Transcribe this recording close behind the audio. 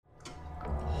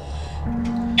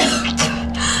No.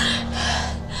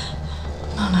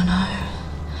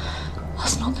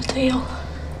 That's not the deal.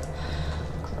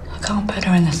 I can't put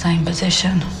her in the same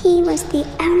position. He was the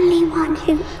only one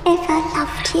who ever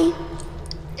loved you.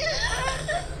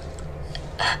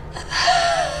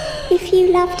 If you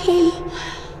loved him,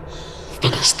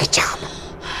 finish the job.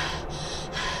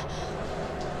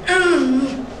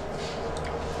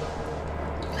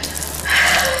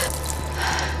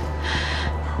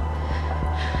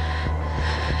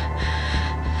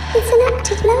 It's an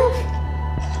act of love.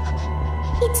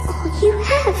 It's all you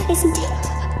have, isn't it?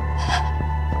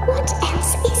 What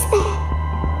else is there?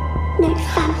 No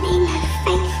family, no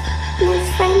faith, no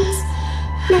friends,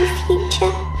 no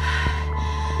future.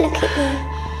 Look at you.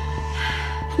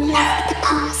 In love with the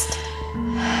past.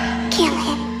 Kill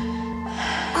him,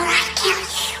 or I kill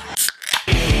you.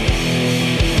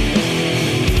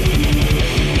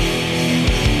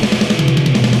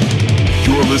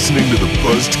 You're listening to the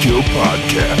Buzzkill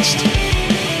Podcast.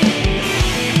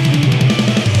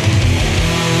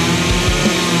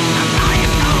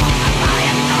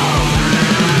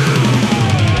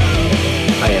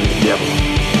 I am the devil,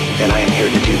 and I am here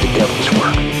to do the devil's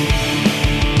work.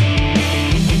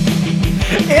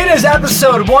 It is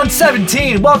episode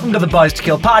 117. Welcome to the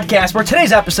Buzzkill Podcast, where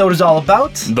today's episode is all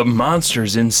about... The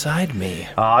monsters inside me.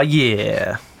 Aw,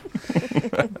 yeah.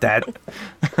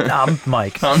 I'm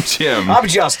Mike. I'm Jim. I'm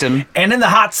Justin. And in the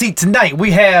hot seat tonight,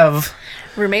 we have...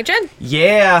 Roommate Jen.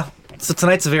 Yeah. So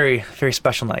tonight's a very, very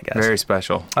special night, guys. Very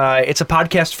special. It's a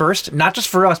podcast first, not just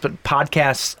for us, but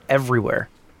podcasts everywhere.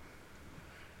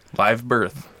 Live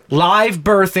birth. Live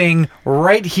birthing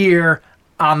right here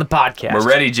on the podcast. We're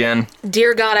ready, Jen.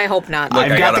 Dear God, I hope not. Look,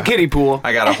 I've got the kiddie pool.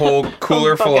 I got a whole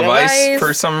cooler full bucket of of ice ice.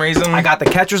 for some reason. I got the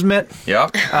catcher's mitt.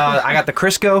 Yep. I got the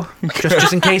Crisco,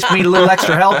 just in case we need a little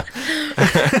extra help.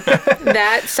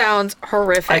 That sounds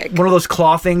horrific. One of those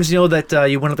claw things, that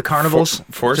you win at the carnivals.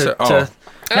 Forceps?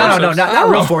 No, not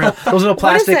real for you. Those little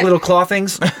plastic it? little claw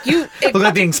things. Look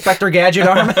like the Inspector Gadget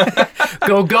arm.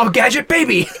 Go, Gadget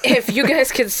baby. If you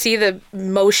guys could see the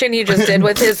motion he just did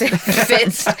with his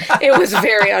fist, it was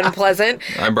very unpleasant.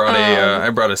 I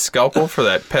brought a scalpel for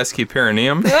that pesky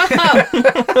perineum. Oh,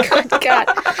 good God.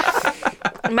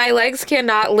 My legs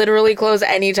cannot literally close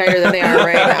any tighter than they are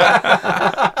right now.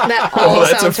 That all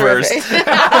that's sounds a first. horrific.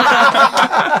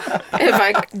 If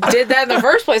I did that in the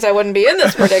first place, I wouldn't be in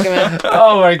this predicament.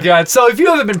 Oh my God. So if you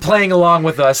haven't been playing along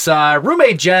with us,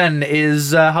 roommate Jen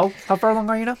is, how far along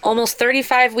are you now? Almost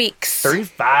 35 weeks.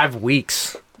 35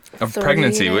 weeks. Of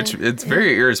pregnancy, which it's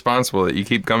very irresponsible that you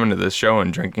keep coming to this show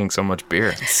and drinking so much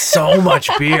beer. So much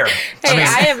beer. Hey,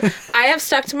 I have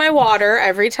stuck to my water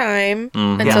every time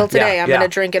until today. I'm going to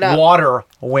drink it up. Water,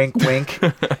 wink, wink.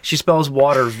 She spells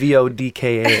water,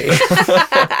 V-O-D-K-A.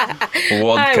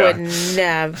 I would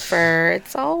never.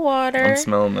 It's all water. I'm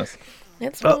smelling this.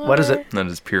 It's water. What is it? That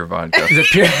is pure vodka. Is it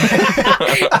pure?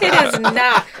 It is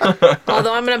not.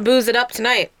 Although I'm going to booze it up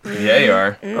tonight. Yeah, you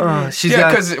are.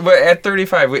 Because at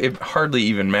 35, it hardly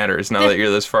even matters now that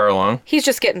you're this far along. He's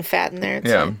just getting fat in there. It's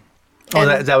Yeah. fine. Oh,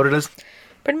 is that what it is?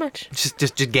 Pretty much.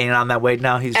 Just gaining on that weight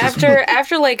now. He's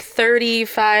After like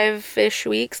 35-ish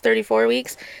weeks, 34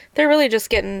 weeks, they're really just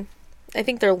getting... I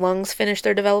think their lungs finished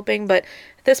their developing, but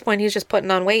at this point he's just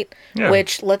putting on weight,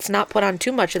 which let's not put on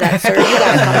too much of that, sir. You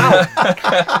gotta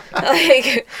come out.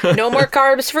 Like, no more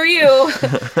carbs for you.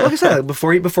 Like I said,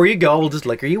 before you go, we'll just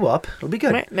liquor you up. It'll be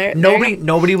good.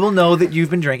 Nobody will know that you've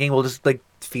been drinking. We'll just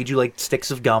feed you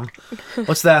sticks of gum.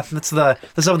 What's that? That's the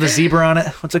stuff with the zebra on it.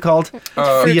 What's it called?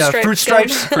 Fruit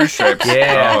stripes. Fruit stripes.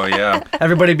 Yeah. Oh yeah.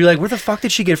 Everybody'd be like, where the fuck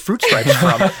did she get fruit stripes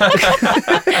from?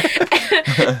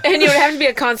 And you would have to be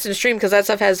a constant stream because that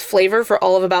stuff has flavor for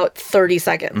all of about 30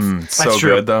 seconds. It's so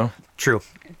good though. True.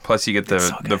 Plus you get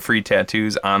the free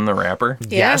tattoos on the wrapper.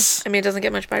 Yes. I mean, it doesn't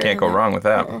get much better. Can't go than that. wrong with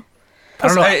that. I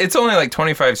don't know. It's only like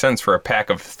 25 cents for a pack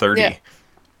of 30. Yeah.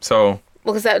 So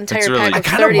Well, because that entire It's really- pack I of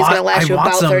 30 is going to last you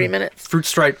about 30 minutes. Fruit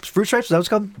stripes. Fruit stripes? Is that what it's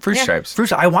called? fruit stripes.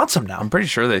 Fruit. I want some now. I'm pretty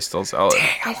sure they still sell it.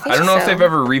 I think I don't know if so. they've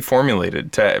ever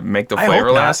reformulated to make the I hope flavor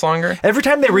not. last longer. Every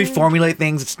time they reformulate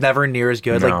things, it's never near as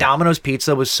good. No. Like Domino's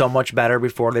Pizza was so much better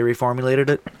before they reformulated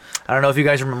it. I don't know if you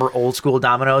guys remember old school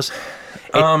Domino's.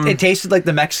 It tasted like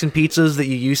the Mexican pizzas that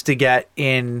you used to get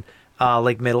in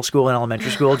middle school and elementary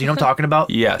school. Do you know what I'm talking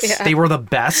about? Yes. Yeah. They were the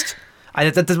best.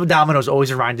 That's what Domino's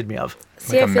always reminded me of.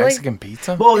 See, Like I a feel Mexican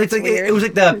pizza? Well, it's That's like weird. it was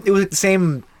like the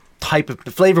same type of.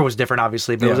 The flavor was different,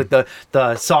 obviously, but it was Yeah. like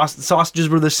the sausages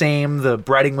were the same, the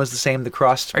breading was the same, the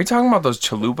crust. Are you talking about those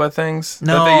chalupa things?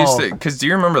 No. Because do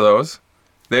you remember those?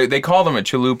 They call them a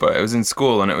chalupa. It was in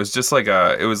school, and it was just like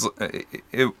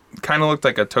it kind of looked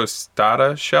like a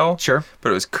tostada shell. Sure. But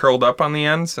it was curled up on the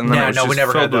ends, and then it was just we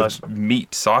never filled had those. with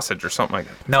meat, sausage, or something like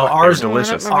that. No, Fuck, ours they were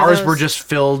delicious. Ours were just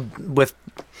filled with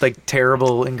like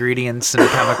terrible ingredients and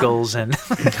chemicals, and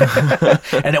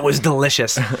and it was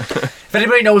delicious. If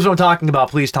anybody knows what I'm talking about,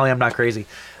 please tell me I'm not crazy.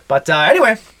 But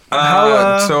anyway.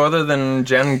 So other than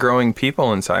Jen growing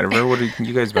people inside of her, what have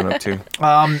you guys been up to?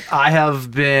 I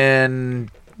have been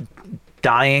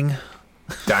dying.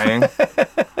 Dying?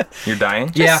 You're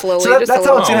dying? Yeah. slowly, So just that's a how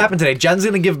it's little. going to happen today. Jen's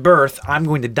going to give birth. I'm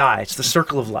going to die. It's the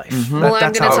circle of life. Well, I'm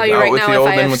going to tell you right with now, the if old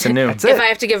I and have with the new. That's if it. I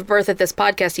have to give birth at this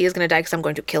podcast, he is going to die because I'm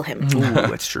going to kill him.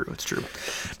 Ooh, it's true. It's true.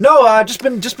 No, just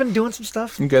been doing some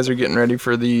stuff. You guys are getting ready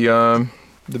for the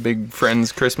big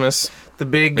Friends Christmas The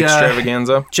big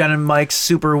extravaganza. Jen and Mike's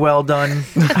super well done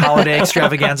holiday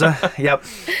extravaganza. Yep.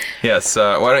 Yes.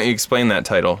 Why don't you explain that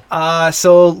title?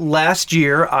 So last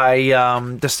year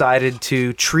I decided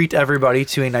to treat everybody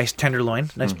to a nice tenderloin,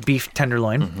 nice beef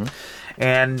tenderloin,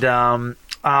 and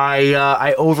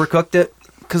I overcooked it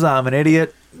because I'm an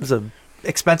idiot. It was an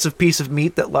expensive piece of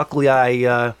meat that luckily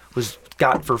I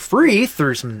got for free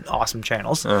through some awesome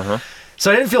channels.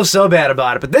 So I didn't feel so bad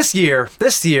about it. But this year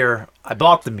I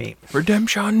bought the meat.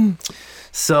 Redemption.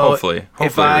 So Hopefully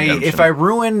if redemption. I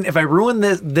ruin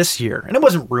this year, and it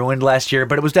wasn't ruined last year,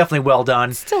 but it was definitely well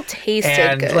done. Still tasted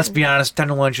And good. let's be honest,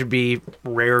 tenderloin should be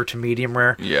rare to medium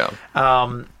rare. Yeah.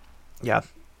 Yeah.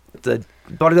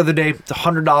 Bought it the other day. It's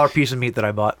 $100 piece of meat that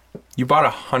I bought. You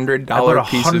bought $100 I bought a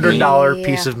piece of meat. $100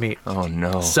 piece of meat. Oh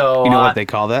no. So You know what they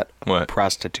call that? What?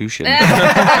 Prostitution. but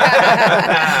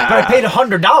I paid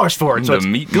 $100 for it, so The it's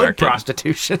meat good market.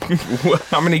 prostitution.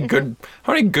 How many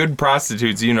good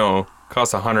prostitutes you know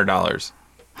cost $100?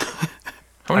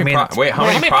 How many how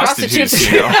many prostitutes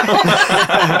do you know?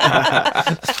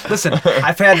 Listen,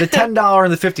 I've had the $10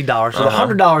 and the $50, so the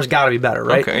 $100 got to be better,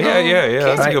 right? Okay, yeah.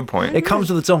 That's Right? a good point. It comes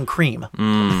with its own cream.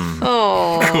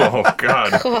 Oh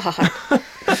God.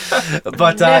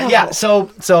 But yeah, so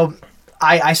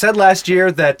I said last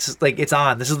year that like it's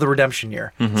on. This is the redemption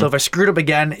year. So if I screwed up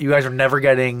again, you guys are never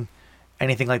getting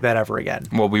anything like that ever again.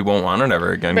 Well, we won't want it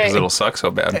ever again because Right. it'll suck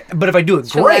so bad. But if I do it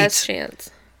It's your great, last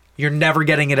chance. you're never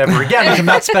getting it ever again because I'm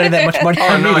not spending that much money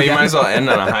Oh on no, meat you again. might as well end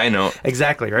on a high note.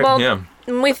 Exactly, right? Well, Yeah.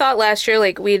 we thought last year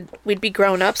like we'd be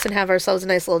grown-ups and have ourselves a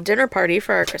nice little dinner party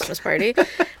for our Christmas party,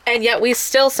 and yet we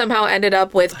still somehow ended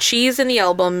up with cheese in the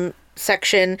album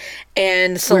section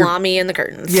and salami in the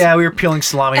curtains. yeah, we were peeling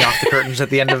salami off the curtains at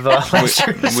the end of last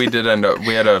year. We did end up.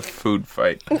 We had a food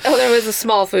fight. Oh, there was a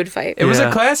small food fight. It was a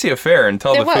Yeah. classy affair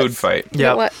until the was. food fight.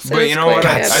 Yeah. It was. But It you was know what?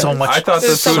 quite I- good. so much, I thought the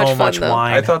It was so food. much much fun, though.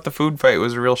 wine. I thought the food fight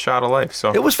was a real shot of life.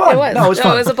 So It was fun. It was. No, it was No,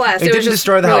 fun. it was a blast. It, It was didn't just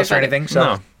destroy the really house or funny. anything. So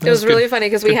No. It was really funny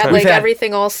because we had time. like We've had-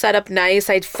 everything all set up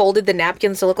nice. I folded the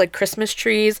napkins to look like Christmas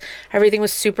trees. Everything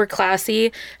was super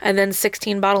classy. And then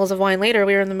 16 bottles of wine later,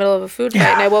 we were in the middle of a food fight,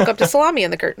 and I woke up to salami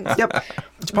in the curtains. Yep.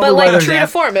 It's probably But why like there's true to that.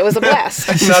 form, it was a blast.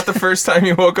 not the first time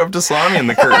you woke up to salami in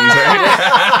the curtains, right?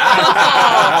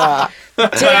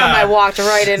 Damn, I walked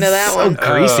right into that So one.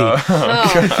 greasy.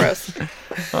 Oh, gross.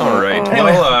 All right.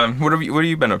 Well, what have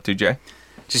you been up to, Jay?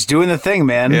 Just doing the thing,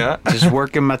 man. Yeah. Just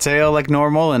working my tail like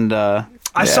normal, and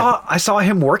I saw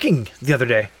him working the other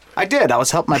day. I did. I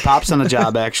was helping my pops on a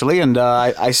job actually, and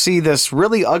I see this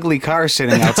really ugly car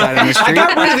sitting outside on the I street.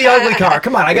 got rid of the ugly car.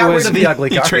 Come on, I got rid of the ugly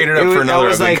You car. traded up for I another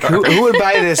was ugly like, car. who would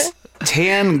buy this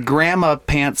tan grandma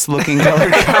pants looking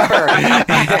colored car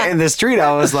in the street?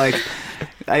 I was like,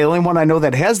 the only one I know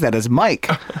that has that is Mike.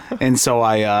 And so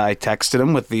I texted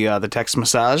him with the text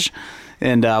massage.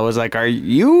 And I was like, are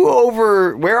you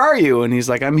over, where are you? And he's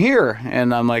like, I'm here.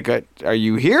 And I'm like, are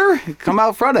you here? Come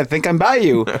out front. I think I'm by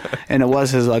you. And it was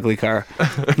his ugly car.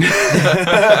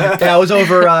 Yeah, I was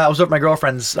over at my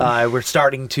girlfriend's. We're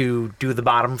starting to do the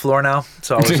bottom floor now.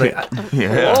 So I was like,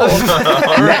 Yeah.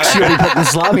 Next you'll be putting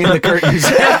salami in the curtains.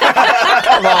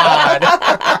 come on.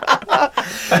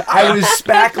 I was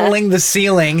spackling the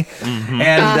ceiling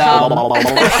and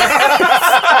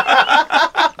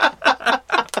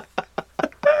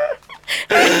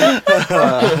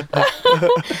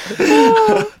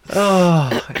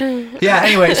yeah,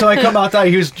 anyway, so I come outside.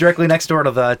 He was directly next door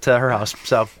to her house.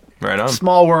 So Right on.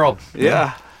 small world.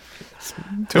 Yeah.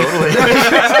 Totally.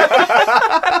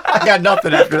 I got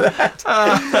nothing after that.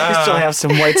 You still have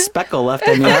some white speckle left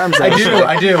on the arms. I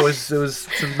do. It was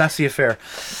a messy affair.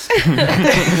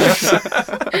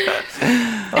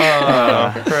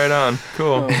 Right on.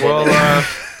 Cool. Well,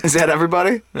 Is that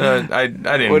everybody? I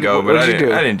didn't What- go, what but did you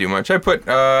do? I didn't do much. I put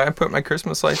my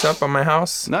Christmas lights up on my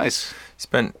house. Nice.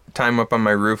 Spent time up on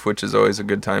my roof, which is always a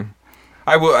good time.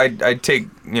 I take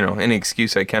any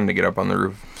excuse I can to get up on the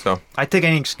roof. So I take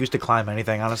any excuse to climb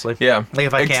anything, honestly. Yeah, like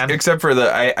if I can. Except for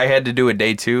I had to do a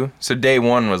day 2. So day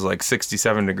 1 was like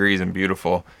 67 degrees and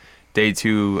beautiful. Day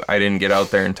 2, I didn't get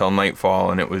out there until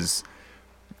nightfall, and it was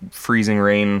freezing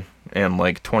rain and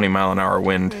like 20-mile-an-hour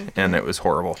wind, and it was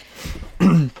horrible.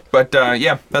 But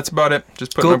yeah, that's about it.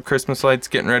 Just putting up Christmas lights,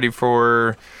 getting ready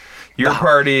for your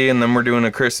party, and then we're doing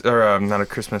a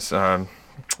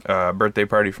birthday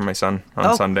party for my son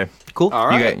on Sunday. Cool. All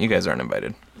right. You guys aren't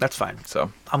invited. That's fine.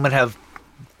 So I'm gonna have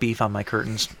beef on my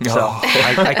curtains, so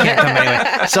I can't come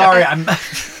anyway. Sorry,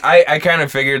 I kind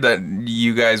of figured that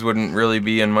you guys wouldn't really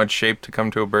be in much shape to come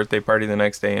to a birthday party the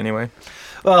next day anyway.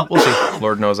 Well, we'll see.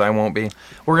 Lord knows I won't be.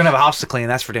 We're gonna have a house to clean.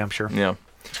 That's for damn sure. Yeah.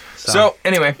 So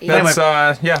anyway,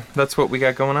 that's what we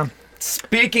got going on.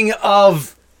 Speaking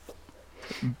of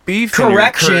beef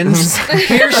corrections,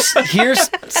 here's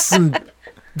some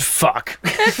fuck.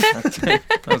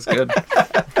 That was good.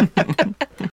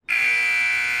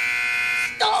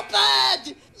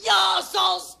 Stupid! You're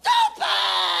so stupid!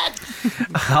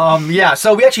 Yeah,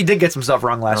 so we actually did get some stuff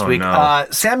wrong last week. No.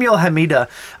 Samuel Hamida,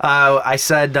 I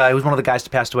said he was one of the guys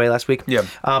that passed away last week. Yeah.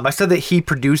 I said that he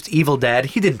produced Evil Dead.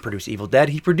 He didn't produce Evil Dead.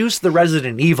 He produced the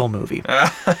Resident Evil movie. I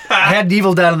had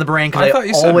Evil Dead on the brain because I thought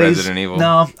you said Resident Evil.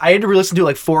 No, I had to re-listen to it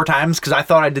like 4 times because I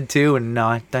thought I did too, and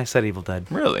no, I said Evil Dead.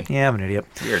 Really? Yeah, I'm an idiot.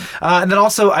 Weird. And then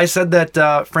also I said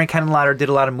that Frank Henenlotter did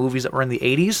a lot of movies that were in the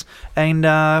 80s, and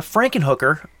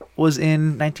Frankenhooker was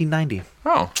in 1990.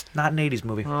 Oh. Not an 80s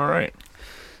movie. All right.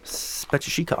 Bet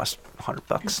you she cost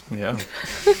 $100. Yeah.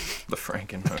 The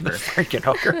Frankenhooker.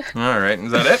 Frankenhooker. All right.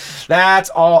 Is that it? That's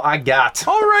all I got.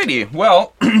 Alrighty.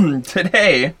 Well,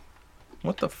 today...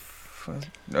 What the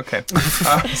okay.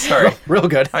 Sorry. Real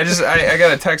good. I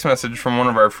got a text message from one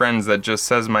of our friends that just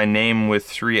says my name with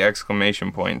 3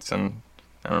 exclamation points, and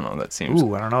I don't know, that seems...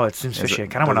 Ooh, I don't know. It seems fishy. I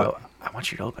kind of want to... I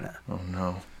want you to open it. Oh,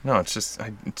 no. No, it's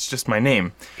just my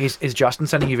name. Is Justin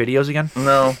sending you videos again?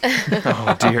 No.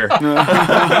 Oh, dear.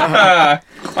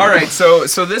 All right, so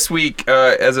this week,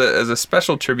 as a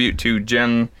special tribute to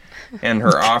Jen and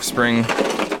her offspring,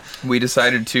 we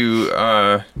decided to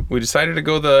go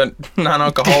the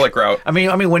non-alcoholic route. I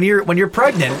mean, when you're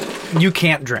pregnant, you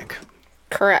can't drink.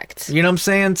 Correct. You know what I'm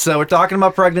saying? So we're talking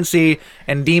about pregnancy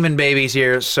and demon babies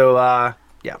here. So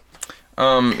yeah.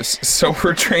 So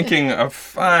we're drinking a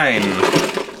fine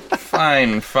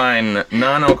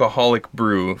non-alcoholic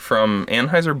brew from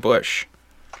Anheuser-Busch.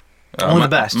 Only the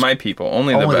best. My people,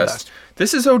 only the best.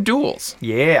 This is O'Doul's.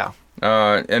 Yeah.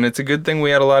 And it's a good thing we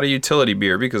had a lot of utility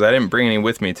beer because I didn't bring any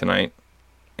with me tonight,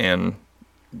 and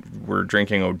we're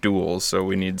drinking O'Doul's, so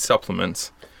we need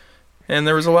supplements. And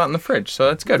there was a lot in the fridge, so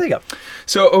that's good. There you go.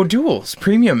 So O'Doul's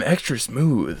Premium Extra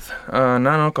Smooth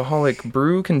non-alcoholic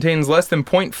brew contains less than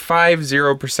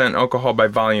 0.50% alcohol by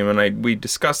volume, and we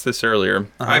discussed this earlier.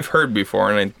 I've heard before,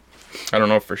 and I don't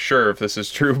know for sure if this is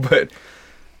true, but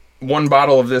 1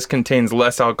 bottle of this contains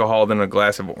less alcohol than a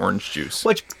glass of orange juice.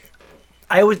 Which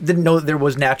I always didn't know that there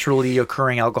was naturally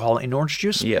occurring alcohol in orange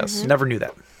juice. Yes. Mm-hmm. Never knew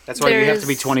that. That's why you have to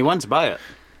be 21 to buy it.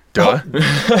 Duh.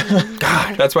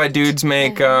 God. That's why dudes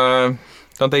make, don't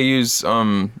they use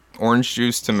orange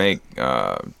juice to make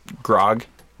grog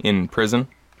in prison?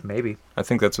 Maybe. I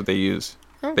think that's what they use.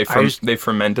 They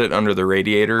ferment it under the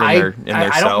radiator in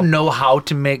their I cell. don't know how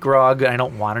to make grog. I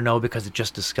don't want to know because it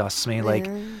just disgusts me. Like,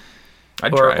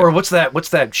 I'd try or it. what's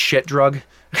that shit drug?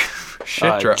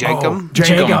 Shit drug. Jenkum?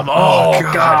 Jenkum. Oh,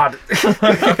 God.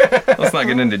 Let's not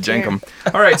get into Jenkum.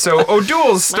 All right, so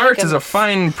O'Doul's starts as a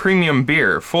fine premium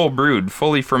beer, full brewed,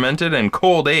 fully fermented, and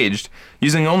cold aged,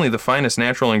 using only the finest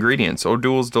natural ingredients.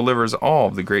 O'Doul's delivers all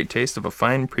of the great taste of a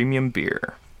fine premium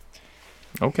beer.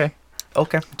 Okay.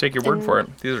 Take your word for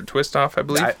it. These are Twist Off, I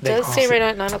believe. It does say right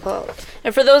at 9 o'clock.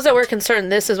 And for those that were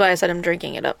concerned, this is why I said I'm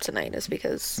drinking it up tonight, is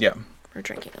because we're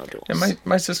drinking O'Doul's. Yeah,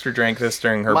 my sister drank this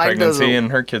during her pregnancy,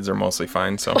 and her kids are mostly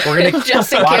fine, so. We're going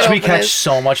to watch me catch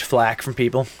so much flack from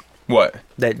people. What?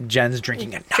 That Jen's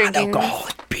drinking a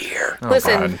non-alcoholic beer.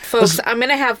 Listen, folks, I'm going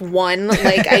to have one.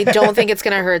 Like, I don't think it's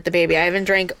going to hurt the baby. I haven't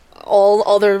drank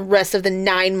all the rest of the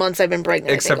 9 months I've been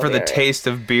pregnant. Except for the taste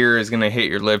of beer is going to hit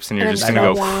your lips, and you're just going to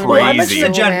go crazy. Well, I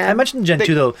mentioned to Jen,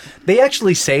 too, though. They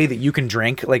actually say that you can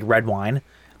drink, like, red wine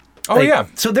Oh, yeah.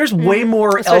 So there's way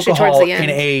more Especially towards alcohol the end. in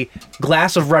a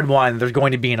glass of red wine than there's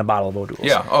going to be in a bottle of O'Doul's.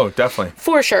 Yeah. Oh, definitely.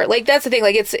 For sure. Like, that's the thing.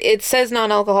 Like, it says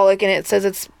non-alcoholic, and it says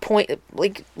it's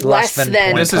less than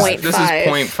This is 0.5.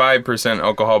 0.5%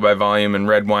 alcohol by volume, and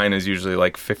red wine is usually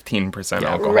like 15%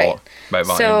 alcohol right. by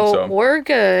volume. So we're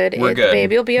good. We're good.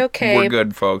 Baby will be okay. We're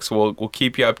good, folks. We'll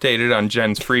keep you updated on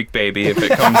Jen's Freak Baby if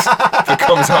it comes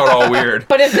out all weird.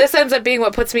 But if this ends up being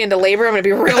what puts me into labor, I'm gonna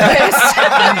be real pissed. All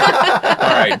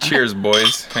right, cheers,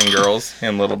 boys and girls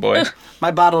and little boy.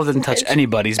 My bottle didn't touch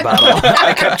anybody's bottle.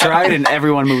 I kept trying, and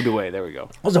everyone moved away. There we go.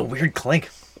 That was a weird clink.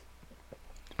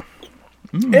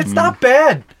 It's not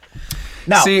bad.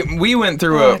 Now, See, we went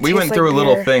through a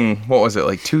little beer. thing. What was it,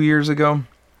 like 2 years ago?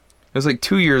 It was like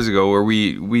 2 years ago where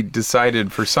we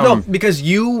decided for some. no, because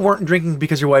you weren't drinking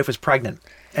because your wife was pregnant,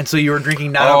 and so you were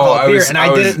drinking non-alcoholic beer, and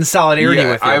I did it in solidarity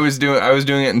with you. I was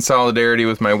doing it in solidarity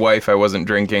with my wife. I wasn't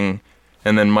drinking,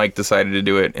 and then Mike decided to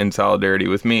do it in solidarity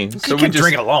with me. So you we can't just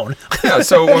drink it alone. Yeah,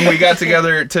 so when we got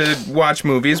together to watch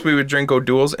movies, we would drink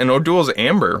O'Doul's, and O'Doul's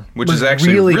Amber, which is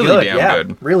actually really damn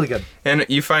good. Really good. And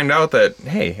you find out that,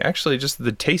 hey, actually just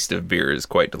the taste of beer is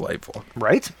quite delightful.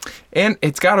 Right? And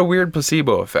it's got a weird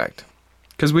placebo effect.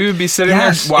 Because we would be sitting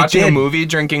Yes, there watching it a did. movie,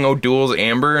 drinking O'Doul's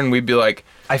Amber, and we'd be like,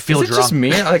 I feel is it drunk. just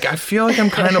me? Like, I feel like I'm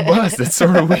kind of buzzed. It's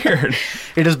sort of weird.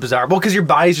 It is bizarre. Well, because your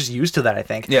body's just used to that, I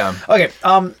think. Yeah. Okay,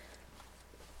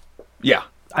 Yeah.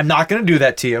 I'm not going to do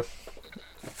that to you.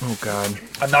 Oh, God.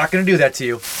 I'm not going to do that to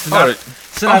you. Oh,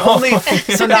 So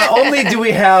not only do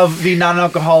we have the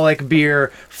non-alcoholic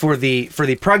beer for the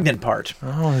pregnant part,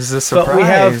 oh, is this a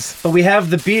surprise? but we have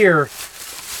the beer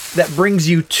that brings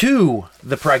you to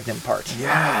the pregnant part.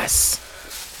 Yes.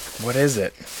 What is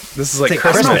it? This is like It's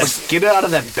like Christmas. Christmas. Get it out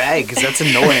of that bag, because that's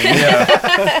annoying.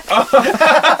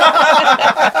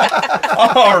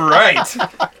 All right.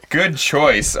 Good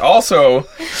choice. Also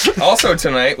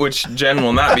tonight, which Jen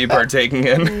will not be partaking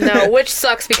in. No, which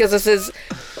sucks because this is.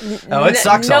 Oh, it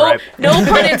sucks, No, all right. no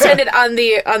pun intended on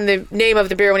the name of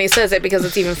the beer when he says it, because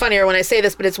it's even funnier when I say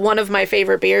this. But it's one of my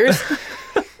favorite beers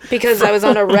because I was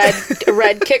on a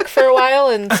red kick for a while,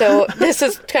 and so this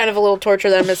is kind of a little torture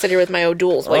that I'm gonna sit here with my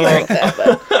O'Doul's while you drink that.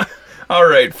 But. All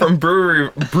right, from Brewery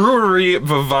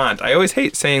Vivant. I always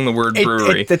hate saying the word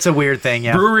brewery. It's a weird thing,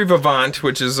 yeah. Brewery Vivant,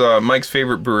 which is Mike's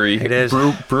favorite brewery. It is.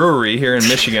 Brewery here in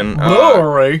Michigan.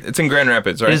 Brewery. It's in Grand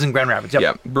Rapids, right? It is in Grand Rapids, yep.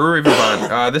 Yeah, Brewery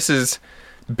Vivant. This is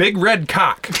Big Red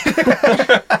Cock.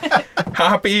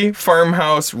 Hoppy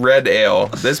Farmhouse Red Ale.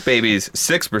 This baby's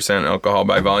 6% alcohol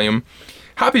by volume.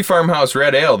 Hoppy Farmhouse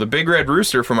Red Ale, the Big Red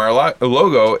Rooster from our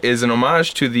logo, is an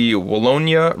homage to the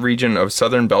Wallonia region of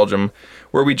southern Belgium,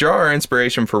 where we draw our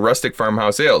inspiration for rustic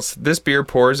farmhouse ales. This beer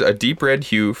pours a deep red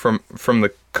hue from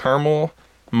the caramel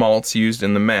malts used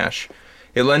in the mash.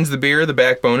 It lends the beer the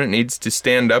backbone it needs to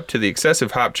stand up to the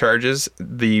excessive hop charges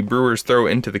the brewers throw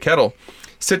into the kettle.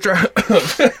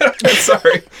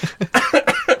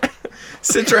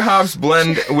 Citra hops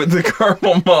blend with the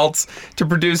caramel malts to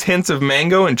produce hints of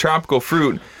mango and tropical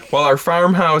fruit, while our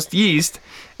farmhouse yeast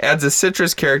adds a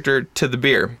citrus character to the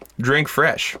beer. Drink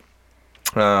fresh.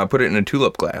 Put it in a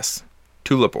tulip glass.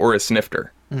 Tulip or a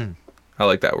snifter. I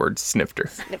like that word, snifter.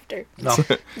 Snifter. No.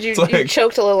 You like-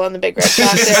 choked a little on the Big Red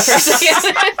Cock there for a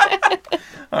second.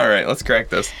 All right, let's crack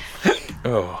this.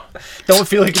 Oh, Don't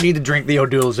feel like you need to drink the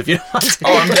O'Doul's if you don't want to.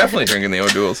 I'm definitely drinking the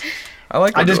O'Doul's. I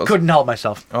like I O'Doul's. just couldn't help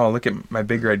myself. Oh, look at my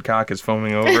big red cock is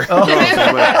foaming over. Oh,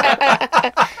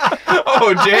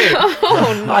 Jay.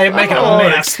 I am making a Oh, it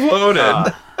mess.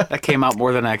 exploded. That came out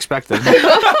more than I expected.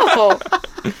 Oh.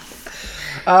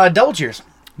 Double cheers.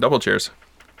 Double cheers.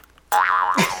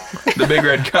 The big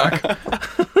red cock.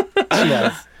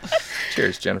 Yes.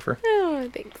 Cheers, Jennifer. Oh,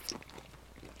 thanks.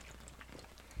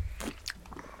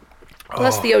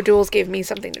 Plus, the O'Doul's gave me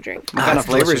something to drink. What kind of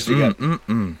flavors do you get?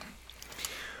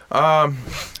 It's a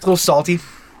little salty.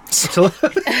 It's a little-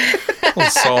 A little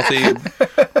salty.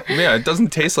 Yeah, it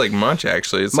doesn't taste like much,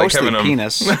 actually. It's Mostly like having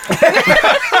penis.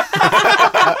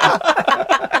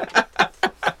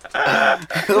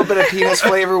 A little bit of penis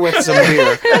flavor with some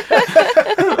beer.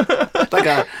 Like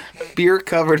a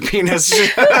beer-covered penis.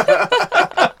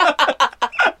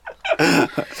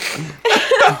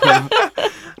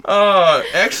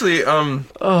 Actually,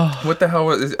 what the hell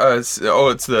was? It's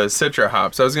the Citra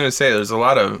hops. I was gonna say there's a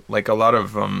lot of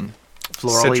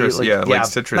floral, citrus, like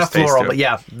citrus not taste floral, to but it.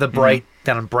 yeah, the bright,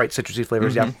 kind of bright citrusy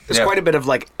flavors. Yeah, There's Yeah. quite a bit of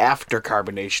like after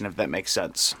carbonation, if that makes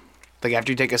sense. Like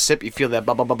after you take a sip, you feel that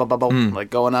bubble, like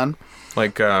going on.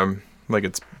 like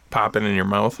it's popping in your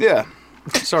mouth. Yeah.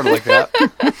 Sort of like that.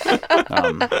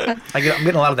 I'm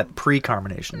getting a lot of that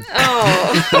pre-carbonation.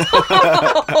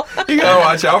 Oh. You gotta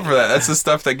watch out for that. That's the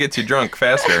stuff that gets you drunk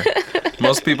faster.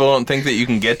 Most people don't think that you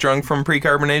can get drunk from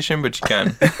pre-carbonation, but you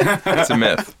can. It's a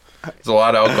myth. There's a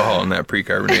lot of alcohol in that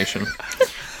pre-carbonation.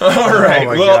 All right.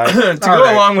 To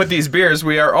go along with these beers,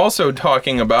 we are also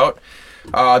talking about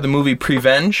the movie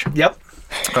Prevenge. Yep.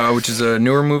 Which is a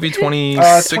newer movie,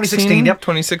 2016. Yep.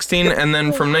 2016, and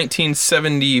then from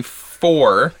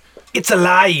 1974. It's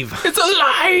Alive. It's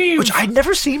Alive! Which I'd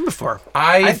never seen before.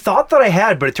 I thought that I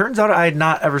had, but it turns out I had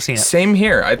not ever seen it. Same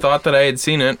here. I thought that I had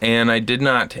seen it, and I did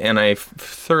not, and I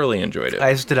thoroughly enjoyed it.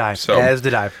 As did I. So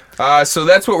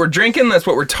that's what we're drinking. That's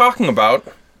what we're talking about.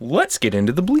 Let's get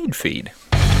into the bleed feed.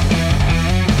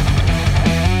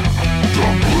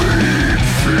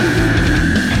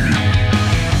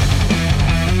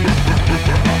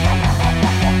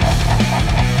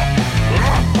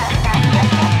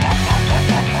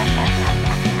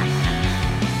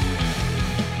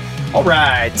 All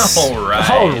right.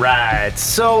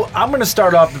 So I'm going to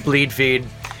start off the bleed feed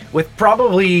with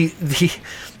probably the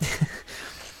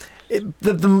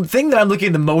thing that I'm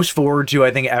looking the most forward to,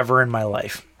 I think, ever in my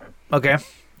life. Okay.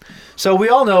 So we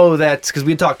all know that, because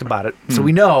we talked about it, so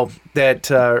we know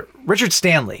that Richard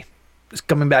Stanley is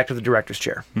coming back to the director's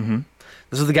chair. Mm-hmm.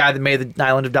 This is the guy that made the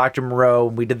Island of Dr. Moreau.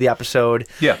 We did the episode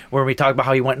where we talked about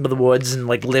how he went into the woods and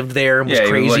lived there and was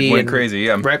crazy. He went crazy,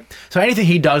 Right? So anything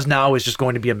he does now is just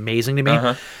going to be amazing to me.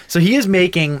 So he is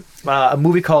making a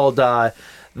movie called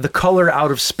The Color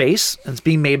Out of Space, and it's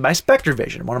being made by Spectre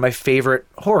Vision, one of my favorite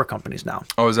horror companies now.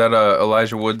 Oh, is that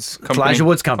Elijah Wood's company? Elijah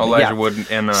Wood's company, Elijah Wood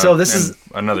and so this is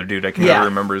another dude. I can never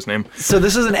remember his name. So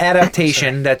this is an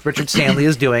adaptation that Richard Stanley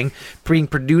is doing, being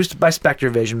produced by Spectre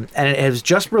Vision, and it has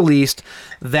just released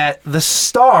that the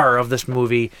star of this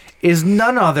movie is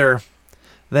none other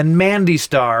than Mandy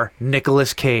star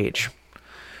Nicolas Cage.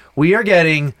 We are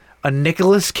getting a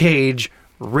Nicolas Cage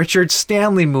Richard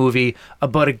Stanley movie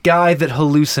about a guy that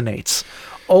hallucinates.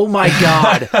 Oh my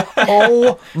God.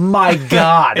 Oh my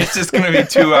God. It's just going to be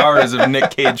 2 hours of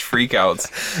Nick Cage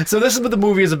freakouts. So this is what the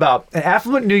movie is about. An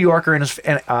affluent New Yorker and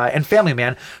family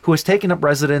man who has taken up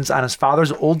residence on his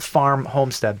father's old farm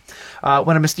homestead.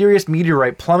 When a mysterious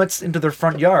meteorite plummets into their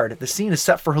front yard, the scene is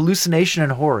set for hallucination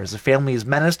and horror as the family is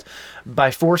menaced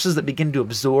by forces that begin to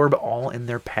absorb all in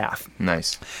their path.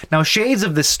 Nice. Now, shades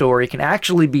of this story can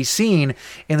actually be seen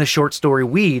in the short story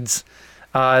Weeds,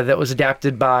 that was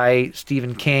adapted by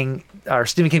Stephen King, or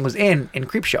Stephen King was in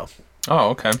Creepshow.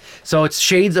 Oh, okay. So it's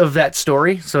shades of that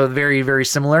story, so very, very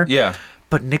similar. Yeah.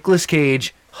 But Nicolas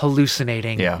Cage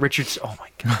hallucinating. Yeah. Richard's, oh my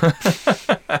God.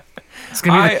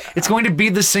 It's going to be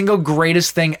the single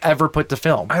greatest thing ever put to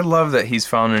film. I love that he's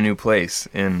found a new place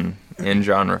in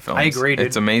genre films. I agree, dude.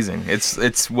 It's amazing.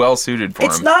 It's well suited for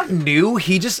him. It's not new.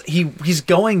 He's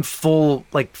going full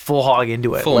hog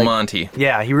into it. Full Monty.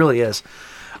 Yeah, he really is.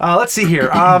 Let's see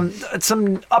here.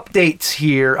 Some updates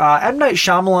here. M. Night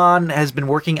Shyamalan has been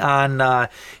working on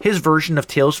his version of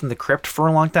Tales from the Crypt for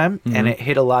a long time, and it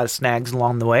hit a lot of snags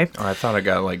along the way. Oh, I thought it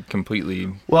got completely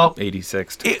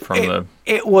 86'd It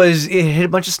hit a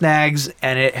bunch of snags,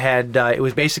 and it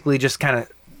was basically just kind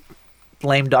of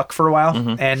lame duck for a while.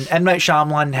 And M. Night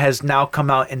Shyamalan has now come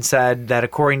out and said that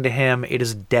according to him, it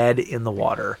is dead in the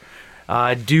water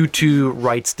due to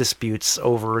rights disputes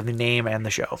over the name and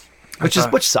the show.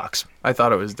 Which sucks. I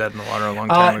thought it was dead in the water a long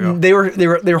time ago. They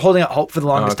were holding out hope for the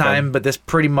longest time, but this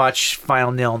pretty much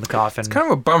final nail in the coffin. It's kind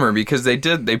of a bummer because they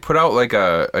put out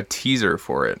a teaser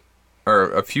for it,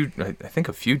 or I think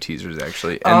a few teasers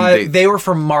actually. And they were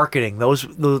for marketing.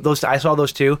 Those I saw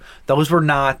those too. Those were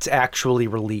not actually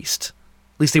released.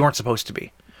 At least they weren't supposed to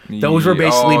be. Those were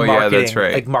basically marketing, yeah, that's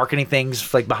right. Marketing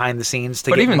things behind the scenes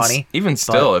to get money. Even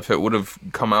still, if it would have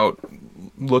come out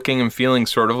looking and feeling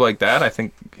sort of like that, I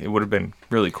think it would have been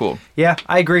really cool. Yeah,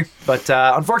 I agree. But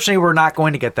unfortunately, we're not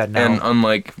going to get that now. And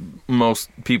unlike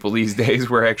most people these days,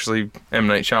 we're actually M.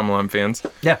 Night Shyamalan fans.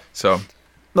 Yeah. So.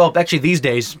 Well, actually, these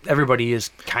days, everybody is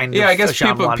kind of I guess a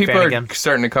Shyamalan people fan are again.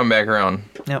 starting to come back around.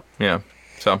 Yep. Yeah.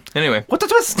 So, anyway. What the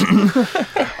twist?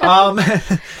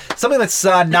 Something that's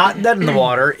not dead in the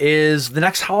water is the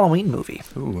next Halloween movie.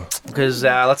 Ooh. Because,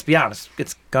 let's be honest,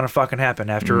 it's going to fucking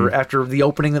happen after the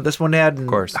opening that this one had and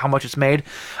how much it's made.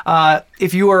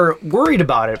 If you are worried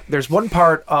about it, there's one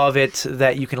part of it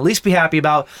that you can at least be happy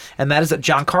about, and that is that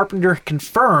John Carpenter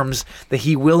confirms that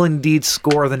he will indeed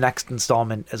score the next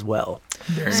installment as well.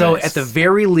 Very so, nice. at the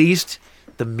very least,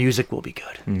 the music will be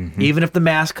good. Even if the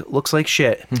mask looks like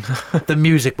shit, the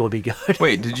music will be good.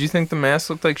 Wait, did you think the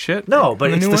mask looked like shit? No, but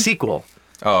it's the sequel.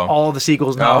 all the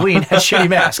sequels in Halloween had shitty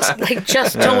masks. Like,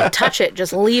 just don't touch it.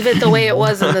 Just leave it the way it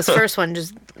was in this first one.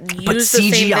 Just use But the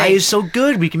same CGI thing. is so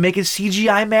good. We can make a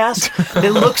CGI mask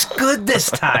that looks good this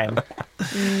time.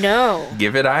 No.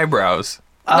 Give it eyebrows.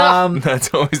 No.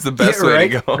 That's always the best way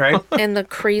to go. Right? And the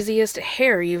craziest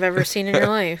hair you've ever seen in your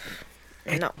life.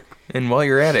 No. And while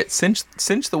you're at it, cinch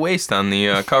the waist on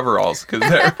the coveralls, because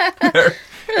they're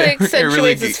It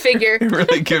accentuates his figure. It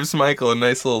really gives Michael a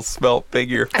nice little svelte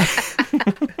figure.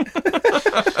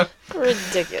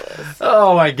 Ridiculous.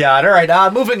 Oh my god. All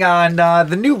right, moving on.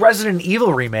 The new Resident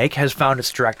Evil remake has found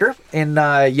its director in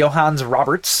Johannes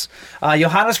Roberts.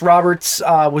 Johannes Roberts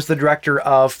was the director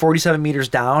of 47 Meters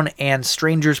Down and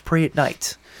Strangers Pray at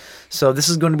Night. So this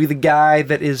is going to be the guy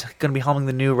that is going to be helming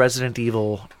the new Resident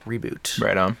Evil reboot.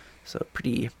 Right on. So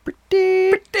pretty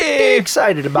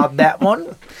excited about that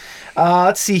one.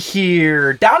 Let's see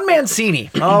here. Don Mancini.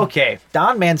 Okay,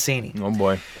 Don Mancini. Oh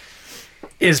boy.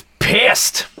 Is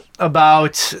pissed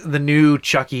about the new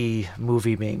Chucky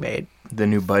movie being made. The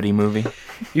new Buddy movie.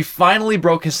 He finally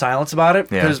broke his silence about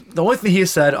it, Yeah. because the only thing he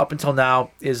has said up until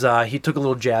now is he took a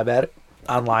little jab at it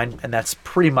online, and that's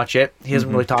pretty much it. He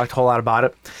hasn't really talked a whole lot about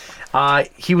it.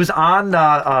 He was on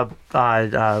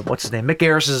what's his name, Mick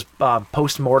Garris's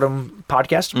post-mortem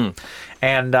podcast,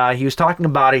 and he was talking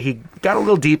about it. He got a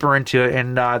little deeper into it,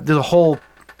 and there's a whole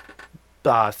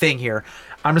thing here.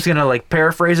 I'm just gonna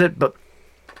paraphrase it, but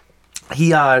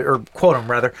he or quote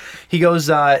him rather. He goes,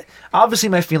 obviously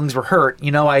my feelings were hurt.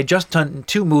 I had just done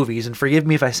 2 movies, and forgive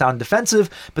me if I sound defensive,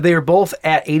 but they were both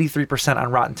at 83%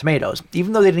 on Rotten Tomatoes.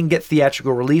 Even though they didn't get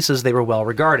theatrical releases, they were well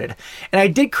regarded. And I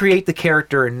did create the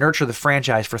character and nurture the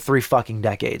franchise for 3 fucking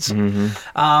decades.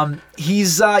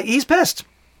 He's pissed.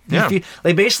 Yeah.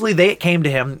 They came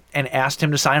to him and asked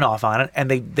him to sign off on it,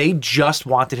 and they just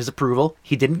wanted his approval.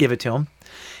 He didn't give it to him.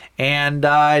 And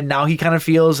now he kind of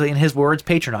feels, in his words,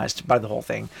 patronized by the whole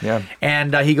thing. Yeah.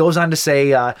 And he goes on to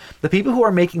say, the people who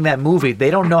are making that movie,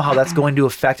 they don't know how that's going to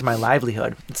affect my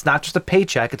livelihood. It's not just a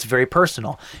paycheck, it's very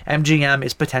personal. MGM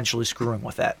is potentially screwing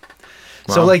with that.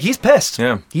 Wow. So, he's pissed.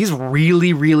 Yeah. He's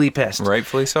really, really pissed.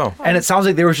 Rightfully so. And it sounds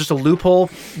like there was just a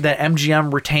loophole that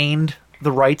MGM retained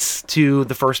the rights to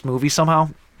the first movie somehow.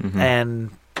 And,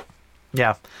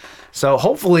 yeah. So,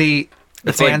 hopefully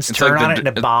the fans turn on it and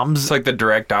it bombs. It's like the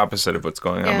direct opposite of what's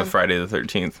going on with Friday the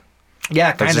 13th.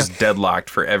 Yeah, kind It's of. just deadlocked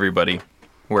for everybody.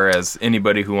 Whereas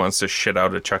anybody who wants to shit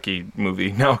out a Chucky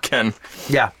movie now can.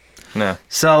 Yeah. Nah.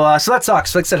 So that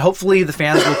sucks. Like I said, hopefully the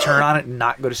fans will turn on it and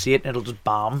not go to see it, and it'll just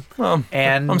bomb. Well,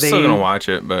 and I'm still gonna watch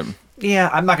it, but yeah,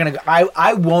 I'm not gonna.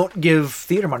 I won't give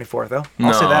theater money for it though.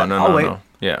 I'll say that. I'll wait. No.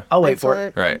 Yeah. I'll wait for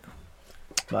it. Right.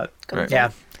 But Right. yeah,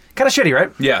 kind of shitty,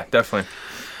 right? Yeah, definitely.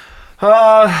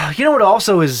 You know what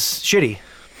also is shitty?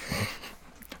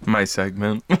 My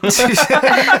segment. What's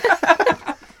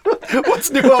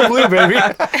new on Blue, baby?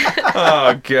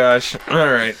 Oh gosh.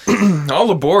 All right. All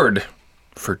aboard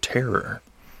for terror.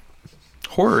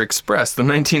 Horror Express, the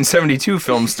 1972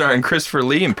 film starring Christopher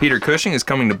Lee and Peter Cushing, is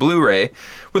coming to Blu-ray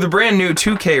with a brand new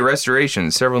 2K restoration,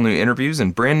 several new interviews,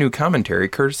 and brand new commentary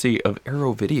courtesy of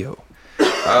Arrow Video.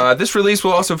 This release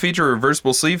will also feature a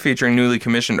reversible sleeve featuring newly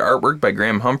commissioned artwork by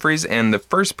Graham Humphreys, and the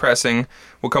first pressing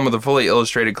will come with a fully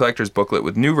illustrated collector's booklet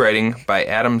with new writing by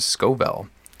Adam Scovell.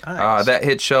 Nice. That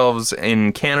hit shelves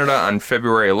in Canada on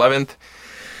February 11th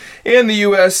and the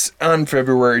U.S. on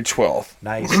February 12th.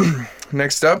 Nice.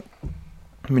 Next up,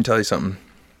 let me tell you something.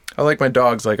 I like my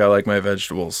dogs like I like my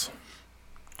vegetables.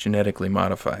 Genetically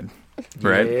modified.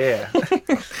 Right? Yeah.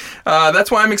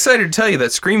 That's why I'm excited to tell you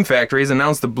that Scream Factory has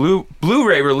announced the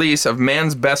Blu-ray release of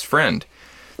Man's Best Friend.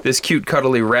 This cute,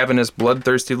 cuddly, ravenous,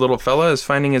 bloodthirsty little fella is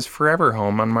finding his forever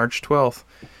home on March 12th.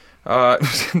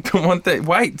 The one thing,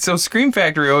 why? So Scream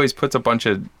Factory always puts a bunch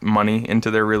of money into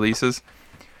their releases.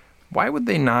 Why would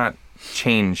they not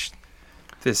change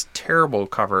this terrible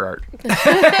cover art?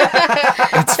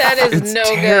 That is It's no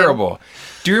terrible.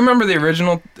 Do you remember the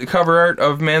original cover art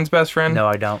of Man's Best Friend? No,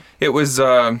 I don't. It was.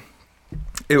 It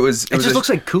just looks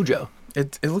like Cujo.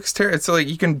 It looks terrible. It's like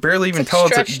you can barely even tell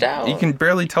stretched out. You can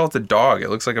barely tell it's a dog. It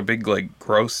looks like a big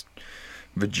gross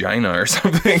vagina or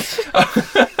something.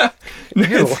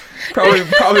 It's probably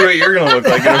what you're gonna look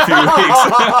like in a few weeks.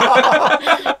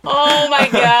 Oh my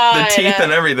god. The teeth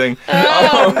and everything.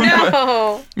 Oh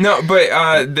no. No,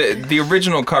 but the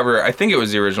original cover, I think it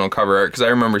was the original cover art because I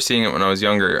remember seeing it when I was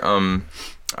younger. On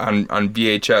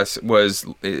VHS was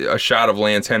a shot of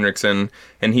Lance Henriksen,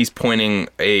 and he's pointing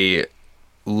a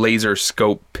laser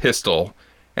scope pistol,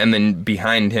 and then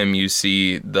behind him you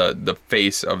see the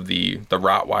face of the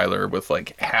Rottweiler with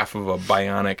half of a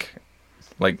bionic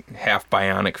like half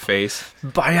bionic face.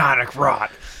 Bionic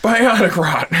Rot. Bionic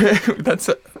Rot.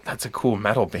 That's a cool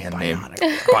metal band name.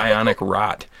 Bionic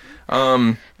Rot.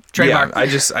 Trademark.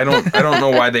 Yeah, I don't know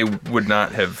why they would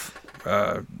not have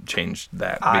changed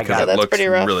that, because it looks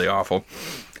really awful.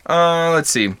 Let's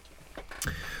see.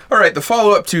 All right, the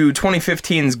follow-up to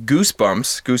 2015's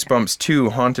Goosebumps 2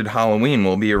 Haunted Halloween,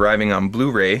 will be arriving on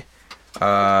Blu-ray,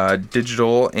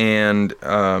 digital and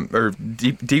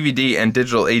DVD and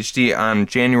digital HD on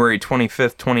January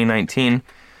 25th, 2019.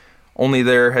 Only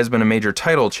there has been a major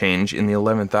title change in the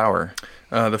 11th hour.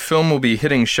 The film will be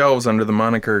hitting shelves under the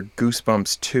moniker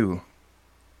Goosebumps 2.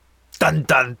 Dun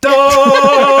dun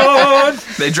dun!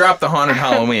 They dropped the Haunted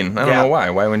Halloween. I don't know why.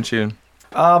 Why wouldn't you?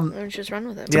 Just run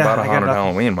with it. It's about a Haunted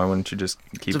Halloween. Why wouldn't you just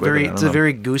keep with it? It's a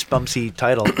very Goosebumpsy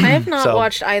title. I have not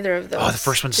watched either of those. Oh, the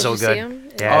first one's so good.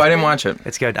 Yeah. Oh, I didn't watch it.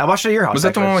 It's good. I watched it at your house. Was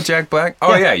that the one with Jack Black?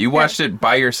 Oh, yeah. You watched it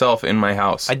by yourself in my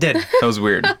house. I did. That was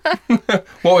weird. What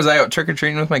was I out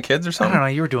trick-or-treating with my kids or something? I don't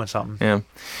know. You were doing something. Yeah.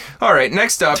 All right.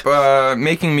 Next up,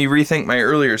 making me rethink my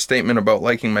earlier statement about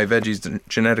liking my veggies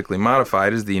genetically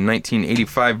modified, is the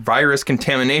 1985 virus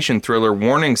contamination thriller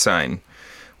Warning Sign,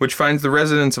 which finds the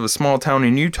residents of a small town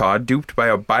in Utah duped by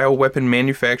a bioweapon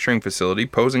manufacturing facility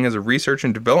posing as a research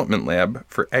and development lab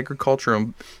for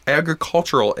agricultural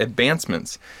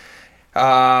advancements.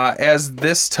 As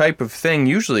this type of thing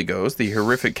usually goes, the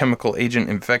horrific chemical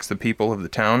agent infects the people of the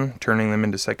town, turning them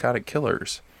into psychotic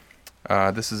killers.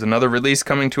 This is another release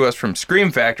coming to us from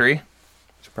Scream Factory.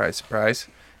 Surprise, surprise.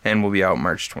 And will be out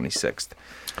March 26th.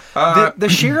 The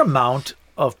sheer amount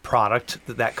of product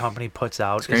that company puts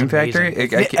out Scream is amazing.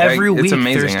 Factory? Every week, it's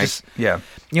amazing. there's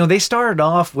just, they started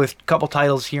off with a couple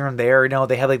titles here and there.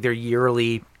 They had like their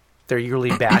yearly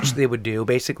batch they would do,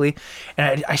 basically.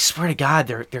 And I swear to God,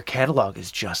 their catalog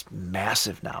is just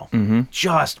massive now. Mm-hmm.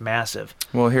 Just massive.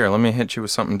 Well, here, let me hit you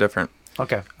with something different.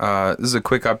 Okay. This is a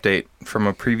quick update from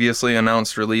a previously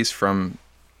announced release from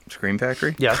Scream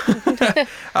Factory. Yeah. The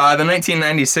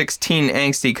 1996 teen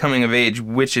angsty coming-of-age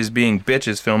Witches Being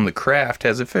Bitches film The Craft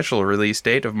has official release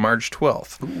date of March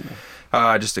 12th.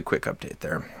 Just a quick update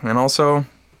there. And also,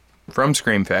 from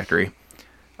Scream Factory,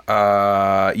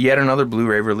 yet another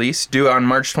Blu-ray release due on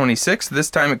March 26th. This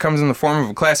time it comes in the form of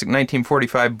a classic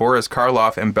 1945 Boris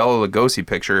Karloff and Bela Lugosi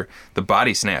picture, The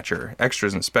Body Snatcher.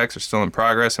 Extras and specs are still in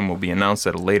progress and will be announced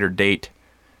at a later date,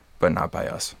 but not by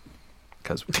us,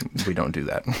 because we don't do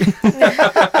that.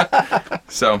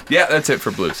 So, yeah, that's it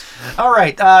for blues. All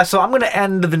right, so I'm going to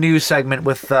end the news segment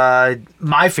with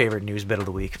my favorite news bit of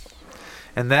the week.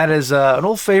 And that is an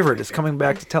old favorite is coming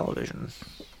back to television.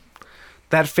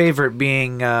 That favorite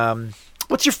being,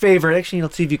 what's your favorite? Actually,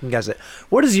 let's see if you can guess it.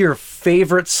 What is your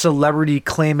favorite celebrity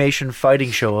claymation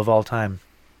fighting show of all time?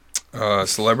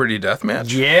 Celebrity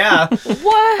Deathmatch? Yeah.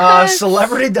 What?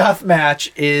 Celebrity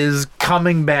Deathmatch is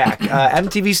coming back.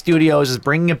 MTV Studios is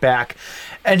bringing it back.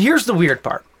 And here's the weird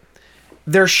part.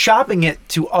 They're shopping it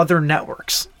to other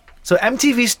networks. So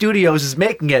MTV Studios is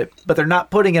making it, but they're not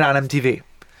putting it on MTV.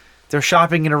 They're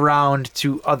shopping it around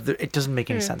to other... It doesn't make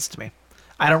any sense to me.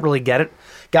 I don't really get it.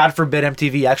 God forbid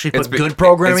MTV actually put good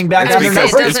programming back on their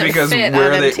network. It's because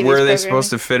where are they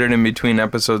supposed to fit it in between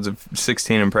episodes of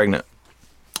 16 and Pregnant?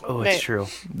 Oh, it's true.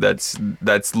 That's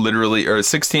literally, or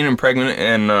 16 and Pregnant,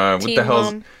 and what the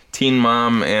hell's Teen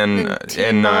Mom and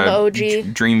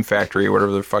OG. Dream Factory,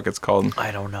 whatever the fuck it's called. I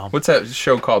don't know. What's that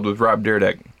show called with Rob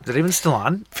Dyrdek? Is it even still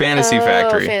on? Fantasy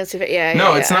Factory. Yeah.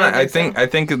 No, it's not. I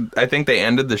think they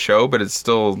ended the show, but it's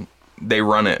still, they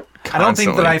run it constantly. I don't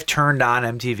think that I've turned on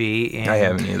MTV in I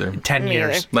haven't either. 10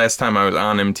 years. Last time I was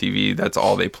on MTV, that's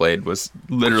all they played was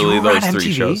literally You were those on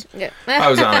three MTV? shows. Yeah. I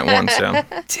was on it once, yeah.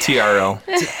 TRL.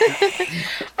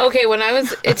 Okay, when I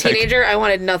was a teenager, I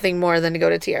wanted nothing more than to go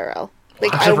to TRL.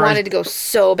 Like, I'm I surprised. wanted to go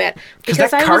so bad. Because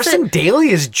that Carson Daly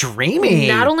is dreamy.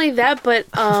 Not only that, but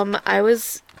I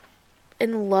was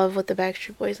in love with the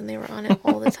Backstreet Boys, and they were on it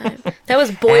all the time. That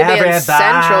was Boy Band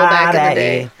Central back in the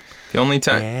day. The only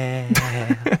time.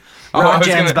 Yeah.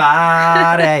 Rojan's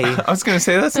body. I was gonna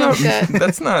say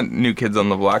that's not New Kids on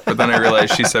the Block, but then I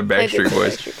realized she said Backstreet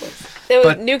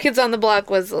Boys. New Kids on the Block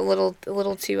was a little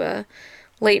too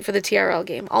late for the TRL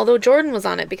game. Although Jordan was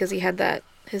on it because he had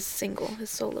his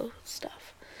solo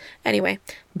stuff. Anyway,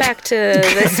 back to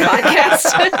this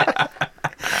podcast.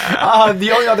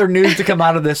 The only other news to come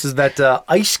out of this is that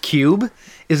Ice Cube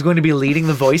is going to be leading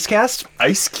the voice cast.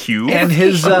 Ice Cube? And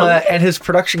his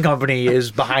production company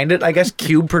is behind it. I guess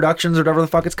Cube Productions or whatever the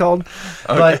fuck it's called.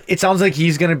 Okay. But it sounds like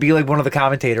he's going to be like one of the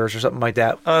commentators or something like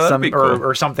that. Oh, that'd be cool.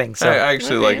 Or something. So. I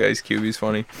actually like Ice Cube. He's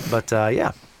funny. But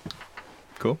yeah.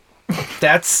 Cool.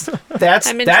 That's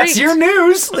intrigued. your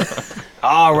news.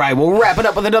 All right, we'll wrap it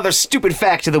up with another stupid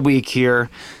fact of the week here.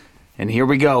 And here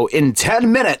we go. In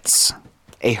 10 minutes,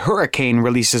 a hurricane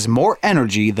releases more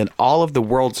energy than all of the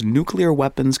world's nuclear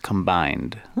weapons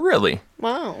combined. Really?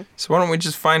 Wow. So why don't we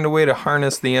just find a way to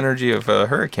harness the energy of a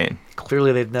hurricane?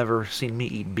 Clearly, they've never seen me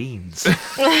eat beans. Boom!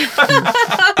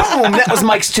 That was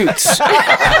Mike's toots. Boom!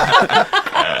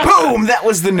 That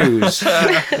was the news.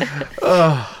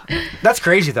 That's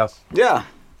crazy, though. Yeah.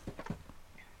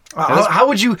 How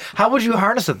would you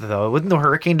harness it though? Wouldn't the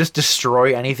hurricane just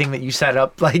destroy anything that you set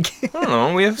up? Like, I don't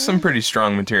know. We have some pretty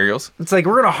strong materials. it's like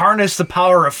we're gonna harness the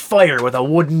power of fire with a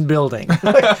wooden building.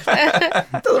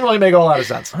 Doesn't really make a lot of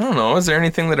sense. I don't know. Is there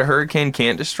anything that a hurricane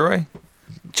can't destroy?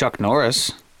 Chuck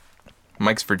Norris.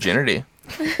 Mike's virginity.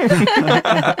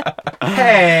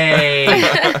 Hey,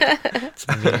 it's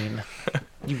mean.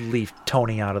 You leave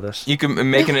Tony out of this. You can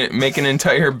make an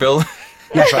entire build.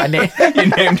 Yes, I named You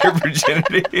named your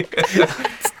virginity.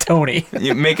 it's Tony.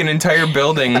 You make an entire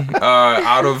building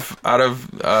out of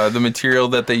the material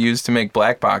that they use to make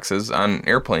black boxes on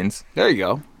airplanes. There you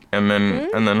go. And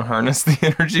then harness the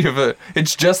energy of a.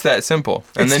 It's just that simple.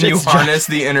 And then you It's harness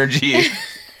the energy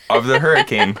of the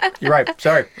hurricane. You're right.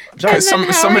 Sorry. And then how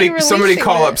are Somebody you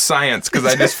call releasing up it? science because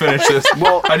I just finished this.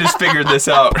 Well, I just figured this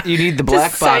out. You need the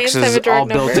black science have boxes a direct all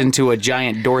built number? into a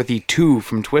giant Dorothy 2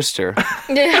 from Twister.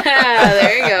 Yeah,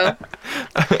 there you go.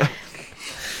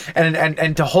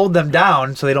 And to hold them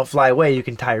down so they don't fly away, you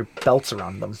can tie belts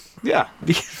around them Yeah.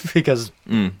 because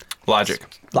Logic.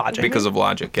 logic. Because of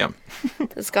logic, yeah.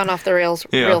 It's gone off the rails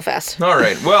Yeah. real fast. All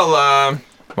right. Well,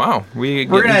 wow. We're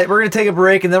gonna take a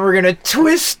break and then we're gonna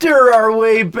twister our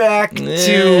way back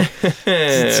to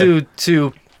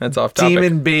That's off topic.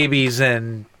 demon babies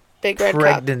and Big red cock.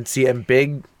 pregnancy and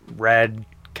big red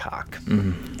cock.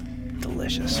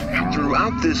 Delicious.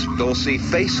 Throughout this, they'll see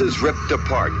faces ripped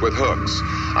apart with hooks,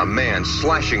 a man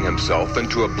slashing himself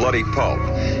into a bloody pulp,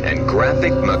 and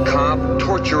graphic, macabre,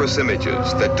 torturous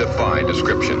images that defy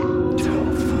description.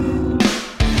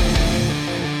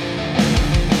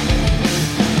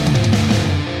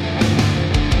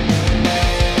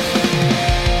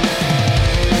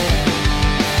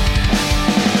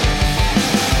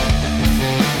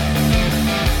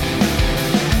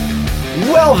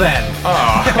 Well then.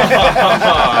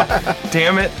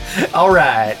 Damn it. All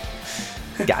right.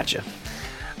 Gotcha.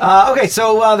 Okay,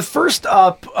 so the first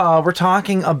up, we're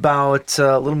talking about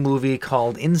a little movie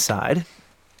called Inside.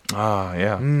 Oh,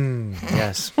 yeah.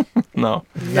 Yes. No.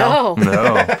 No.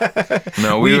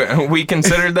 No, we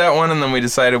considered that one, and then we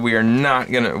decided we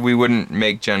wouldn't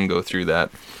make Jen go through that.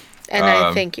 And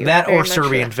I thank you. That very or much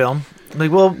Serbian for film. Like,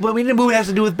 well, we need a movie that has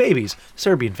to do with babies.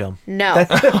 Serbian film. that.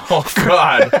 No. Oh,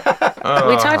 God.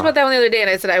 We talked about that one the other day, and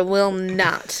I said I will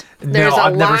not. There's a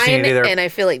I've never seen line, it either. and I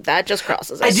feel like that just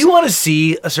crosses us. I do want to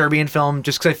see a Serbian film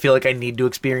just because I feel like I need to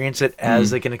experience it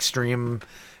as like an extreme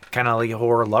kind of like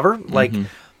horror lover. Like,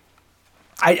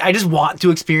 I just want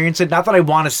to experience it. Not that I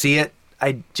want to see it.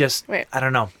 I just, Right. I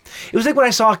don't know. It was like when I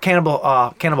saw Cannibal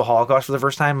Holocaust for the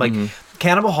first time. Like,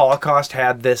 Cannibal Holocaust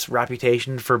had this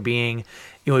reputation for being,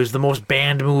 it was the most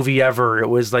banned movie ever. It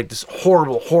was like this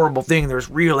horrible, horrible thing. There's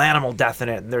real animal death in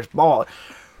it, and there's ball.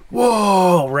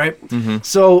 Whoa, right?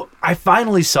 So I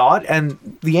finally saw it, and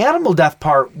the animal death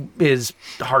part is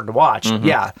hard to watch.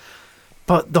 Yeah,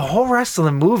 but the whole rest of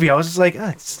the movie, I was just like,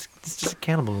 it's just a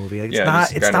cannibal movie. Like,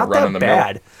 just it's kinda not run that of the mill.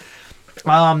 bad.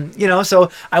 So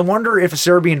I wonder if a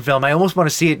Serbian film, I almost want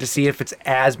to see it to see if it's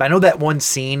as, I know that one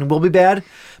scene will be bad,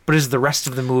 but is the rest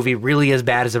of the movie really as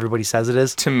bad as everybody says it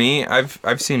is? To me, I've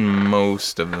seen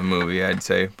most of the movie, I'd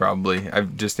say, probably.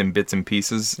 I've just in bits and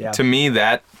pieces. Yeah. To me,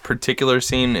 that particular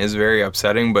scene is very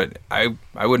upsetting, but I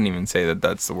wouldn't even say that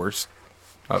that's the worst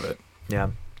of it.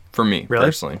 Yeah. For me, Really?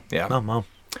 personally. Yeah. Oh, well.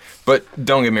 But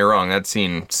don't get me wrong, that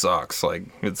scene sucks. Like,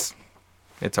 it's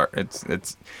hard.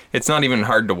 It's not even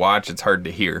hard to watch, it's hard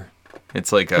to hear.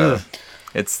 It's like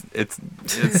it's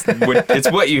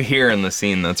what you hear in the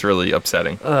scene that's really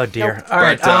upsetting. Oh, dear. Nope. All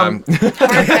right. Hard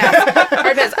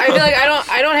pass. I feel like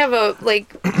I don't have a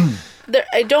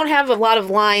I don't have a lot of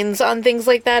lines on things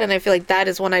like that, and I feel like that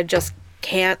is when I just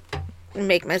can't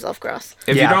make myself cross.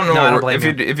 If Yeah, you don't know, no, I don't what blame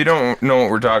we're- if you don't know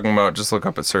what we're talking about, just look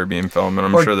up a Serbian film, and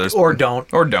I'm sure there's or don't.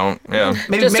 Yeah.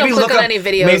 Maybe Just don't click look on up any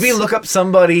videos. Maybe look up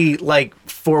somebody like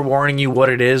forewarning you what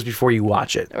it is before you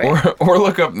watch it. Right. Or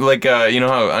look up like you know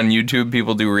how on YouTube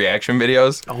people do reaction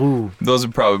videos. Ooh. Those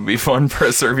would probably be fun for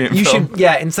a Serbian You film. should,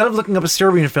 instead of looking up a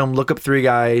Serbian film, look up Three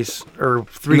Guys, one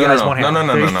No,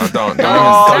 Hammer. don't.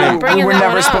 Oh, Don't we were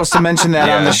never supposed to mention that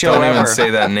on the show. Don't ever. even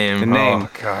say that name. The name. Oh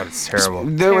God, it's terrible.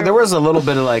 There was a little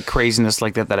bit of like craziness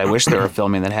like that I wish they were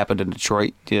filming that happened in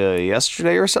Detroit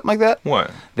yesterday or something like that.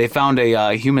 What? They found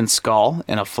a human skull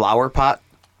in a flower pot.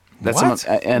 That's What?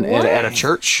 At a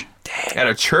church. At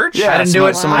a church? Yeah, I didn't do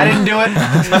it. I didn't do it.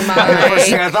 The first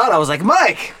thing I thought, I was like,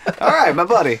 Mike. All right, my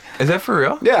buddy. Is that for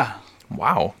real? Yeah.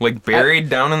 Wow. Like buried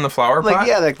down in the flower pot? Like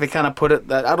yeah, they kind of put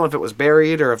it. I don't know if it was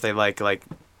buried or if they like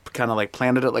kind of like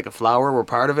planted it like a flower where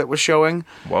part of it was showing.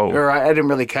 Whoa. Or I didn't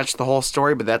really catch the whole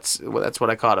story, but that's what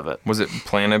I caught of it. Was it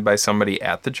planted by somebody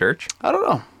at the church? I don't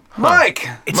know. Mike!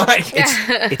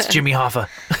 It's Jimmy Hoffa.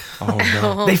 Oh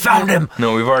no. They found him.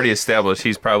 No, we've already established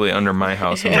he's probably under my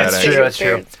house. That's true. That's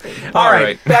true. All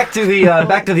right, back to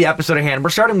the episode at hand. We're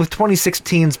starting with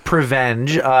 2016's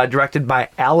Prevenge, directed by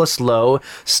Alice Lowe,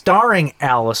 starring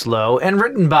Alice Lowe, and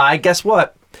written by, guess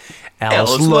what?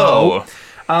 Alice Lowe.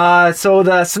 So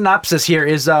the synopsis here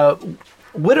is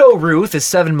Widow Ruth is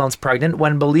 7 months pregnant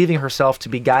when, believing herself to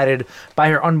be guided by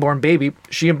her unborn baby,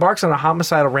 she embarks on a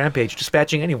homicidal rampage,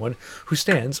 dispatching anyone who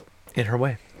stands in her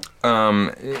way.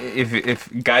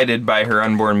 If guided by her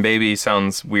unborn baby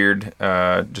sounds weird,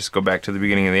 just go back to the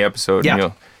beginning of the episode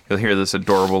and you'll hear this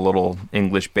adorable little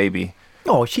English baby.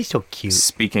 Oh, she's so cute.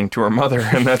 Speaking to her mother,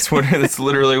 and that's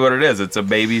literally what it is. It's a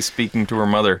baby speaking to her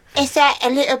mother. Is that a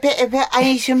little bit of it? I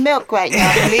need some milk right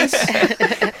now, please.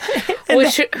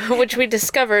 Which we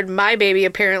discovered my baby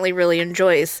apparently really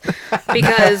enjoys,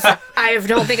 because I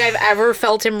don't think I've ever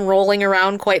felt him rolling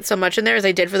around quite so much in there as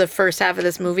I did for the first half of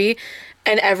this movie.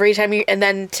 And every time and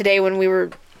then today when we were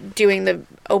doing the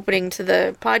opening to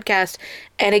the podcast,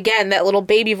 and again that little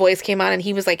baby voice came on and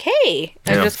he was like, hey,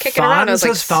 and just kicking around. I was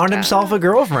like, found himself a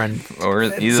girlfriend. Or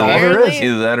either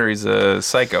that or he's a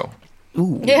psycho.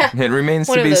 Ooh. Yeah. It remains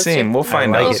to be seen. We'll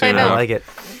find out soon. I like it.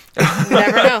 You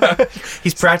never know.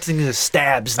 He's practicing his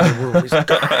stabs in the womb. He's like,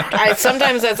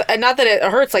 sometimes that's not that it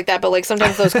hurts like that, but like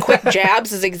sometimes those quick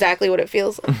jabs is exactly what it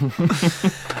feels like.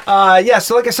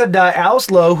 So like I said,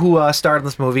 Alice Lowe, who starred in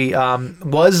this movie,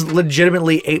 was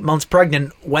legitimately 8 months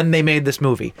pregnant when they made this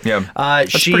movie. Yeah,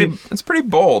 it's pretty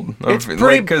bold. It's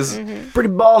pretty pretty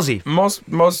ballsy.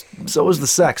 Most so was the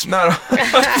sex. Not.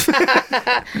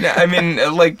 I mean,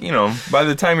 like, you know, by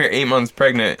the time you're 8 months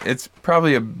pregnant, it's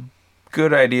probably a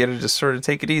good idea to just sort of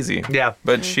take it easy. Yeah.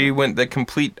 But she went the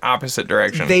complete opposite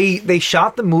direction. They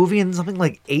shot the movie in something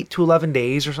like 8 to 11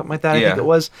 days or something like that, I think it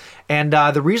was. And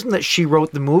the reason that she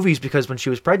wrote the movie is because when she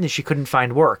was pregnant, she couldn't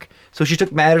find work. So she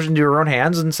took matters into her own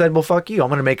hands and said, well, fuck you. I'm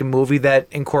going to make a movie that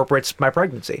incorporates my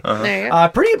pregnancy. There you go.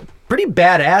 Pretty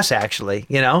badass, actually,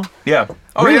 you know? Yeah.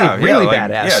 Oh, really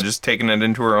badass. Yeah, just taking it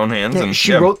into her own hands. Yeah, And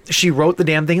she wrote the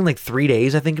damn thing in like 3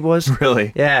 days, I think it was.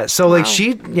 Really? Yeah. So like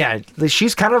she's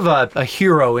kind of a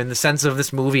hero in the sense of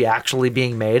this movie actually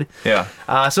being made. Yeah.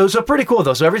 So pretty cool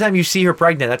though. So every time you see her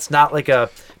pregnant, that's not like a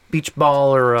beach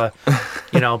ball or a,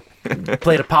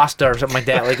 plate of pasta or something like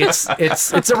that. Like it's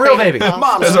a real baby.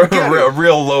 There's a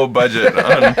real low budget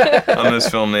on this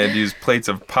film. They had used plates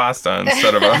of pasta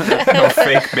instead of a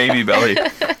fake baby belly.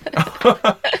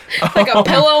 Like a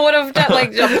pillow would have done,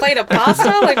 like a plate of pasta.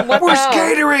 Like what? We're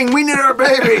catering. We need our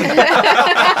baby.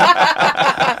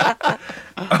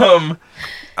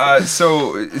 I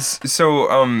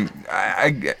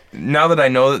now that I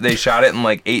know that they shot it in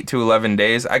like 8 to 11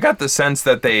 days, I got the sense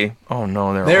that they. Oh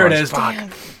no, there it is. Fuck.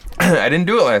 I didn't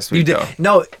do it last week. You did. Though.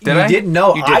 No, did you I? didn't.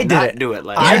 No, You did I did not it. do it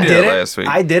last I week. You did did it it last week.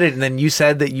 I did it, and then you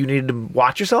said that you needed to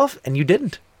watch yourself, and you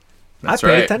didn't. That's I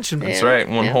paid right. attention. That's right.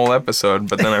 One whole episode,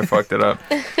 but then I fucked it up.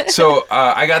 So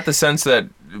I got the sense that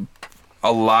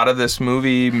a lot of this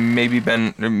movie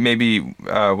maybe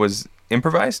was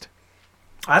improvised.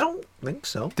 I don't think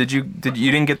so. You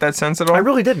didn't get that sense at all? I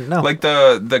really didn't. No. Like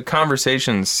the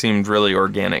conversations seemed really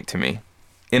organic to me,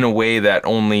 in a way that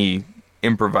only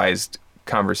improvised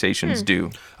conversations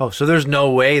do. Oh, so there's no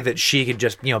way that she could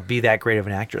just be that great of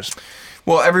an actress.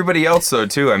 Well, everybody else though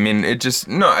too. I mean, it just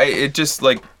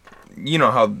like, you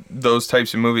know how those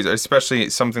types of movies, especially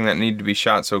something that needed to be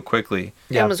shot so quickly.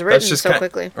 Yeah, it was written so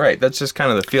quickly. Right. That's just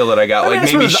kind of the feel that I got. I mean,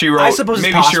 like maybe she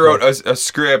wrote a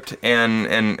script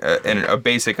and a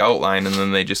basic outline, and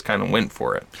then they just kind of went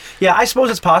for it. Yeah, I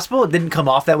suppose it's possible. It didn't come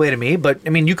off that way to me, but I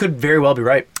mean, you could very well be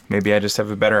right. Maybe I just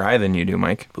have a better eye than you do,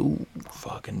 Mike. Ooh,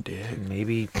 fucking dick.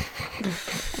 Maybe.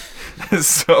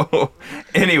 So,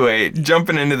 anyway,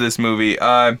 jumping into this movie.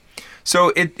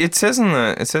 So it says in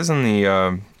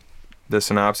the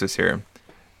synopsis here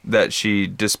that she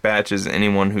dispatches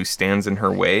anyone who stands in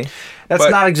her way. That's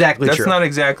not exactly true. That's not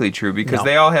exactly true because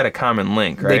they all had a common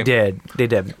link, right? They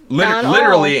did.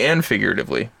 Literally and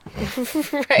figuratively.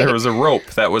 Right. There was a rope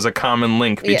that was a common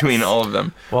link between all of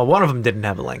them. Well, one of them didn't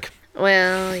have a link.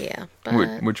 Well, yeah.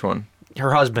 But... Which one?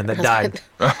 Her husband that died.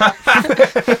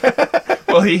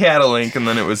 Well, he had a link and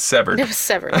then it was severed. It was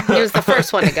severed. He was the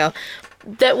first one to go.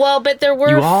 But there were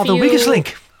You are the weakest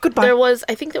link. Goodbye. There was,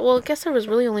 I think that, I guess there was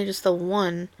really only just the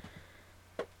one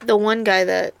guy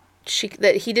that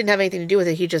he didn't have anything to do with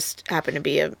it. He just happened to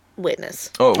be a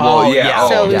witness. Oh, well, yeah.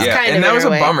 So it was kind of and that was a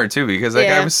way. bummer too because that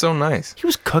guy was so nice. He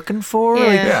was cooking for her.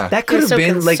 Yeah. That could have so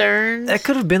been concerned. that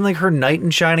could have been like her knight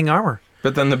in shining armor.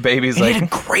 But then the baby's He like, had a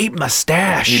great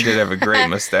mustache. he did have a great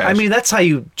mustache. I mean, that's how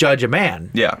you judge a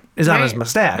man. yeah, Is on Right. his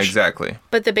mustache. exactly.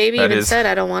 But the baby That even is- said,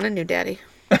 "I don't want a new daddy."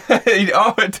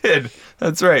 Oh, it did.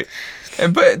 That's right.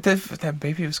 But that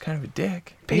baby was kind of a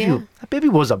dick. That baby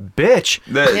was a bitch.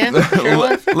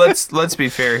 Let's be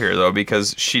fair here though,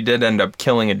 because she did end up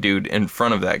killing a dude in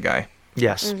front of that guy.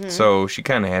 Yes. So she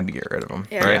kind of had to get rid of him,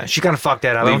 Yeah. right? Yeah, she kind of fucked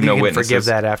that up. I Leave don't think no you can witnesses. forgive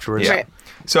that afterwards. Yeah. Right.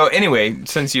 So anyway,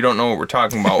 since you don't know what we're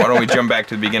talking about, why don't we jump back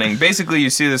to the beginning? Basically, you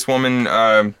see this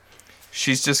woman.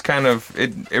 She's just kind of.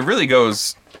 It really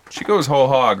goes. She goes whole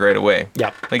hog right away.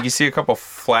 Yep. Like you see a couple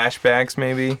flashbacks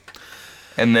maybe,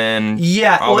 and then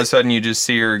all of a sudden you just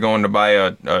see her going to buy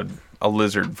a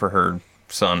lizard for her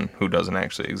son who doesn't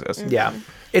actually exist. Yeah.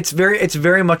 It's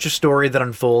very much a story that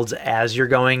unfolds as you're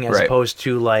going, as Right. opposed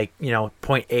to like,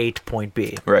 point A to point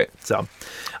B. Right. So,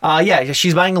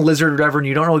 she's buying a lizard or whatever, and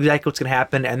you don't know exactly what's gonna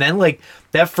happen, and then like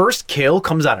that first kill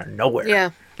comes out of nowhere. Yeah.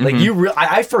 Like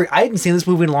I hadn't seen this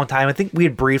movie in a long time. I think we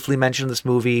had briefly mentioned this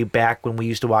movie back when we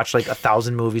used to watch like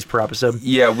 1,000 movies per episode.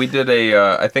 Yeah, we did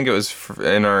I think it was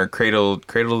in our Cradle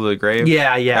to the Grave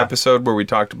episode where we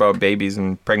talked about babies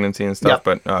and pregnancy and stuff,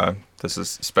 but this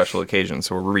is a special occasion,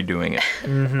 so we're redoing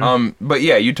it. But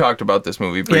yeah, you talked about this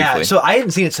movie briefly. Yeah, so I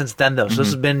hadn't seen it since then though. So this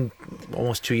has been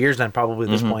almost 2 years then, probably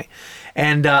at this point.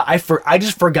 And I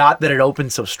just forgot that it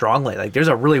opened so strongly. Like there's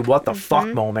a really what the fuck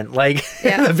moment, like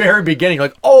in the very beginning,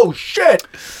 like oh shit.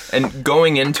 And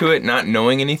going into it, not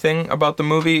knowing anything about the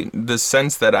movie, the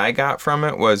sense that I got from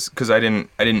it was because I didn't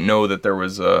know that there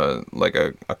was a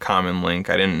common link.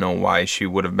 I didn't know why she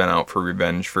would have been out for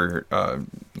revenge for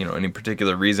any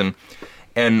particular reason.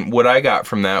 And what I got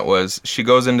from that was she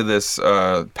goes into this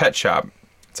pet shop.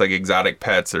 It's like exotic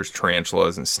pets. There's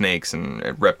tarantulas and snakes and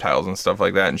reptiles and stuff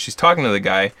like that. And she's talking to the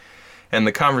guy, and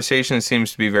the conversation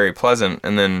seems to be very pleasant.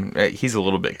 And then he's a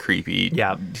little bit creepy.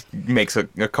 Yeah, makes a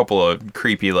couple of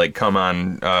creepy like come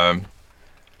on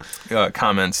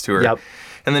comments to her. Yep.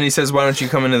 And then he says, "Why don't you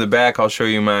come into the back? I'll show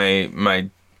you my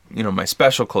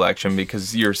special collection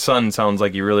because your son sounds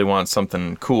like he really wants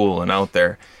something cool and out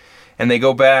there." And they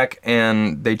go back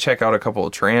and they check out a couple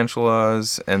of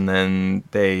tarantulas, and then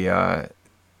they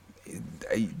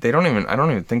don't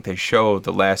even think they show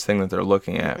the last thing that they're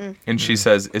looking at. And she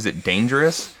says, "Is it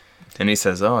dangerous?" And he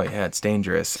says, "Oh yeah, it's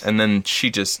dangerous." And then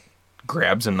she just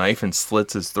grabs a knife and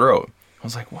slits his throat. I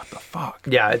was like, what the fuck?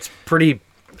 Yeah, it's pretty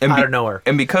out of nowhere.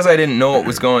 And because I didn't know what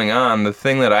was going on, the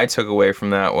thing that I took away from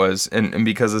that was, and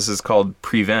because this is called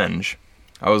prevenge,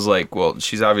 I was like, well,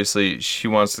 she's obviously she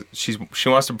wants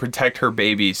to protect her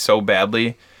baby so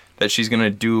badly that she's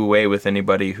gonna do away with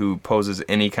anybody who poses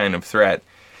any kind of threat.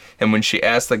 And when she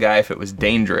asked the guy if it was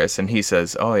dangerous, and he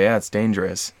says, "Oh yeah, it's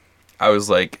dangerous," I was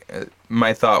like,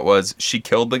 my thought was she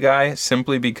killed the guy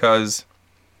simply because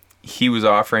he was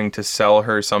offering to sell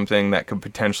her something that could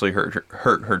potentially hurt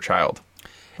her child.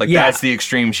 Like that's the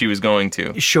extreme she was going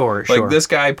to. Sure. Like this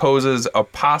guy poses a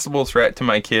possible threat to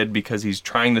my kid because he's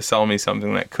trying to sell me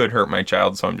something that could hurt my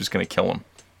child, so I'm just going to kill him.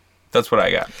 That's what I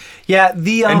got. Yeah,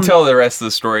 until the rest of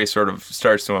the story sort of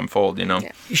starts to unfold,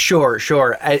 Sure.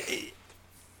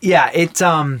 It's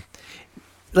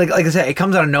like I said, it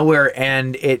comes out of nowhere,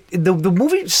 and the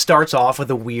movie starts off with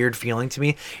a weird feeling to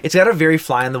me. It's got a very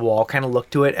fly on the wall kind of look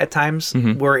to it at times,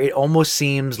 where it almost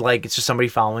seems like it's just somebody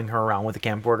following her around with a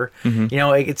camcorder.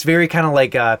 It's very kind of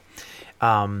like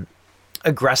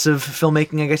aggressive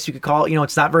filmmaking, I guess you could call it.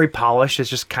 It's not very polished. It's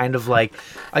just kind of like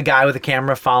a guy with a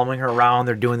camera following her around.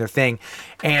 They're doing their thing,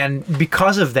 and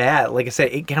because of that, like I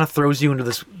said, it kind of throws you into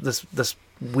this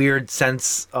weird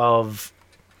sense of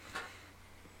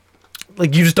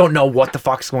like you just don't know what the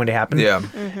fuck's going to happen. Yeah.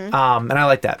 And I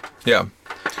like that. Yeah.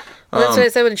 Well, that's what I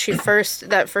said when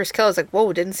that first kill. I was like,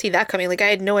 whoa, didn't see that coming. Like I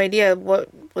had no idea what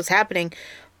was happening,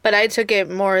 but I took it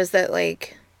more as that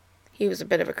like he was a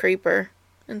bit of a creeper.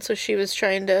 And so she was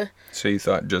trying to. So you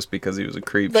thought just because he was a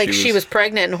creep, like she was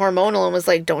pregnant and hormonal, and was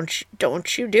like,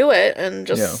 "Don't you do it?" And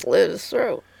just slit his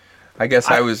throat. I guess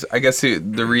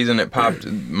the reason it popped,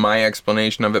 my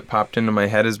explanation of it popped into my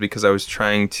head is because I was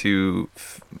trying to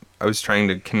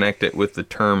connect it with the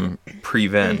term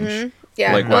prevenge. Mm-hmm.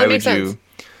 Yeah, like why would you?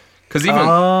 Because even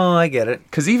I get it.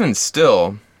 Because even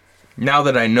still, now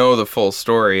that I know the full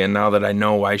story and now that I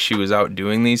know why she was out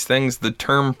doing these things, the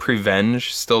term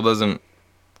prevenge still doesn't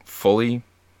fully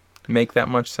make that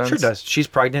much sense. Sure does. She's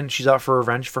pregnant. She's out for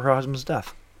revenge for her husband's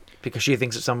death because she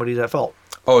thinks that somebody's at fault.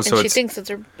 Oh, so she thinks it's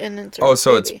her.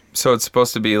 It's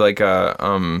supposed to be like a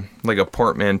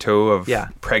portmanteau of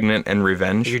pregnant and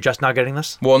revenge. You're just not getting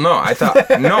this? Well, no, I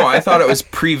thought it was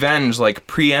prevenge, like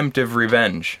preemptive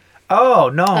revenge. Oh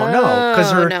no,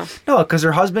 because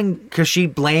her husband, because she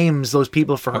blames those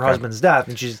people for her husband's death,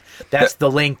 and that's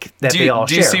the link that they all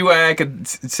share. Do you see why I could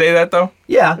say that though?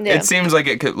 Yeah. It seems like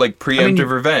it could, like preemptive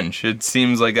revenge. It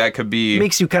seems like that could be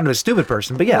makes you kind of a stupid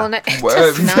person, but yeah.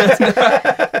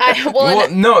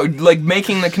 No, like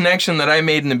making the connection that I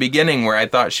made in the beginning, where I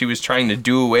thought she was trying to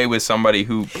do away with somebody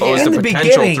who posed a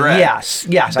potential threat.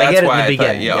 Yes, I get it in the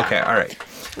beginning. Okay, all right.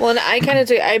 Well,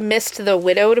 I missed the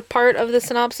widowed part of the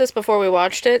synopsis before we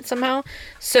watched it somehow.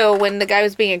 So when the guy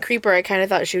was being a creeper, I kind of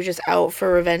thought she was just out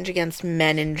for revenge against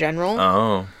men in general.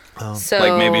 Oh. So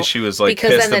like maybe she was like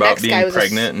pissed about being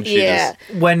pregnant, and she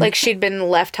like she'd been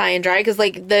left high and dry because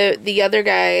like the other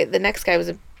guy, the next guy was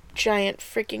a giant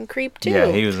freaking creep too.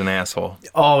 Yeah, he was an asshole.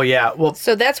 Oh yeah, well,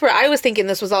 so that's where I was thinking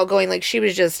this was all going. Like she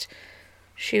was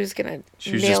gonna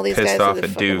nail these guys off to the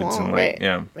at dudes wall.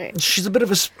 and right. She's a bit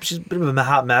of a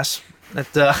hot mess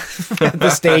at the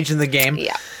stage in the game.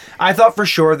 Yeah. I thought for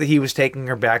sure that he was taking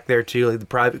her back there to like the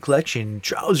private collection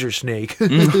trouser snake. Yeah.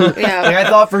 Like, I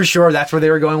thought for sure that's where they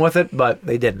were going with it, but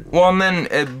they didn't. Well, and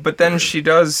then she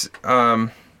does. I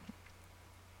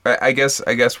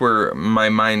guess where my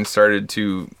mind started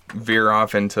to veer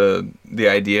off into the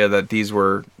idea that these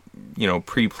were,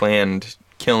 pre-planned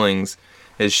killings.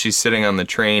 Is she's sitting on the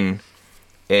train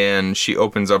and she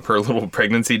opens up her little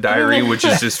pregnancy diary, which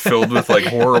is just filled with like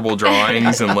horrible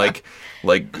drawings and like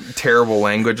terrible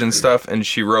language and stuff, and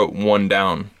she wrote 1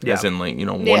 down, as in like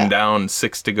 1 down,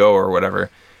 6 to go or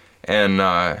whatever,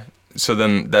 and so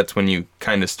then that's when you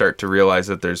kind of start to realize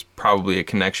that there's probably a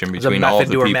connection between all of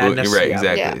the people, madness. right? Yeah.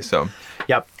 Exactly. Yeah. So,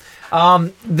 yep.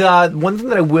 The one thing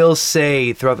that I will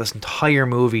say throughout this entire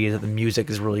movie is that the music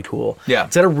is really cool. Yeah.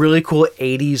 It's got a really cool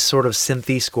 80s sort of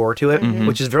synthy score to it,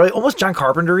 which is very almost John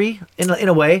Carpenter-y in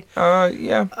a way.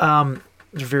 Yeah.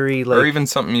 It's very like, or even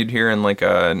something you'd hear in like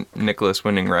a Nicholas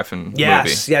Winding Refn movie.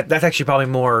 Yeah, that's actually probably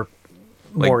more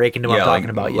akin to what I'm talking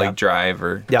about. Like Drive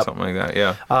or something like that.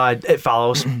 Yeah. It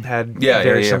Follows had a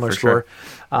very similar score.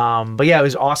 Sure. But yeah, it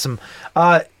was awesome.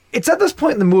 It's at this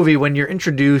point in the movie when you're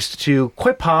introduced to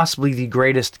quite possibly the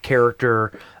greatest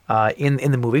character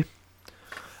in the movie.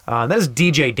 That is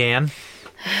DJ Dan.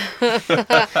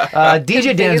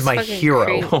 DJ Dan is my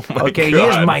hero. Oh my God. He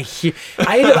is my hero.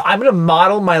 I'm going to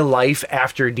model my life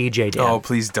after DJ Dan. Oh,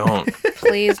 please don't.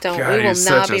 Please don't. God, we will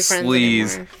not be friends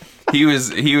anymore. He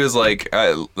was like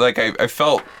I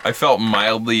felt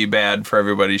mildly bad for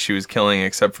everybody she was killing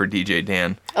except for DJ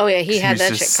Dan. Oh yeah, he had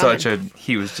that shit coming.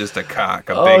 He was just a cock.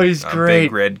 He's great.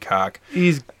 Big red cock.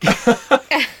 He's.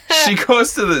 She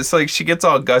goes to this, like, she gets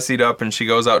all gussied up and she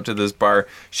goes out to this bar.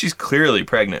 She's clearly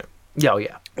pregnant. Yeah,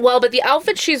 yeah. Well, but the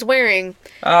outfit she's wearing,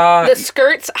 the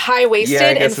skirt's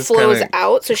high-waisted and flows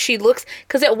out, so she looks...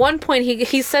 Because at one point,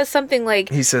 he says something like...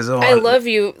 He says, I love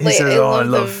you. He says, I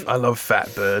love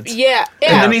fat birds. Yeah,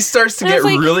 yeah. And then he starts to get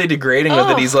really degrading with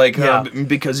it. He's like,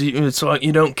 because it's like,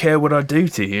 you don't care what I do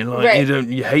to you. Like,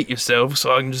 you hate yourself,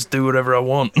 so I can just do whatever I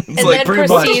want. It's and like,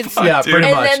 pretty much. Yeah, pretty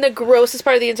much. And then the grossest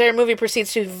part of the entire movie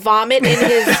proceeds to vomit in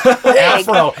his wig.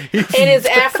 Afro. In his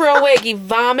afro wig. He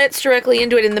vomits directly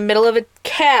into it in the middle of a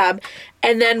cab,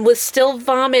 and then with still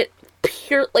vomit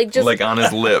pure, like just like on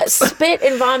his lips, spit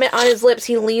and vomit on his lips,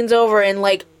 he leans over and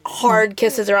like hard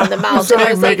kisses her on the mouth. So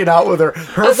I was making out with her.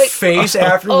 Her face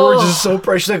afterwards is so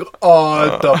precious. She's like,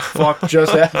 oh, the fuck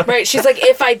just happened? Right. She's like,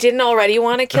 if I didn't already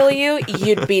want to kill you,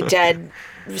 you'd be dead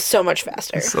so much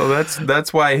faster. So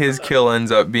that's why his kill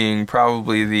ends up being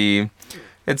probably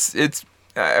it's.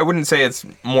 I wouldn't say it's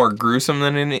more gruesome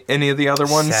than any of the other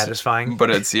ones. Satisfying. But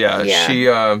it's she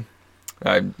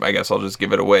I guess I'll just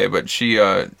give it away, but he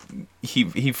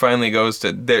finally goes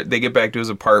to they get back to his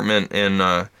apartment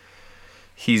and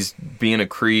he's being a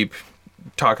creep,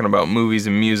 talking about movies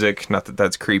and music. Not that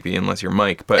that's creepy unless you're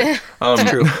Mike, but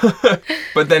true.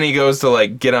 But then he goes to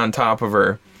like get on top of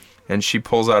her and she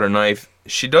pulls out a knife.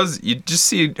 You just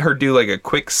see her do like a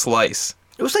quick slice.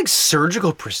 It was like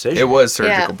surgical precision. It was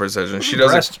surgical precision.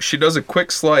 She does a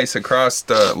quick slice across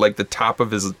the top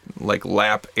of his like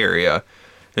lap area,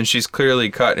 and she's clearly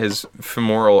cut his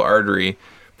femoral artery,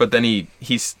 but then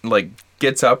he's like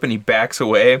gets up and he backs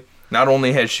away. Not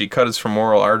only has she cut his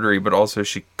femoral artery, but also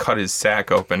she cut his sack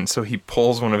open. So he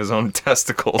pulls one of his own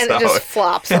testicles out. And it just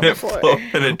flops on the floor.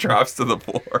 And it drops to the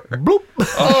floor. Bloop.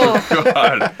 Oh,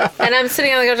 God. And I'm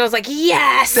sitting on the couch. I was like,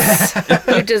 yes!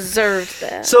 You deserved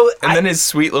that. And then his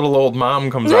sweet little old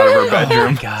mom comes out of her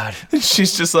bedroom. Oh, God. And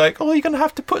she's just like, oh, you're going to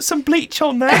have to put some bleach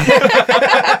on that.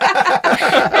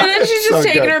 And then she's just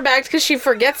taking her back because she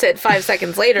forgets it 5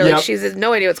 seconds later. Like, she has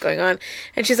no idea what's going on.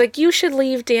 And she's like, you should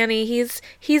leave, Danny. He's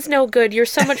no good. You're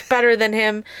so much better than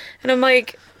him. And I'm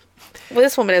like, well,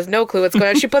 this woman has no clue what's going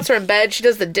on. She puts her in bed. She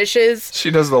does the dishes. She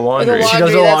does the laundry. She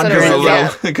does the laundry.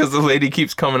 Because the lady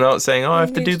keeps coming out saying, oh, I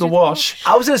have to do the wash.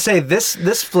 I was going to say,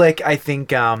 this flick, I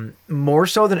think, more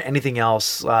so than anything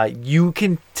else, you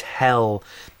can tell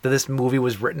that this movie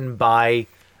was written by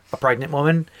a pregnant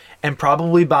woman, and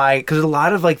probably by, because there's a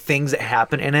lot of like things that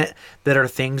happen in it that are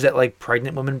things that like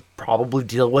pregnant women probably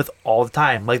deal with all the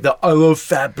time, like the "I love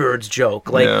fat birds"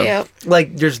 joke, like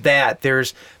like there's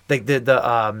like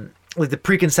the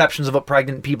preconceptions of what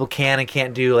pregnant people can and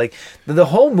can't do. Like the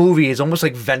whole movie is almost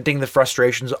like venting the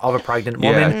frustrations of a pregnant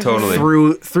woman totally.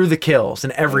 through the kills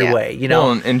in every way, you know.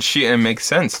 Well, and it makes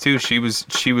sense too. She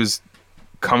was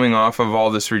coming off of all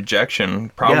this rejection,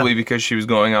 probably because she was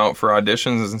going out for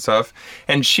auditions and stuff.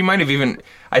 And she might have even,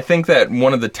 I think that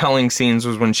one of the telling scenes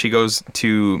was when she goes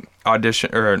to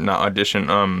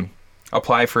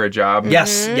apply for a job.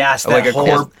 Yes, like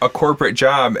a corporate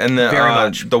job. And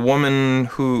the woman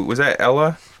who, was that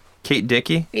Ella? Kate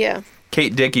Dickie? Yeah.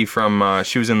 Kate Dickie from,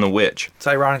 she was in The Witch. It's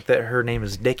ironic that her name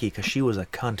is Dickie because she was a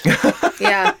cunt.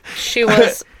 Yeah, she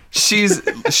was. She's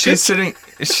sitting.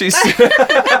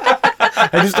 I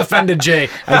just offended Jay.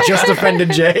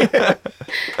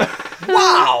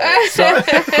 Wow.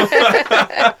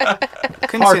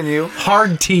 Continue.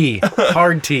 Hard T.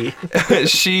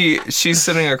 She's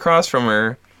sitting across from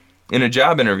her in a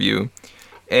job interview,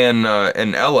 and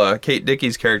Ella, Kate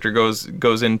Dickie's character,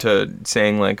 goes into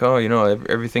saying like, oh, you know,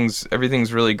 everything's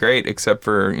really great except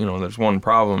for, you know, there's one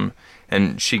problem.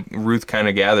 And Ruth kind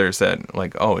of gathers that,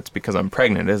 like, oh, it's because I'm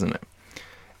pregnant, isn't it?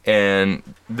 And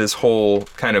this whole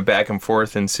kind of back and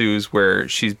forth ensues where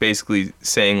she's basically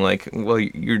saying, like, well,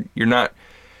 you're not,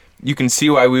 you can see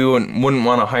why we wouldn't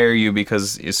want to hire you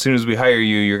because as soon as we hire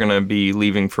you, you're going to be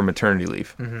leaving for maternity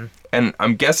leave. Mm-hmm. And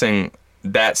I'm guessing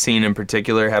that scene in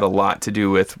particular had a lot to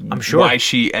do with why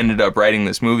she ended up writing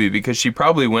this movie, because she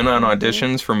probably went on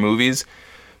auditions for movies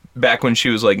back when she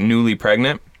was, like, newly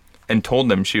pregnant, and told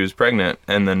them she was pregnant,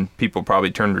 and then people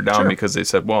probably turned her down because they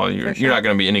said, well, you're not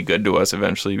going to be any good to us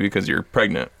eventually because you're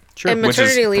pregnant. Sure. And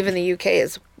maternity leave in the UK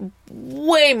is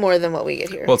way more than what we get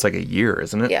here. Well, it's like a year,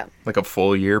 isn't it? Yeah. Like a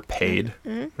full year paid.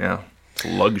 Mm-hmm. Yeah. It's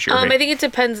luxury. I think it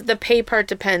depends. The pay part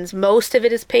depends. Most of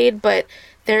it is paid, but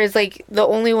there is like the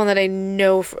only one that I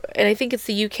know, and I think it's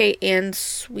the UK and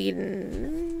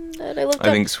Sweden that I looked up.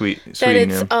 I think Sweden,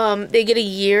 it's, they get a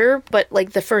year, but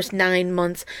like the first 9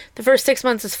 months, the first 6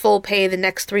 months is full pay. The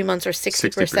next 3 months are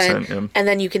 60%, and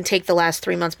then you can take the last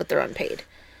 3 months, but they're unpaid.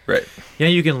 Right. You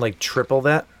know, you can like triple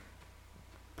that.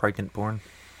 Pregnant porn.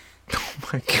 Oh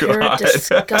my God. You're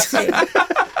disgusting.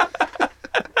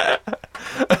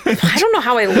 I don't know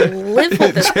how I live with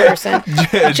this person.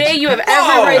 Jay, you have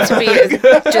every right to be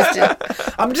just.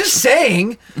 I'm just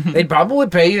saying, they'd probably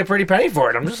pay you a pretty penny for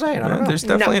it. I'm just saying. I don't know. There's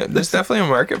definitely a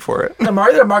market for it. There's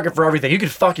a market for everything. You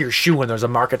could fuck your shoe when there's a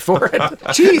market for it.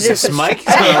 Jesus, Mike.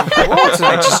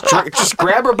 Just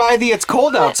grab her by the "it's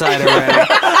cold outside" already.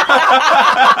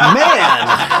 Man.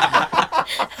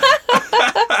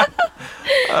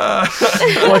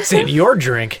 What's in your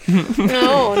drink?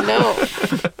 No.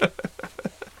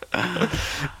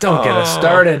 Don't get us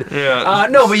started. Yeah.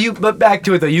 No, but back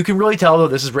to it though. You can really tell though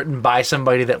this is written by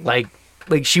somebody that like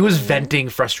she was venting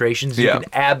frustrations. You can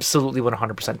absolutely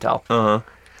 100% tell.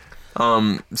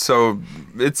 So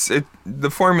the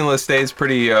formula stays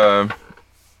pretty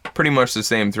much the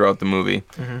same throughout the movie.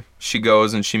 Mm-hmm. She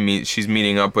goes and she's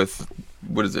meeting up with,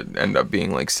 what does it end up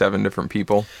being, like 7 different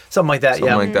people? Something like that,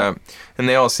 like that. And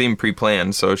they all seem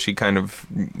pre-planned, so you kind of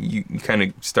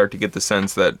start to get the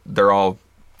sense that they're all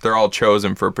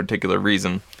chosen for a particular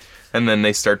reason. And then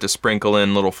they start to sprinkle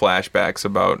in little flashbacks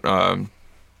about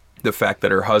the fact that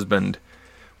her husband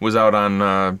was out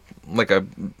on like a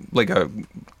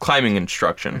climbing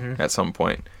instruction at some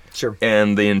point. Sure.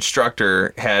 And the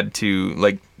instructor had to,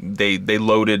 like, they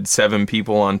loaded 7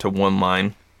 people onto one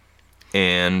line,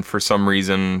 and for some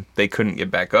reason they couldn't get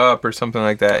back up or something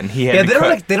like that, and he had to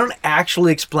cut. They don't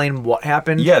actually explain what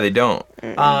happened. Yeah, they don't.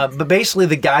 But basically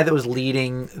the guy that was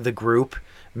leading the group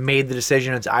made the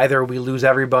decision. It's either we lose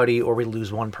everybody or we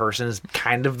lose one person. Is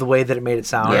kind of the way that it made it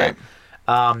sound. Right.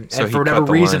 And for whatever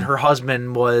reason, her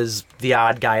husband was the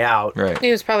odd guy out. Right.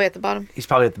 He was probably at the bottom. He's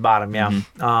probably at the bottom, yeah.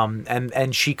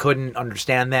 And she couldn't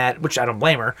understand that, which I don't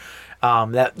blame her.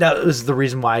 That was the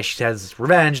reason why she has this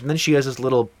revenge. And then she has this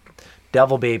little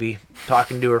devil baby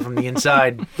talking to her from the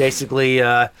inside, basically,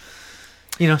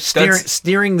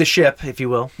 steering the ship, if you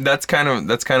will. That's kind of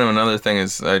another thing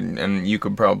is, and you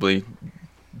could probably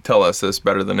tell us this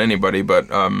better than anybody, but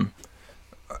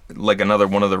like another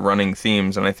one of the running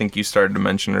themes, and I think you started to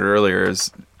mention it earlier,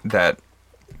 is that,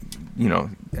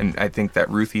 and I think that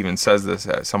Ruth even says this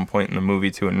at some point in the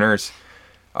movie to a nurse,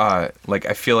 like,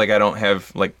 I feel like I don't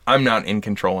have, like, I'm not in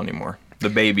control anymore. The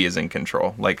baby is in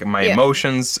control. Like, my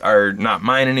emotions are not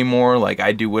mine anymore. Like,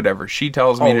 I do whatever she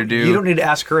tells me to do. You don't need to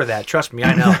ask her that. Trust me,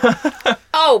 I know.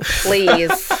 Oh,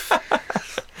 please.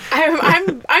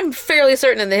 I'm fairly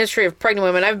certain in the history of pregnant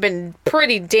women, I've been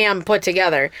pretty damn put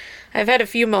together. I've had a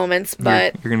few moments,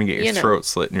 but you're gonna get your throat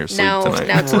slit in your sleep tonight.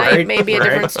 Now tonight may be a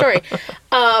different story.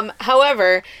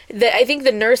 However, I think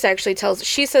the nurse actually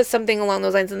she says something along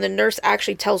those lines, and the nurse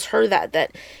actually tells her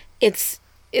that it's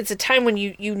a time when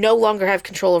you no longer have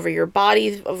control over your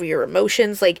body, over your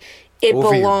emotions. Like, it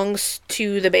belongs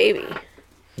to the baby.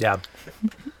 Yeah.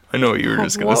 I know what you were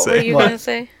just gonna say. What were you gonna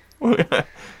say?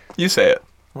 You say it.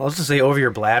 Well, let's just say over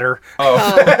your bladder.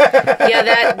 Oh.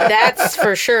 Yeah, that's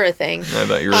for sure a thing. I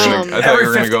thought you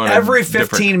were going to go in every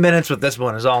 15 minutes with this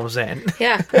one is all I'm saying.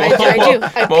 Yeah, I do.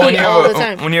 I pee all the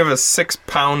time. When you have a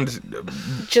 6-pound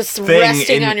just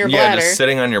resting on your bladder. Yeah, just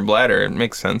sitting on your bladder, it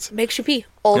makes sense. It makes you pee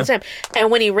all the time. And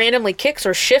when he randomly kicks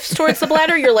or shifts towards the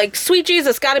bladder, you're like, sweet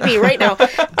Jesus, gotta pee right now.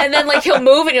 And then, like, he'll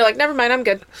move and you're like, never mind, I'm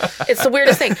good. It's the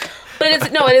weirdest thing. But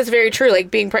it is very true.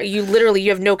 Like, being pregnant, you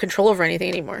have no control over anything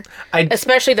anymore.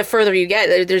 Especially the further you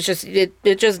get, there's just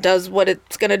it just does what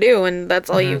it's gonna do, and that's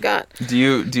all you got. Do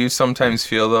you sometimes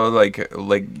feel though like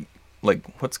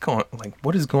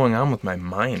what is going on with my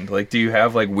mind? Like, do you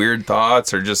have like weird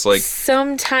thoughts or just like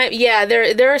sometimes? Yeah,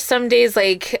 there are some days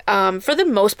like for the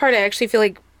most part, I actually feel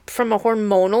like, from a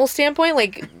hormonal standpoint,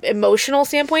 like emotional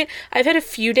standpoint, I've had a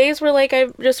few days where like I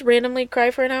just randomly cry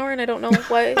for an hour and I don't know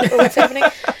why or what's happening.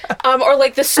 Or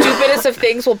like the stupidest of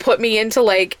things will put me into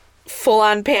like full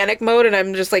on panic mode and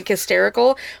I'm just like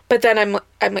hysterical. But then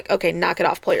I'm like, okay, knock it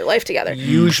off, pull your life together.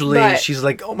 Usually she's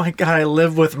like, oh my God, I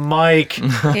live with Mike.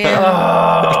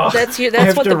 Yeah. That's what the baby I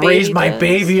have to raise my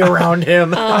baby around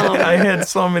him. I had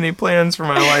so many plans for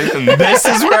my life and this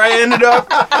is where I ended up.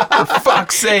 For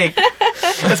fuck's sake.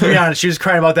 Let's be honest, she was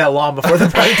crying about that long before the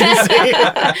pregnancy.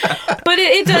 But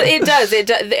it does.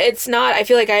 It's not, I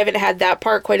feel like I haven't had that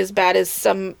part quite as bad as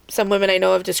some women I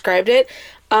know have described it.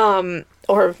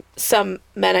 Or some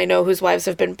men I know whose wives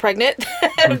have been pregnant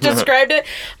have described it.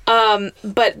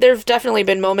 But there've definitely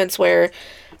been moments where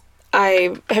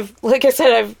I have, like I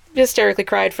said, I've hysterically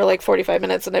cried for like 45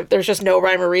 minutes and there's just no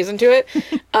rhyme or reason to it.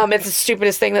 It's the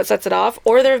stupidest thing that sets it off.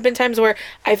 Or there have been times where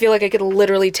I feel like I could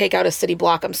literally take out a city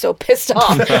block. I'm so pissed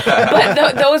off.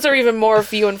 But those are even more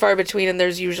few and far between, and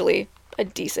there's usually a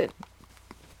decent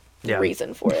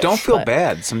reason for it. Don't feel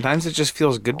bad. Sometimes it just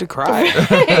feels good to cry.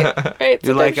 Right.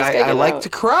 You're like, I like to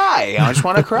cry. I just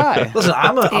want to cry. Listen,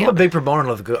 I'm a big proponent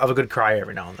of a good cry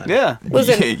every now and then. Yeah.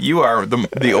 Listen, you are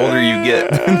the older you get.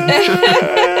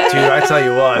 Dude, I tell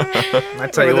you what.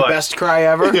 The best cry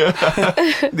ever.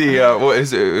 What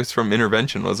is it? It was from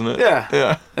Intervention, wasn't it?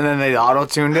 Yeah. And then they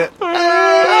auto-tuned it.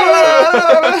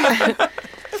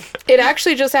 It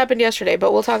actually just happened yesterday,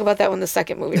 but we'll talk about that when the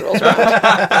second movie rolls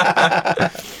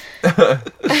around.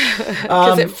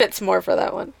 Because it fits more for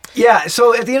that one. Yeah,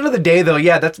 so at the end of the day, though,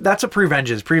 yeah, that's a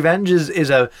Prevenges. Prevenges is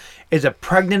a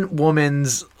pregnant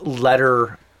woman's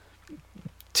letter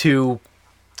to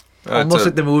almost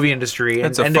like the movie industry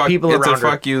and to people around her. It's a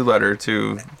fuck you letter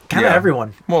to kind of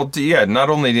everyone. Well, not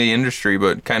only the industry,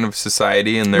 but kind of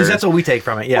society and their. Because that's what we take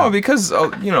from it. Yeah. Well, because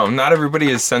not everybody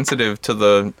is sensitive to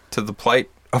the plight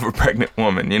of a pregnant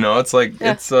woman. It's like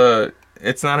it's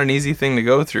not an easy thing to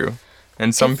go through.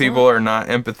 And some people are not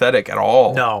empathetic at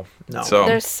all. No. So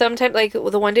there's sometimes, like,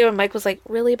 the one day when Mike was like,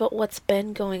 really, but what's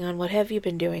been going on? What have you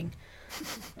been doing?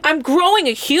 I'm growing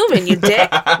a human, you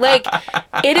dick. Like,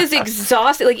 it is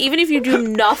exhausting. Like, even if you do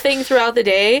nothing throughout the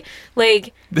day,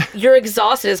 like, you're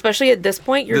exhausted, especially at this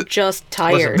point. You're just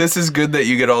tired. Listen, this is good that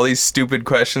you get all these stupid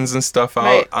questions and stuff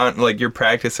out. On, like, you're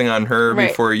practicing on her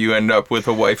before you end up with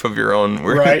a wife of your own.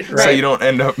 So you don't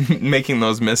end up making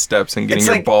those missteps and getting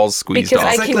your balls squeezed off.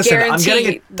 Because I can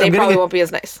guarantee they probably won't be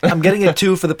as nice. I'm getting a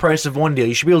 2 for the price of 1 deal.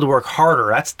 You should be able to work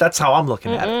harder. That's how I'm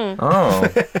looking at it. Oh,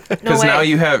 because now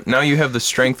you have the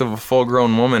strength of a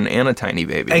full-grown woman and a tiny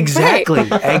baby. Exactly.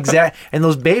 And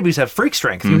those babies have freak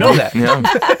strength. You know that. Yeah.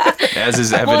 As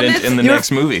is evident in the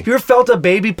next movie. You ever felt a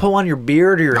baby pull on your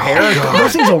beard or your hair?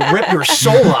 Those things will rip your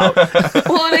soul out.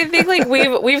 Well, and I think like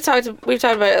we've talked about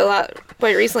it a lot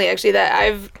quite recently, actually,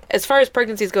 that as far as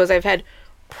pregnancies goes, I've had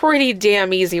pretty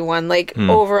damn easy one. Like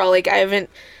overall, like I haven't,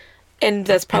 and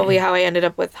that's probably how I ended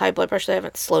up with high blood pressure. I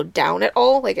haven't slowed down at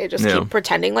all. Like I just keep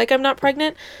pretending like I'm not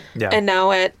pregnant. Yeah. And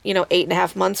now at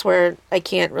 8.5 months, where I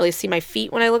can't really see my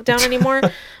feet when I look down anymore,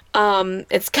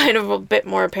 it's kind of a bit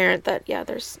more apparent that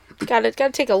there's gotta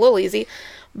take a little easy,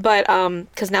 but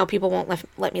because now people won't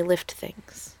let me lift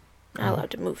things. I'm not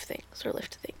allowed to move things or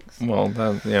lift things. Well,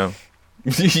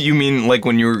 you mean like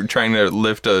when you were trying to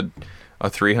lift a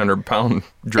 300-pound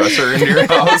dresser into your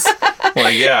house?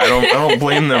 Like, I don't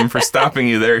blame them for stopping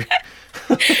you there.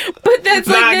 But that's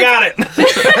I got it.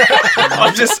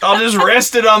 I'll just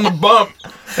rest it on the bump,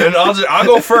 and I'll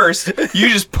go first. You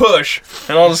just push,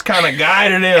 and I'll just kind of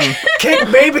guide it in.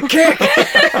 Kick, baby, kick.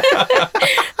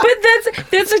 But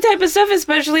that's the type of stuff,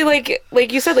 especially like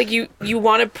you said, like you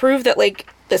want to prove that like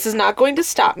this is not going to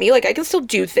stop me. Like I can still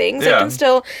do things. I can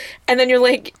still, and then you're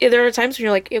like, there are times when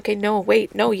you're like, okay, no,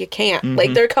 wait, no, you can't.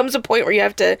 Like there comes a point where you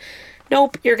have to.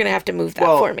 Nope, you're going to have to move that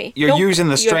for me. You're using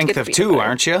the strength of 2,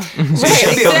 aren't you? Right,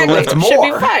 exactly. Should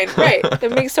be fine. Right.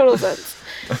 That makes total sense.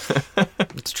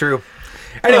 It's true.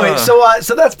 Anyway,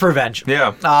 so that's prevention.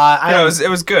 Yeah. It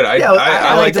was good.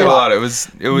 I liked it a lot. It was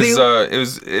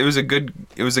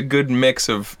a good mix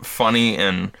of funny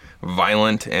and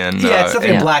violent and it's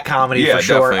definitely a black comedy for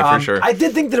sure. Definitely, for sure. I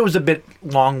did think that it was a bit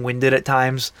long-winded at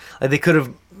times. Like they could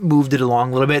have moved it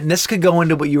along a little bit, and this could go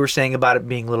into what you were saying about it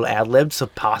being a little ad-libbed, so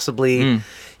possibly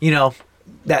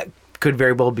that could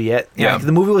very well be it. Like,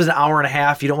 the movie was an hour and a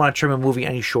half. You don't want to trim a movie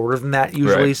any shorter than that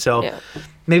usually, so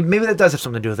maybe that does have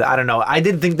something to do with it. I don't know. I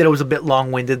did think that it was a bit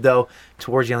long-winded though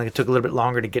towards the end. Like it took a little bit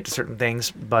longer to get to certain things,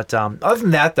 but other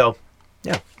than that though,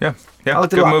 good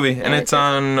movie, and it's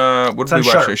on what did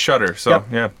we watch? Shudder. So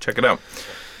check it out.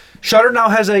 Shudder now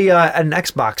has an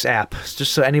Xbox app,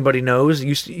 just so anybody knows.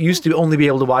 Used to only be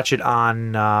able to watch it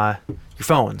on your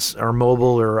phones or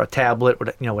mobile or a tablet,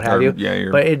 what have you. Yeah,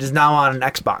 but it is now on an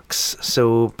Xbox,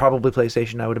 so probably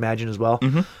PlayStation, I would imagine as well.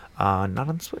 Not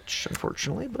on Switch,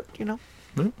 unfortunately, but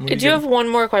I do have one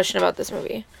more question about this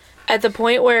movie. At the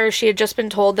point where she had just been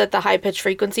told that the high-pitched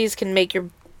frequencies can make your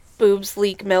boobs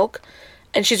leak milk,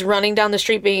 and she's running down the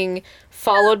street being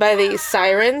followed by these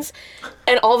sirens,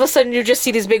 and all of a sudden you just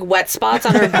see these big wet spots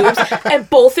on her boobs, and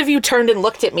both of you turned and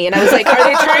looked at me, and I was like, are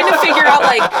they trying to figure out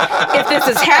like if this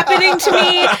is happening to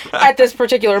me at this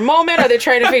particular moment? Are they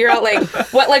trying to figure out like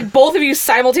what, like both of you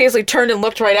simultaneously turned and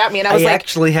looked right at me, and I was like,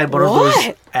 actually had one of those.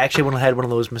 I actually had one of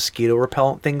those mosquito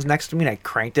repellent things next to me, and I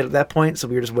cranked it at that point, so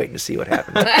we were just waiting to see what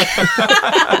happened.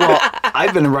 Well,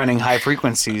 I've been running high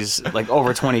frequencies, like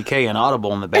over 20K in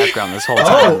Audible in the background this whole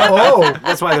time. Oh.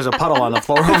 That's why there's a puddle on the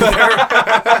floor over there.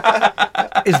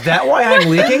 Is that why I'm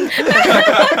leaking?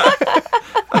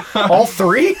 All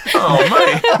 3?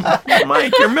 Oh,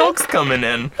 Mike, your milk's coming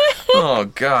in. Oh,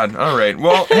 God. All right.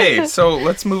 Well, hey, so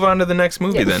let's move on to the next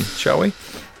movie then, shall we?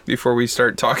 Before we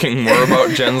start talking more about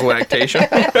Jen's lactation.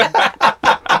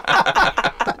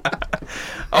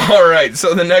 All right,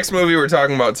 so the next movie we're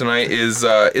talking about tonight is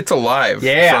It's Alive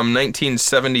from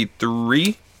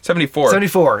 1973. 74.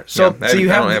 So you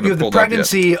have the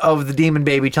pregnancy of the demon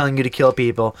baby telling you to kill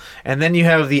people, and then you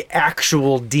have the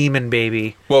actual demon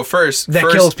baby. Well, first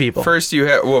kills people. First you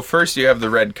have the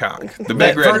red cock, the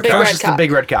big red cock. First, the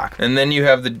big red cock, and then you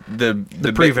have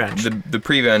the prevenge, the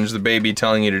prevenge, the baby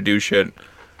telling you to do shit,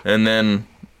 and then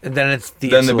it's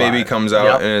the baby comes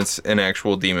out and it's an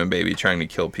actual demon baby trying to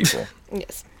kill people.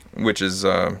 Yes, which is.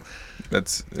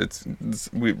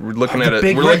 We're looking at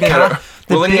it. We're looking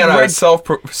at a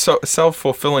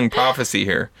self-fulfilling prophecy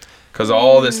here, because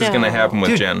all this is going to happen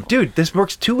with Jen. Dude, this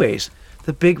works 2 ways.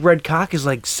 The big red cock is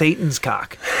like Satan's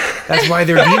cock. That's why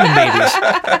they're demon babies.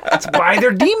 That's why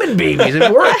they're demon babies. It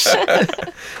works.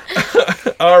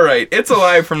 All right, It's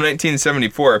Alive from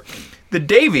 1974. The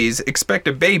Davies expect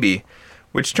a baby,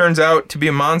 which turns out to be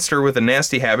a monster with a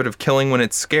nasty habit of killing when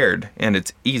it's scared, and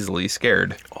it's easily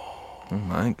scared. Oh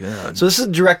my God. So this is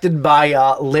directed by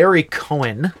Larry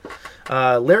Cohen.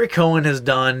 Larry Cohen has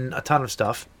done a ton of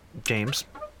stuff. James.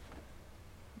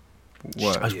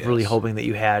 What? I was really hoping that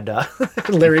you had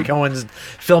Larry Cohen's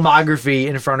filmography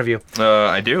in front of you.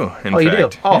 I do. In fact. You do?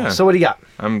 Oh, yeah. so what do you got?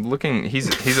 I'm looking. He's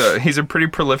a pretty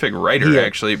prolific writer, Yeah.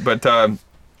 actually. But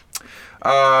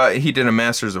he did a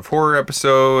Masters of Horror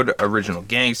episode, Original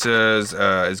Gangsters,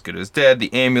 As Good as Dead,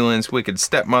 The Ambulance, Wicked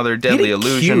Stepmother, Deadly He did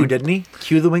Illusion. Q, didn't he?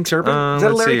 Q the Winged Serpent. Is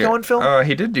that a Let's Larry see. Cohen film?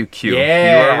 He did do Q.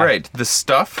 Yeah. You are right. The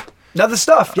Stuff. Now the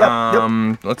stuff.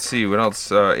 Yep. Let's see what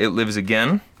else. It Lives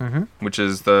Again, which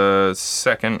is the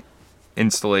second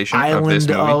installation of this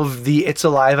Island movie. of the It's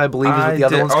Alive, I believe, is what the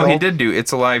other one's called. He did do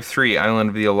It's Alive 3, Island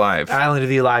of the Alive. Island of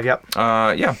the Alive. Yep.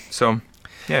 Yeah. So,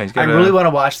 yeah, he's got. I really want to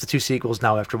watch the 2 sequels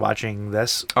now after watching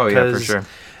this. Oh yeah, for 'cause sure.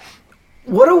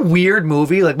 What a weird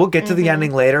movie. Like, we'll get to the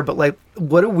ending later, but like,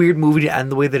 what a weird movie to end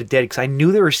the way that it did, because I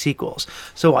knew there were sequels.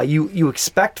 So you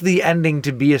expect the ending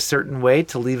to be a certain way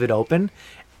to leave it open.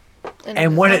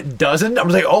 And when it doesn't, I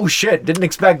was like, oh shit, didn't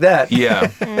expect that.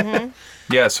 Yeah.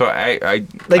 Yeah, so I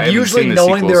Like, haven't usually seen the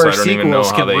knowing sequels, there so are I don't even know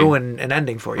sequels how can they- ruin an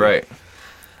ending for you. Right.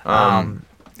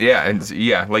 Yeah, and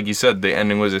yeah, like you said, the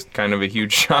ending was just kind of a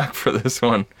huge shock for this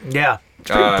one. Yeah.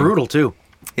 It's pretty brutal, too.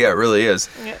 Yeah, it really is.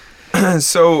 Yeah.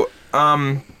 So,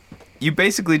 you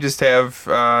basically just have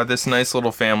this nice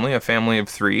little family, a family of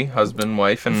 3, husband,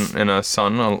 wife, and a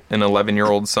son, an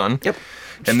 11-year-old son. Yep.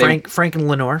 And Frank and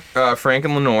Lenore. Frank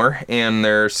and Lenore, and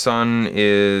their son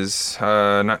is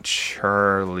not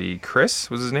Charlie. Chris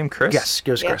was his name. Chris. Yes,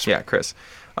 it was Chris. Yeah, Chris.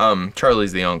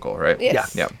 Charlie's the uncle, right?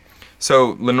 Yes. Yeah.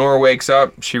 So Lenore wakes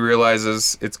up. She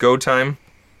realizes it's go time.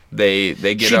 They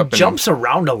get She up. jumps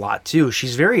around a lot, too.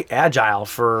 She's very agile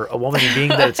for a woman being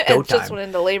that it's go time. Just went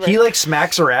into labor. He like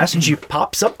smacks her ass and she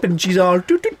pops up and she's all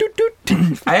doot, doot, doot,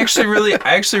 doot. I actually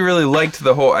really liked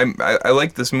the whole. I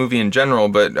liked this movie in general,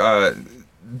 but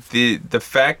the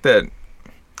fact that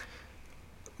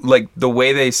like the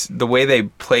way they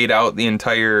played out the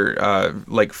entire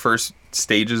like first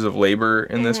stages of labor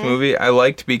in this movie, I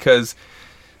liked, because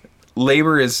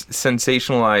labor is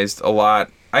sensationalized a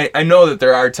lot. I know that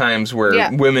there are times where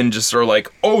women just are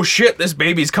like, oh shit, this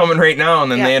baby's coming right now,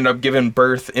 and then they end up giving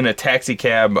birth in a taxi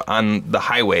cab on the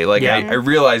highway. Like, I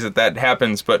realize that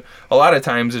happens, but a lot of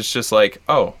times it's just like,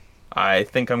 oh, I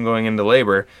think I'm going into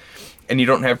labor. And you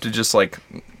don't have to just like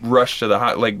rush to the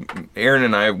hot. Like Aaron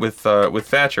and I with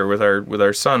Thatcher, with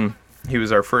our son, he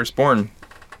was our firstborn.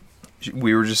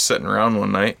 We were just sitting around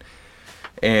one night,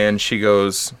 and she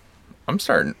goes, I'm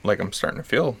starting to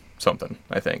feel something,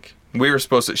 I think. She was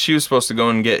supposed to go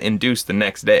and get induced the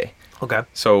next day. Okay.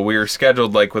 So we were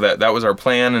scheduled like with that was our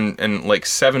plan, and like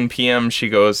 7 p.m. she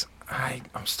goes,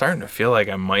 I'm starting to feel like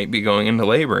I might be going into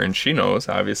labor, and she knows,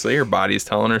 obviously, her body's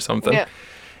telling her something. Yeah.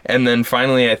 And then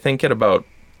finally, I think at about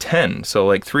 10, so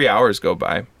like 3 hours go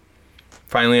by.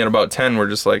 Finally, at about 10, we're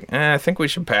just like, I think we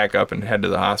should pack up and head to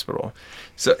the hospital.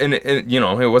 So, and it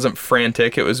wasn't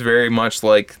frantic. It was very much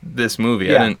like this movie.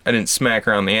 Yeah. I didn't smack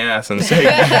her on the ass and say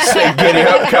giddy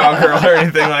up, cowgirl, or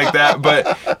anything like that.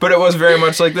 But it was very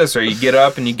much like this, where you get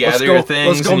up and you gather your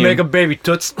things. Let's go make a baby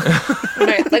toots.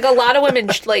 Right. Like, a lot of women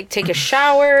like take a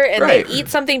shower and Right. they eat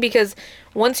something, because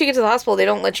once you get to the hospital, they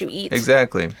don't let you eat.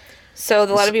 Exactly. So a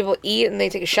lot of people eat and they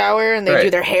take a shower and they Right.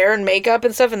 do their hair and makeup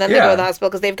and stuff, and then they go to the hospital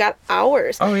because they've got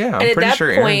hours. Oh yeah, And I'm at pretty that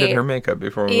sure point, Erin did her makeup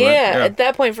before we yeah, went. at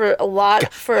that point, for a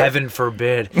lot Heaven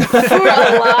forbid. for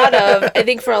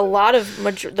a lot of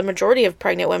the majority of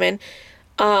pregnant women,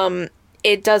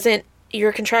 it doesn't.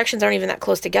 Your contractions aren't even that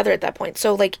close together at that point.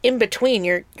 So like in between,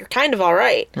 you're kind of all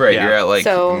right. Right, Yeah. you're at like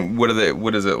So- what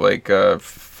is it like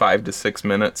 5 to 6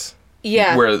 minutes?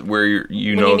 Yeah. Where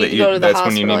you know need that to go to the that's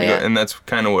when you need to hospital, go, and that's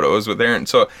kind of what it was with Aaron.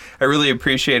 So I really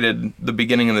appreciated the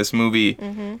beginning of this movie,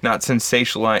 not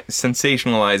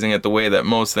sensationalizing it the way that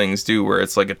most things do, where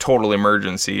it's like a total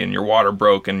emergency and your water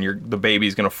broke and the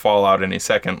baby's gonna fall out any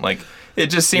second. Like, it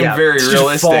just seemed very just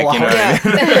realistic, fall you know. out.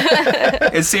 What I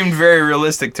mean? It seemed very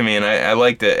realistic to me, and I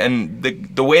liked it. And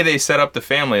the way they set up the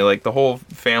family, like the whole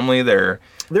family, They're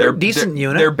a decent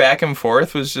unit. Their back and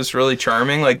forth was just really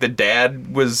charming. Like the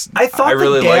dad was, I the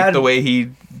really dad- liked the way he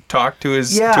talked to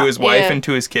his wife and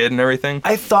to his kid and everything.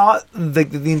 I thought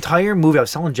the entire movie, I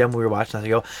was telling Jen when we were watching that, I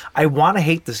go, I want to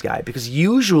hate this guy, because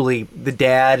usually the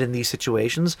dad in these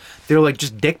situations, they're like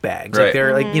just dickbags. Right. Like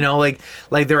they're like, you know, like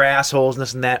they're assholes and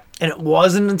this and that. And it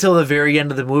wasn't until the very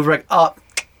end of the movie, like, oh,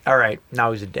 all right,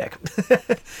 now he's a dick.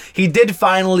 He did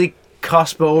finally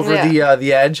cusp over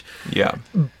the edge, Yeah.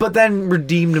 but then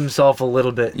redeemed himself a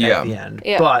little bit Yeah. at the end.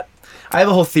 Yeah. But I have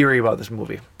a whole theory about this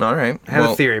movie. All right. I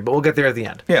have a theory, but we'll get there at the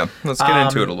end. Yeah, let's get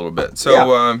into it a little bit.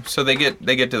 So, so they get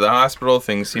to the hospital.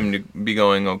 Things seem to be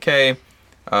going okay.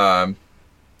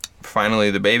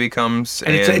 finally the baby comes,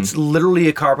 and it's literally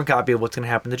a carbon copy of what's going to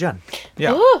happen to Jen.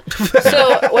 Yeah.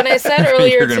 So when I said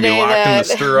earlier You're gonna today be locked in that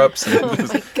the stirrups. oh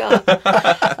my god!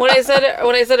 When I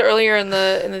said earlier in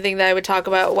the thing that I would talk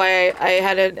about why I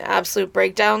had an absolute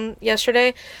breakdown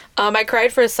yesterday, I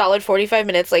cried for a solid 45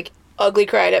 minutes, like ugly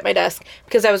cried at my desk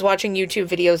because I was watching YouTube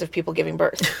videos of people giving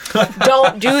birth.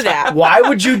 Don't do that. Why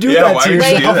would you do that to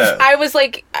yourself? Do that? I was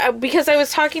like, because I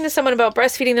was talking to someone about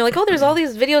breastfeeding. They're like, oh, there's all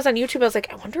these videos on YouTube. I was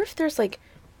like, I wonder if there's like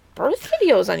birth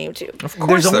videos on YouTube. Of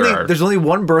course there's only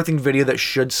one birthing video that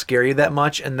should scare you that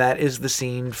much, and that is the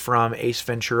scene from Ace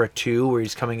Ventura 2 where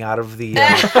he's coming out of the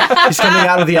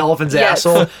elephant's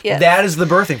asshole. Yes. That is the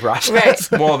birthing process.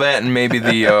 Right. Well, that and maybe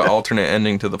the alternate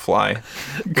ending to The Fly.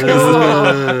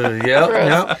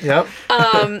 Yep.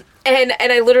 And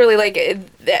I literally, like,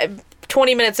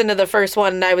 20 minutes into the first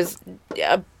one, I was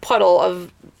a puddle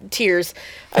of tears.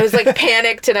 I was like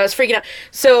panicked and I was freaking out.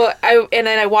 So then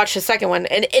I watched the second one,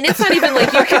 and it's not even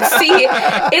like you could see.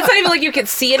 It's not even like you could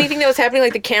see anything that was happening.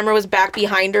 Like the camera was back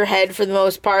behind her head for the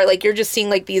most part. Like you're just seeing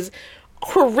like these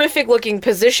horrific looking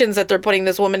positions that they're putting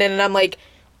this woman in, and I'm like,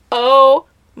 oh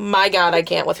my god, I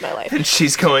can't with my life. And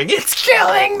she's going, it's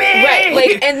killing me. Right,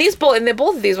 like, and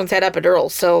both of these ones had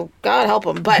epidurals, so God help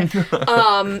them. But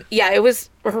yeah, it was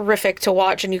horrific to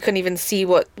watch, and you couldn't even see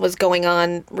what was going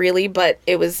on really. But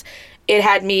it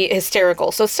had me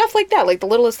hysterical. So stuff like that, like the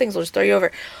littlest things will just throw you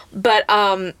over. But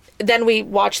then we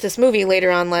watched this movie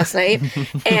later on last night,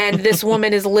 and this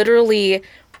woman is literally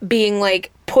being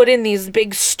like put in these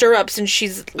big stirrups, and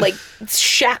she's like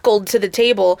shackled to the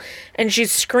table, and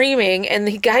she's screaming, and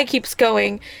the guy keeps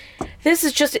going,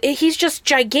 he's just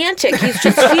gigantic, he's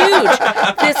just huge,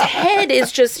 this head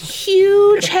is just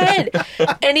huge head,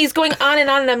 and he's going on, and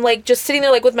I'm like just sitting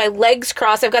there like with my legs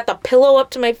crossed, I've got the pillow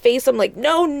up to my face, I'm like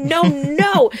no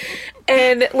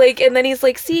and then he's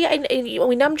like, see,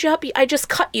 we numbed you up, I just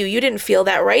cut you didn't feel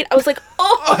that, right? I was like,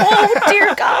 oh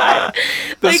dear God.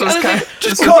 This was kind of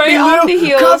just right off the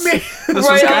heels. This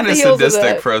was kind of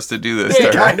sadistic for us to do this.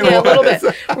 Yeah, a little bit.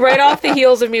 Right off the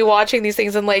heels of me watching these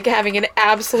things and like having an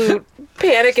absolute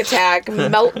panic attack,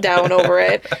 meltdown over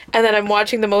it, and then I'm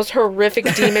watching the most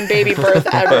horrific demon baby birth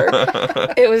ever.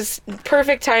 It was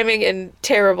perfect timing and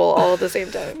terrible all at the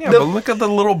same time. Yeah, but look at the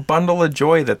little bundle of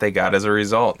joy that they got as a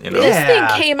result. You know, this thing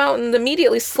came out and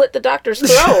immediately slit the doctor's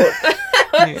throat.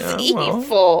 It was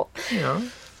evil. Yeah.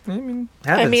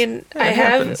 I mean,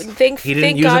 thank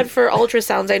God for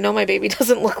ultrasounds. I know my baby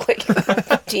doesn't look like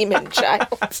a demon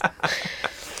child.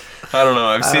 I don't know.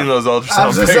 I've seen those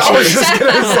ultrasound pictures. I was just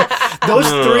gonna say, those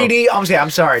 3D. I'm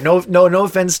sorry. No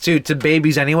offense to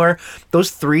babies anywhere. Those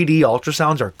 3D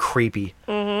ultrasounds are creepy.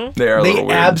 Mm-hmm. They are. A little they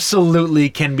weird. Absolutely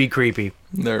can be creepy.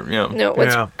 No,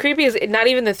 what's creepy is not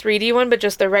even the 3D one, but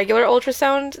just the regular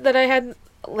ultrasound that I had.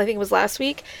 I think it was last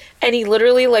week, and he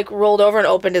literally like rolled over and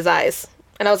opened his eyes,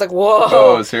 and I was like, "Whoa!"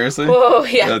 Oh, seriously? Whoa,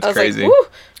 yeah. That's I was crazy. Like,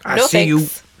 I no see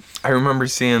thanks. you. I remember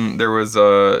seeing there was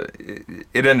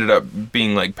it ended up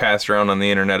being like passed around on the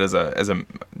internet as a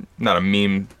not a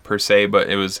meme per se, but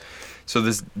it was, so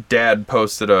this dad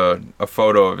posted a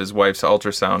photo of his wife's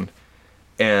ultrasound,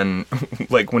 and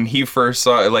like when he first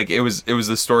saw it, like it was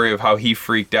the story of how he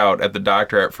freaked out at the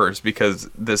doctor at first, because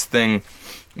this thing,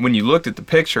 when you looked at the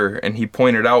picture and he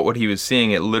pointed out what he was seeing,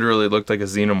 it literally looked like a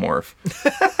xenomorph.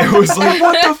 It was like,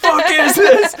 what the fuck is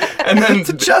this? And then it's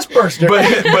a chest burster.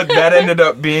 But that ended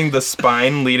up being the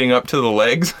spine leading up to the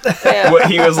legs. Yeah.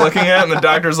 What he was looking at, and the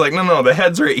doctor's like, no, the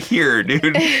head's right here,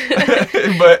 dude.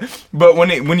 but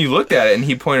when you looked at it and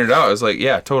he pointed it out, I was like,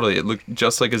 yeah, totally. It looked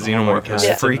just like a xenomorph. It was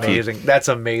freaky. Amazing. That's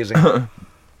amazing.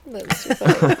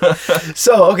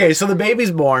 So the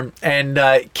baby's born and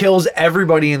kills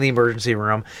everybody in the emergency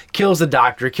room, kills the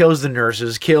doctor, kills the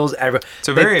nurses, kills everyone. It's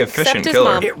a very efficient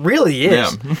killer. It really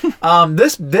is. Yeah.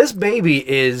 This baby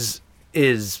is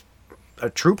a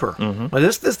trooper. Mm-hmm. Well,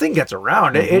 this thing gets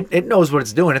around. Mm-hmm. It knows what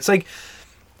it's doing. It's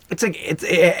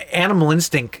animal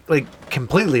instinct, like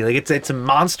completely. Like it's a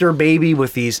monster baby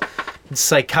with these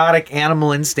psychotic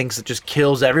animal instincts that just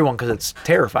kills everyone because it's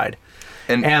terrified.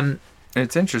 And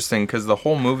it's interesting because the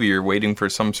whole movie you're waiting for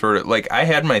some sort of, like, I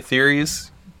had my theories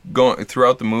going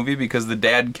throughout the movie because the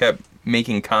dad kept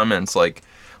making comments like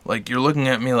you're looking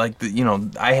at me like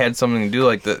I had something to do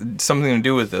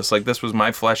with this, like this was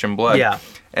my flesh and blood. Yeah.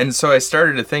 And so I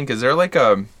started to think, is there like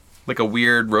a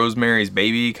weird Rosemary's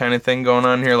Baby kind of thing going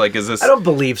on here? Like, is this? I don't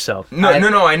believe so. No.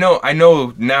 I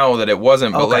know now that it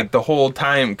wasn't, but okay. like the whole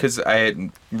time, because I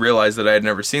had realized that I had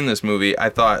never seen this movie, I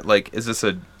thought, like, is this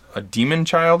a demon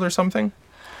child or something?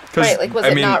 Right, like was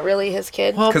it not really his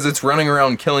kid? Because it's running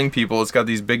around killing people. It's got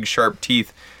these big sharp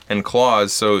teeth and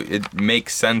claws, so it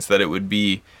makes sense that it would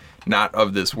be not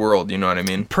of this world. You know what I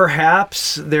mean?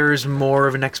 Perhaps there's more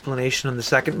of an explanation in the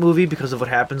second movie because of what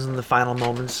happens in the final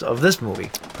moments of this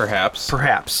movie. Perhaps.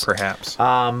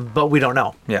 But we don't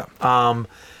know.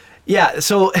 Yeah.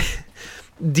 So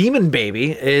Demon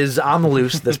Baby is on the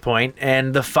loose at this point,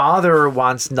 and the father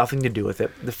wants nothing to do with it.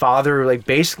 The father, like,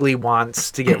 basically wants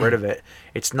to get rid of it.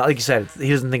 It's not, like you said, he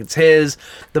doesn't think it's his.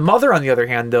 The mother, on the other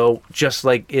hand, though, just,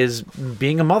 like, is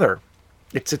being a mother.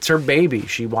 It's her baby.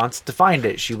 She wants to find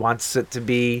it. She wants it to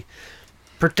be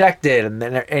protected,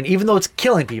 and even though it's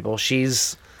killing people,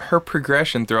 her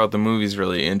progression throughout the movie is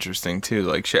really interesting too.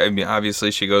 Like, obviously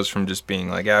she goes from just being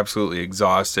like absolutely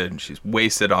exhausted, and she's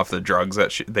wasted off the drugs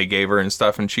that they gave her and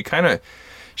stuff, and she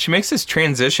makes this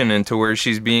transition into where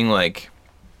she's being like,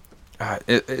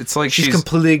 it's like she's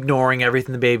completely ignoring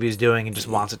everything the baby is doing and just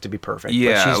wants it to be perfect.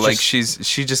 Yeah, she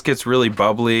just gets really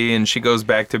bubbly, and she goes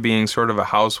back to being sort of a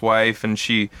housewife, and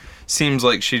she seems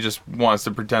like she just wants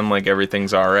to pretend like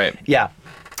everything's all right. Yeah.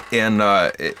 And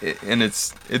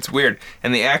it's weird.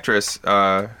 And the actress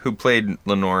who played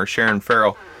Lenore, Sharon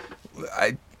Farrell,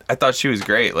 I thought she was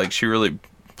great. Like, she really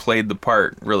played the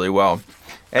part really well.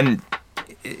 And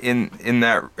in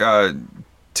that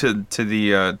to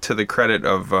the credit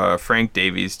of Frank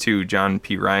Davies too, John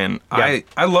P. Ryan, yeah.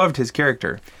 I loved his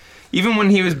character, even when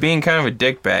he was being kind of a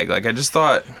dickbag. Like, I just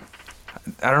thought,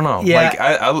 I don't know.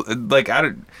 Yeah.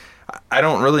 I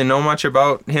don't really know much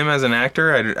about him as an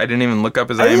actor. I didn't even look up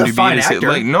his IMDb. He's a fine actor.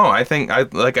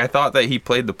 I thought that he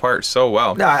played the part so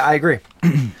well. No, I agree.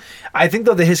 I think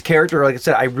though that his character, like I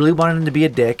said, I really wanted him to be a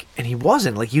dick, and he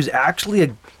wasn't. Like, he was actually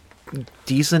a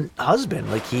decent husband.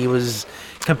 Like, he was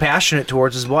compassionate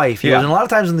towards his wife. He was, and a lot of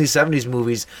times in these 70s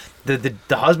movies, the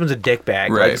husband's a dickbag.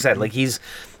 Right. Like I said, like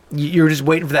you're just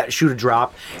waiting for that shoe to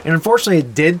drop. And unfortunately,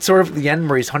 it did sort of at the end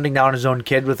where he's hunting down his own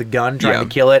kid with a gun, trying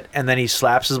to kill it, and then he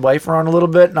slaps his wife around a little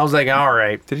bit. And I was like, all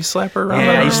right. Did he slap her around?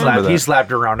 Yeah, he slapped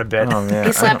her around a bit. Oh, man.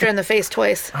 He slapped her in the face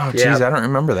twice. Oh, jeez, I don't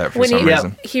remember that for some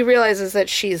reason. He realizes that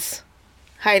she's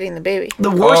hiding the baby.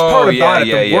 The worst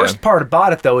part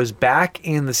about it, though, is back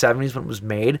in the 70s when it was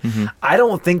made, I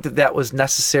don't think that was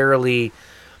necessarily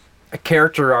a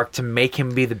character arc to make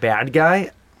him be the bad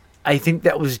guy. I think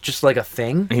that was just like a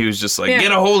thing. He was just like,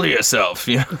 get a hold of yourself.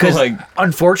 Because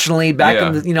unfortunately, back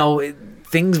in the,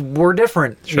 things were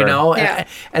different,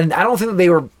 and I don't think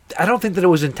that it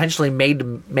was intentionally made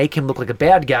to make him look like a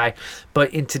bad guy.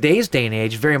 But in today's day and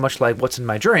age, very much like what's in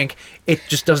my drink, it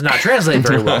just does not translate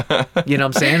very well. You know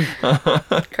what I'm saying?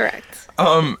 Correct.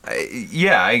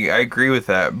 Yeah, I agree with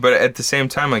that. But at the same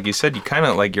time, like you said, you kind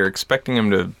of like, you're expecting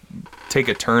him to take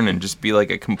a turn and just be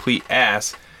like a complete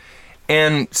ass.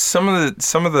 And some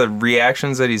of the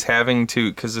reactions that he's having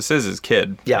to, because this is his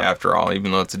kid, after all,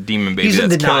 even though it's a demon baby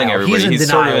that's killing everybody, he's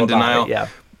sort of in denial.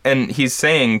 And he's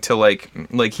saying to like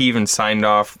he even signed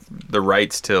off the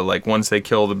rights to, like, once they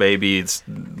kill the baby, it's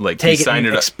like he signed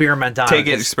it up, experiment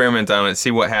on it,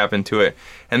 see what happened to it.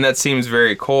 And that seems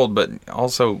very cold, but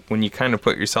also when you kind of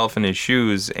put yourself in his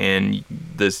shoes and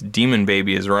this demon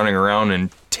baby is running around and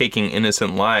taking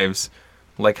innocent lives.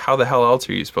 Like, how the hell else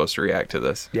are you supposed to react to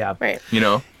this? Yeah. Right.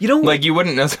 Like, you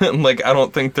wouldn't necessarily, like, I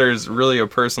don't think there's really a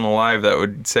person alive that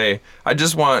would say, I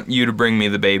just want you to bring me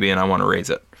the baby and I want to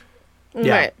raise it.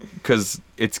 Yeah. Right. Because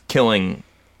it's killing,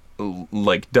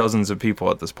 like, dozens of people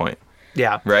at this point.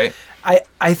 Yeah. Right?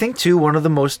 I think, too, one of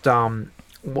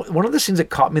the scenes that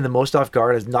caught me the most off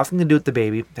guard has nothing to do with the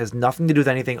baby, has nothing to do with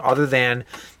anything other than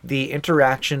the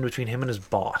interaction between him and his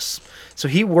boss. So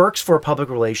he works for a public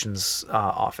relations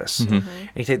office. And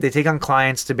they take on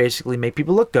clients to basically make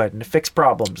people look good and to fix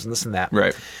problems and this and that.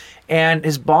 Right. And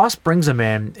his boss brings him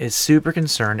in, is super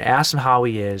concerned, asks him how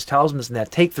he is, tells him this and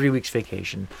that, take 3 weeks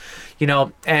vacation,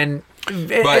 and...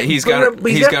 But he's got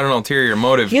an ulterior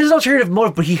motive. He has an ulterior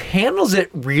motive, but he handles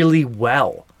it really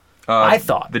well. I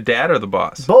thought. The dad or the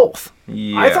boss? Both.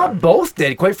 Yeah. I thought both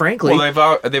did, quite frankly.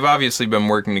 Well, they've obviously been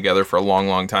working together for a long,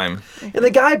 long time. And the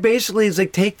guy basically is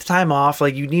like, take the time off.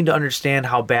 Like, you need to understand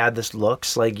how bad this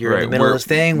looks. Like, you're in the middle of this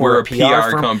thing. We're a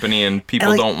PR company, and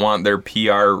people don't want their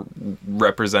PR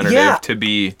representative to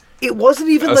be it wasn't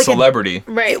even a like celebrity.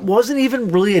 Right. It wasn't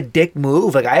even really a dick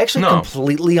move. Like, I actually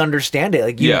completely understand it.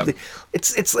 Like,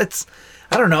 it's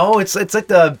I don't know. It's like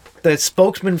the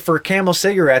spokesman for Camel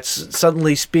cigarettes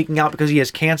suddenly speaking out because he has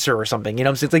cancer or something. You know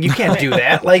what I'm saying? It's like, you can't do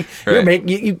that. Like, you're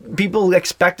making people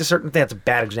expect a certain thing. That's a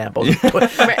bad example,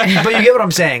 but you get what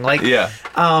I'm saying. Like,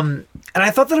 and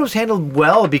I thought that it was handled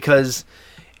well because,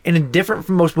 different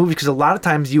from most movies, because a lot of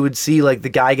times you would see like the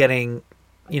guy getting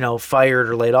fired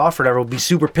or laid off or whatever, will be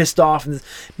super pissed off. And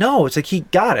no, it's like he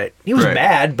got it. He was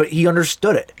mad, but he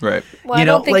understood it. Right. Well, I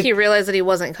don't think he realized that he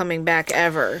wasn't coming back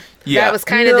ever. Yeah. That was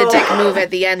kind of the dick move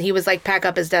at the end. He was like, pack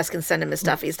up his desk and send him his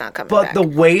stuff. He's not coming back. But the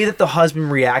way that the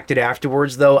husband reacted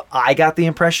afterwards, though, I got the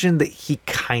impression that he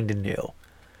kind of knew.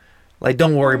 Like,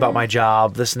 don't worry about my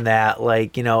job, this and that.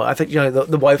 Like, I think,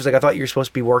 the wife was like, I thought you were supposed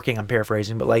to be working. I'm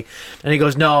paraphrasing, but like, and he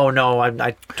goes, no,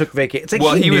 I took vacation. It's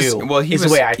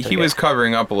like he was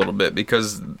covering up a little bit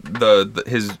because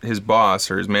his boss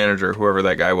or his manager, whoever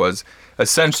that guy was,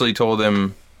 essentially told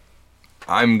him,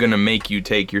 I'm going to make you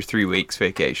take your 3 weeks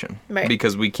vacation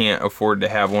because we can't afford to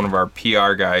have one of our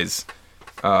PR guys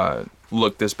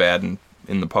look this bad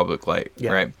in the public light,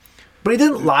 right? But he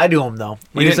didn't lie to him, though.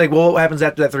 He's like, well, what happens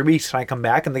after that 3 weeks? Can I come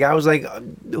back? And the guy was like,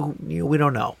 we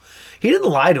don't know. He didn't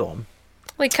lie to him.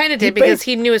 Well, he kind of did because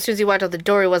he knew as soon as he walked out the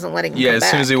door, he wasn't letting him come back. Yeah,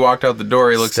 as soon as he walked out the door,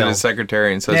 he looks at his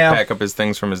secretary and says, pack up his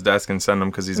things from his desk and send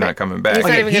them because he's not coming back. He's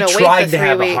not even he gonna tried wait the to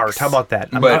have 3 weeks. a heart. How about that?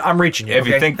 I'm reaching you.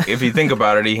 If you think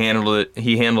about it, he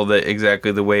handled it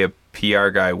exactly the way a PR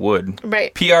guy would.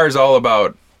 Right. PR is all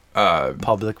about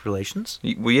public relations.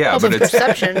 Well, yeah, public but it's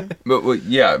perception.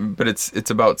 But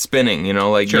it's about spinning.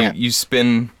 Like you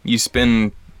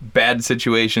spin bad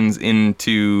situations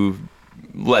into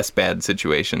less bad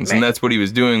situations, and that's what he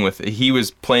was doing with it. He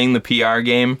was playing the PR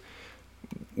game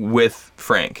with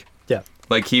Frank. Yeah.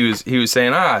 Like he was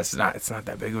saying, it's not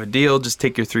that big of a deal. Just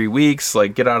take your 3 weeks,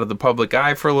 like get out of the public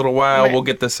eye for a little while. We'll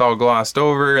get this all glossed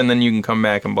over, and then you can come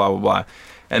back and blah blah blah.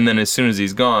 And then as soon as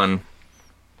he's gone,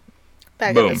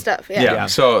 back boom. up his stuff. Yeah.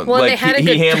 So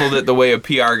he handled it the way a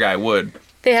PR guy would.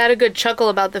 They had a good chuckle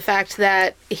about the fact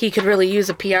that he could really use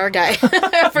a PR guy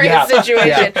for his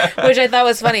situation, which I thought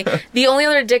was funny. The only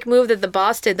other dick move that the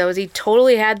boss did, though, is he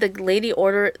totally had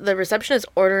the receptionist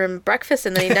order him breakfast,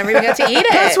 and then he never even got to eat it.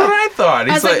 That's what I thought.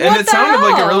 He's like, and it sounded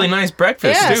like a really nice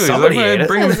breakfast, too. He's like,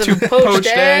 bring him 2 poached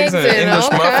eggs and English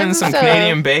muffins, some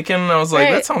Canadian bacon. And I was like,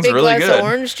 that sounds really good. Of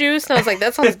orange juice, and I was like,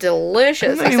 that sounds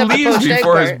delicious. And then he leaves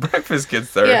before his breakfast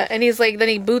gets there. Yeah, and he's like, then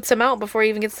he boots him out before he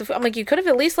even gets the food. I'm like, you could have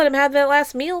at least let him have that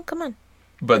last meal. Come on.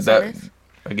 But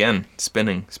again,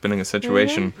 spinning a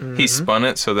situation. Mm-hmm. He spun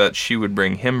it so that she would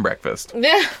bring him breakfast.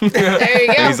 Yeah, there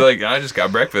you go. He's like, I just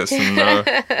got breakfast, and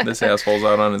this asshole's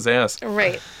out on his ass.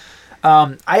 Right.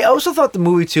 I also thought the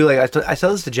movie too. Like I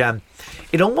said this to Jen,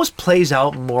 it almost plays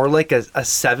out more like a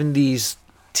 70s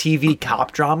TV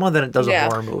cop drama than it does a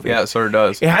horror movie. Yeah, it sort of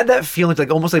does. It had that feeling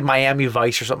like almost like Miami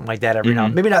Vice or something like that every now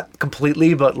and then. Maybe not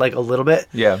completely, but like a little bit.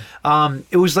 Yeah.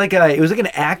 It was like an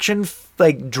action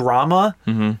drama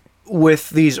with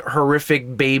these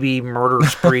horrific baby murder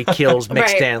spree kills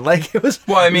mixed in. Like it was.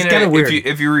 Well, I mean, kind of weird.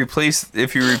 if you replace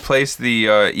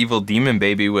the evil demon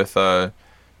baby with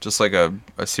just like a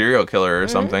serial killer or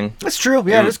something. That's true.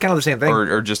 Yeah, it's kind of the same thing.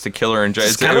 Or just a killer in jail.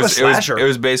 It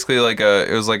was basically like a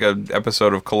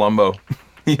episode of Columbo,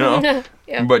 Yeah.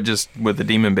 But just with the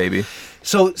demon baby.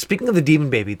 So speaking of the demon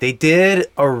baby, they did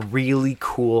a really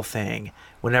cool thing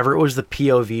whenever it was the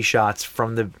POV shots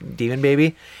from the demon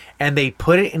baby, and they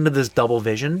put it into this double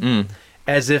vision.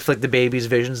 As if like the baby's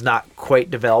vision's not quite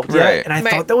developed yet. And I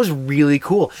thought that was really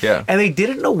cool. Yeah. And they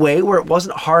did it in a way where it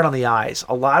wasn't hard on the eyes.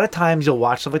 A lot of times you'll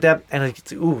watch stuff like that and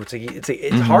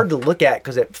it's hard to look at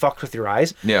because it fucks with your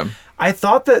eyes. Yeah. I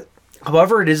thought that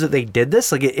however it is that they did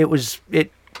this, like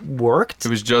it worked. It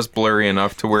was just blurry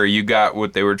enough to where you got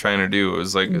what they were trying to do. It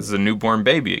was like it's a newborn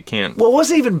baby. It can't. Well, it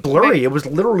wasn't even blurry. It was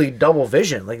literally double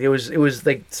vision. Like it was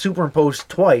like superimposed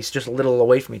twice, just a little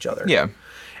away from each other. Yeah.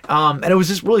 And it was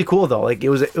just really cool though. Like it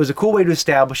was a cool way to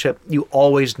establish it. You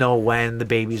always know when the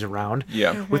baby's around.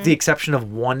 Yeah. With the exception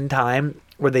of one time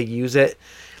where they use it,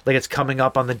 like it's coming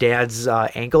up on the dad's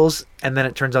ankles, and then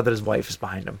it turns out that his wife is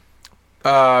behind him.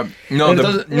 The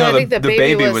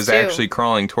baby was actually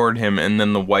crawling toward him, and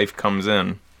then the wife comes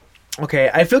in. Okay,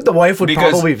 I feel like the wife would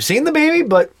probably have seen the baby,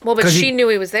 but she knew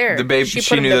he was there.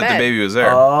 She knew that the baby was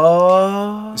there.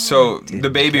 Oh, so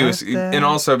the baby was, and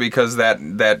also because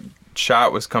that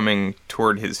shot was coming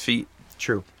toward his feet.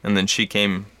 True. And then she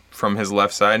came from his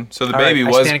left side, so the baby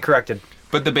was. I stand corrected.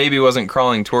 But the baby wasn't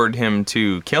crawling toward him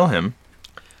to kill him,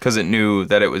 because it knew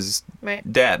that it was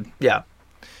dead. Yeah.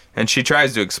 And she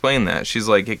tries to explain that. She's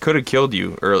like, it could have killed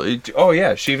you early. Oh,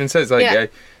 yeah. She even says, like,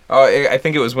 I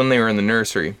think it was when they were in the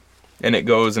nursery. And it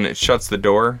goes and it shuts the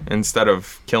door instead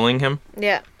of killing him.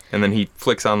 Yeah. And then he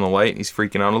flicks on the light. He's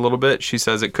freaking out a little bit. She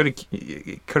says, it could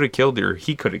have killed you, or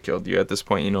he could have killed you. At this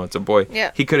point, it's a boy.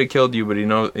 Yeah. He could have killed you, but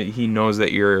he knows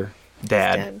that you're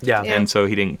dad. Yeah. And so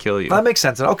he didn't kill you. That makes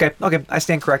sense. Okay, I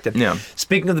stand corrected. Yeah.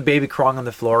 Speaking of the baby crawling on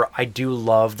the floor, I do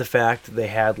love the fact that they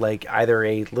had like either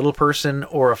a little person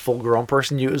or a full-grown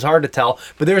person. It was hard to tell,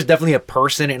 but there was definitely a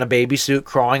person in a baby suit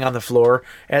crawling on the floor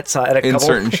at a couple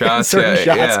certain shots.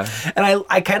 Yeah. And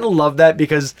I kind of love that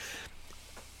because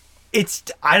it's,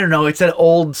 I don't know, it's that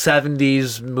old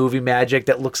 70s movie magic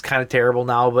that looks kind of terrible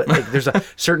now, but like, there's a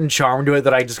certain charm to it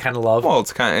that I just kind of love. Well,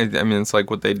 it's kind of, I mean, it's like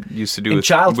what they used to do with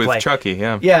Chucky,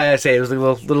 yeah. Yeah, I say it was like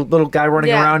a little guy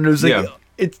running around. It was like,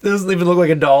 it doesn't even look like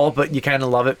a doll, but you kind of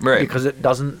love it because it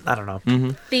doesn't, I don't know.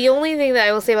 Mm-hmm. The only thing that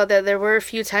I will say about that, there were a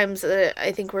few times that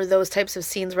I think were those types of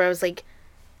scenes where I was like,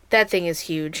 that thing is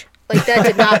huge. Like, that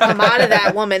did not come out of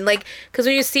that woman. Like, because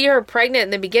when you see her pregnant in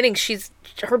the beginning,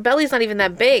 her belly's not even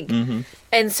that big. Mm-hmm.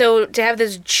 And so to have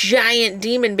this giant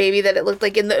demon baby that it looked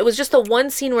like, it was just the one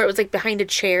scene where it was like behind a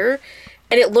chair,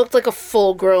 and it looked like a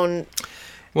full-grown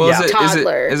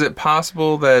toddler. Is it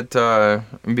possible that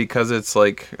because it's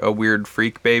like a weird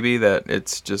freak baby that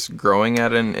it's just growing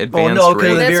at an advanced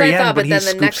rate? That's what I thought, but then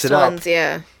the next ones,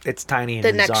 it's tiny in the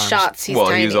his next arms. shots, he's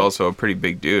tiny. He's also a pretty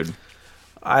big dude.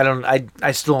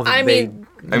 I still don't think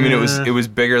I mean, it was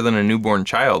bigger than a newborn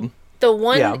child. The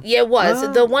one, it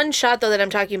was. The one shot, though, that I'm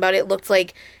talking about, it looked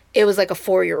like it was like a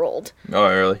 4-year-old. Oh,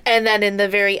 really? And then in the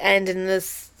very end,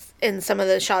 in some of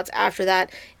the shots after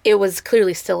that, it was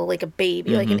clearly still like a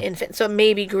baby, like an infant. So it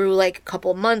maybe grew like a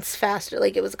couple months faster.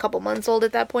 Like it was a couple months old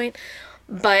at that point.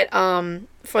 But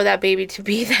for that baby to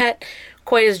be that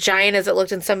quite as giant as it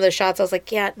looked in some of the shots, I was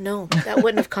like, yeah, no, that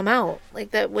wouldn't have come out.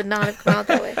 Like, that would not have come out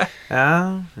that way.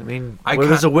 I mean, where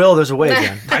there's a will, there's a way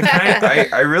again.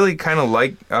 I really kind of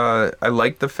like, I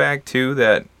like the fact, too,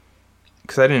 that,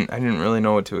 because I didn't really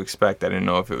know what to expect. I didn't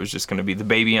know if it was just going to be the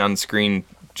baby on screen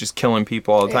just killing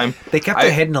people all the time. They kept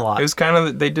it hidden a lot. It was kind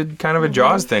of, they did kind of a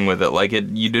Jaws thing with it. Like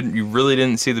you really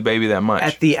didn't see the baby that much.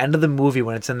 At the end of the movie,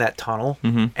 when it's in that tunnel,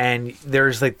 and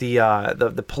there's like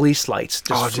the police lights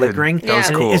just flickering. That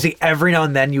was cool. It's like every now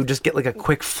and then you just get like a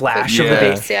quick flash of the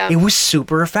baby. Yeah. It was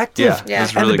super effective. Yeah. It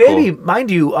was really and the baby,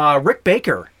 mind you, Rick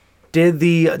Baker did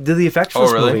the effects for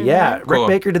this movie. Yeah, Cool. Rick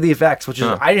Baker did the effects, which is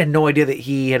I had no idea that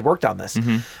he had worked on this.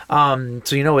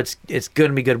 So it's going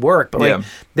to be good work, but like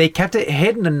they kept it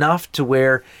hidden enough to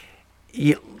where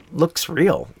it looks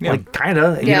real. Like kind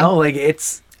of, you know, like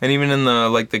it's. And even in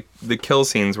the kill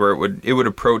scenes where it would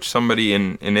approach somebody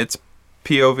in its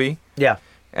POV. Yeah.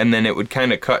 And then it would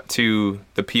kind of cut to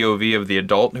the POV of the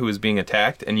adult who was being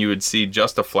attacked, and you would see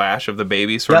just a flash of the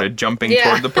baby sort of jumping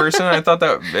toward the person. I thought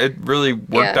that it really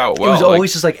worked out well. It was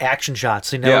always just like action shots,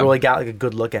 so you never really got like a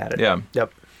good look at it. Yeah.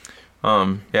 Yep.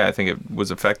 I think it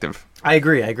was effective. I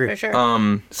agree. For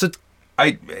sure.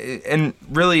 And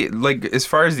really, like, as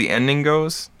far as the ending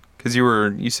goes, because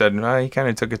you said he kind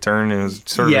of took a turn and it was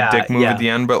sort of a dick move at the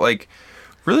end, but like,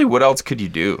 really, what else could you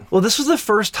do? Well, this was the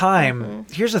first time.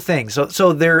 Here's the thing.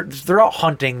 So they're out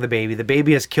hunting the baby. The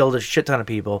baby has killed a shit ton of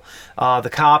people. The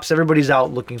cops, everybody's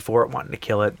out looking for it, wanting to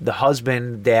kill it. The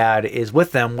husband, dad, is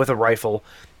with them with a rifle,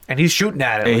 and he's shooting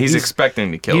at it. And he's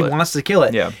expecting to kill it. He wants to kill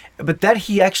it. Yeah. But then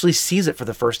he actually sees it for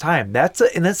the first time.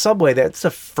 In that subway. That's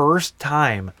the first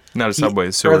time. Not a subway,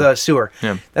 the sewer. Or the sewer.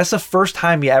 Yeah. That's the first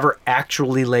time he ever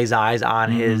actually lays eyes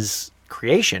on his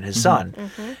creation, his son,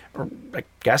 or I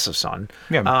guess a son.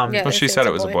 Yeah. Well, she said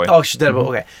it was a boy. Oh, she said it.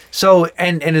 Okay. So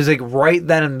and it's like right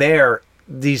then and there,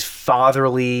 these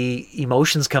fatherly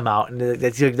emotions come out, and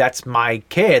that's my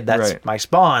kid. That's my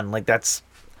spawn. Like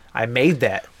I made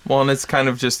that. Well, and it's kind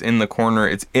of just in the corner.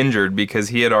 It's injured because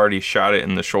he had already shot it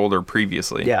in the shoulder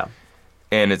previously. Yeah.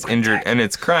 And it's injured, and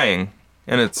it's crying,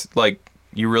 and it's like,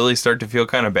 you really start to feel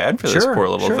kind of bad for this poor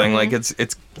little thing. Like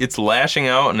it's lashing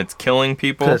out and it's killing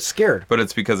people. It's scared. But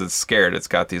it's because it's scared. It's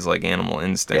got these like animal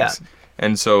instincts. Yeah.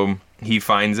 And so he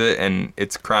finds it and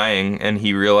it's crying, and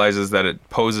he realizes that it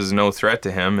poses no threat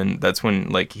to him, and that's when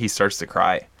like he starts to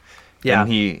cry. Yeah.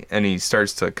 And he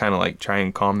starts to kind of like try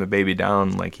and calm the baby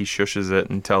down. Like he shushes it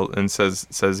and says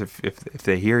if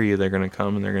they hear you, they're gonna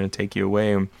come and they're gonna take you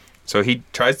away. And so he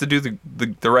tries to do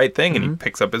the right thing, and he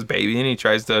picks up his baby and he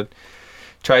tries to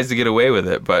get away with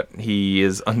it, but he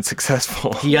is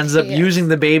unsuccessful. He ends up using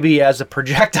the baby as a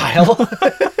projectile.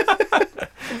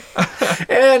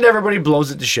 And everybody blows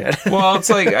it to shit. Well, it's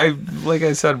like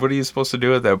I said, what are you supposed to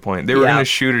do at that point? They were going to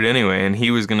shoot it anyway, and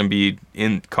he was going to be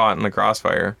caught in the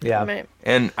crossfire. Yeah. Right.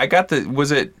 And I got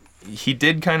he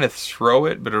did kind of throw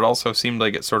it, but it also seemed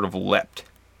like it sort of leapt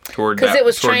toward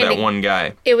that one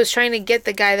guy. It was trying to get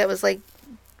the guy that was like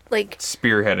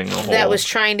spearheading the whole. That was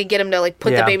trying to get him to like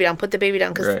put the baby down,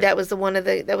 because that was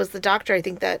that was the doctor, I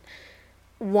think, that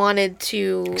wanted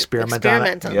to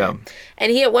experiment on him.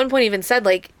 And he at one point even said,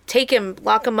 like, take him,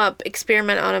 lock him up,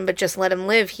 experiment on him, but just let him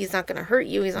live. He's not going to hurt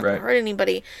you. He's not going to hurt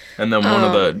anybody. And then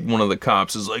one of the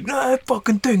cops is like, nah, that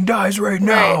fucking thing dies right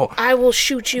now. Right. I will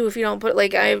shoot you if you don't put,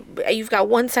 like, you've got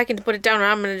 1 second to put it down or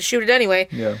I'm going to shoot it anyway.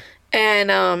 Yeah.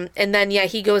 And then,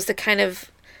 he goes to kind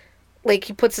of, like,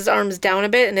 he puts his arms down a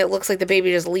bit and it looks like the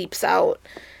baby just leaps out.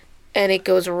 And it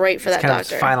goes right for that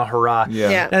doctor. Final hurrah.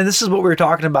 Yeah. And this is what we were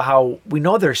talking about, how we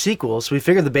know there are sequels, so we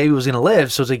figured the baby was going to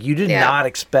live. So it's like, you did not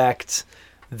expect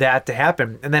that to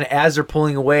happen. And then as they're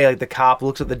pulling away, like, the cop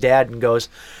looks at the dad and goes,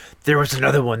 there was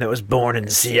another one that was born in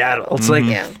Seattle. It's like,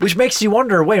 which makes you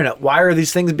wonder, wait a minute, why are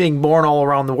these things being born all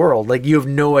around the world? Like, you have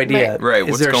no idea. Right.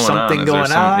 Is there something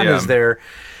going on? Is there...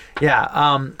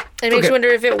 Yeah. It makes you wonder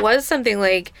if it was something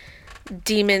like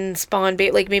demon spawn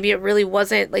baby, like maybe it really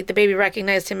wasn't, like the baby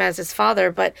recognized him as his father,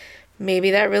 but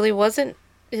maybe that really wasn't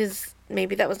his,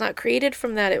 maybe that was not created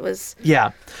from that. It was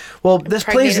well, this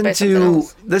plays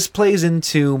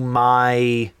into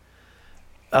my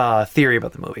theory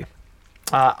about the movie.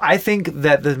 I think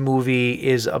that the movie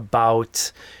is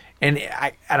about, and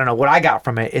I don't know, what I got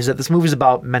from it is that this movie is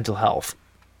about mental health.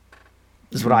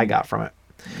 Is what I got from it.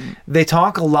 They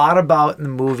talk a lot about in the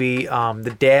movie.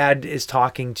 The dad is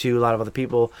talking to a lot of other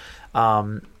people.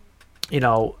 They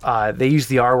use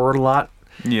the R word a lot.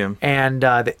 Yeah. And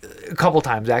a couple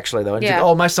times actually though. And like,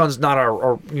 oh, my son's not a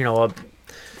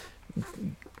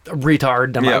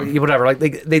retard. Whatever.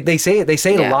 Like they say it. They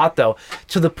say it a lot though,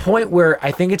 to the point where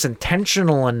I think it's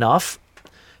intentional enough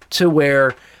to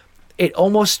where it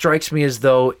almost strikes me as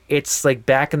though it's like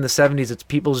back in the 70s, it's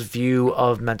people's view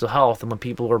of mental health. And when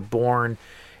people were born,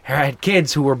 had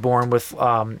kids who were born with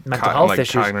mental health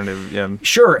issues. Cognitive,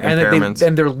 sure. And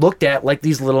they're looked at like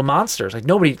these little monsters. Like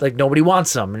nobody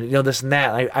wants them. And, this and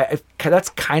that. I that's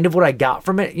kind of what I got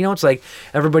from it. It's like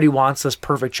everybody wants this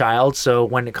perfect child. So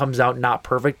when it comes out not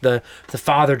perfect, the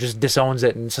father just disowns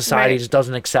it and society just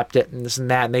doesn't accept it and this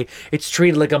and that. And it's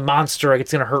treated like a monster, like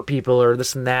it's going to hurt people or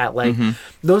this and that. Like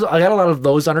those, I got a lot of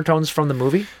those undertones from the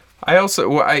movie. I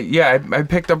also, I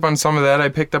picked up on some of that. I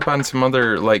picked up on some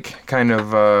other, like, kind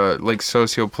of, like,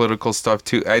 socio-political stuff,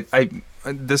 too.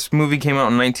 This movie came out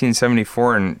in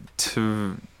 1974, and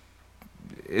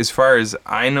as far as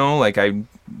I know, like,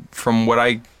 from what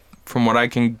I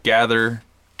can gather,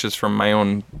 just from my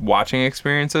own watching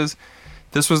experiences,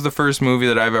 this was the first movie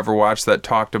that I've ever watched that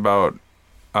talked about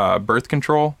birth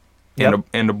control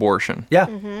and abortion. Yeah,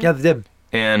 yeah, they did.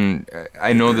 And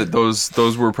I know that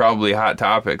those were probably hot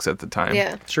topics at the time.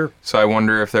 Yeah. Sure. So I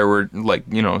wonder if there were, like,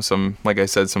 some, like I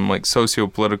said, some, like,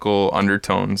 socio-political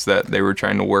undertones that they were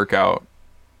trying to work out.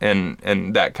 And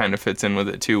that kind of fits in with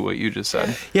it, too, what you just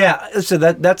said. Yeah, so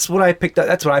that's what I picked up.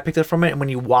 That's what I picked up from it. And when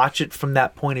you watch it from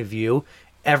that point of view,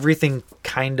 everything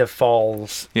kind of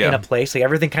falls in a place. Like,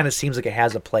 everything kind of seems like it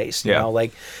has a place, you know?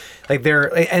 Like they're,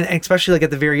 and especially, like,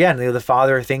 at the very end, the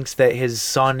father thinks that his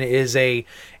son is he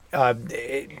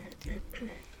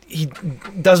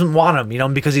doesn't want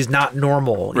him, because he's not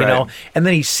normal, you know, and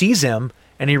then he sees him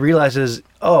and he realizes,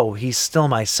 oh, he's still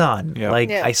my son.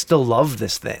 I still love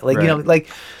this thing.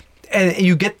 And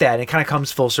you get that, and it kind of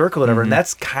comes full circle, whatever. And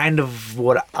that's kind of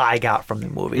what I got from the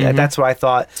movie. That's what I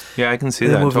thought. Yeah, I can see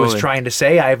the that movie totally was trying to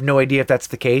say. I have no idea if that's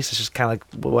the case. It's just kind of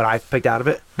like what I picked out of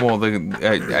it. Well,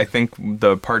 I think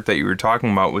the part that you were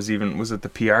talking about was it the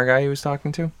PR guy he was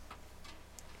talking to?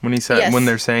 When he said, when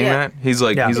they're saying that, he's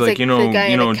like,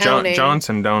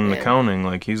 Johnson down in accounting,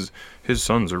 like his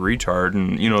son's a retard,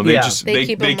 and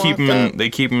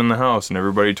they keep him in the house, and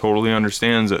everybody totally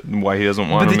understands why he doesn't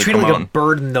want him to come out. But they treat it like a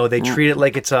burden, though. They treat it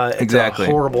like it's a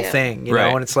horrible thing, you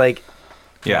know, and it's like.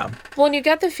 Yeah. Well, and you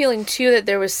got the feeling too that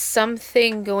there was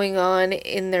something going on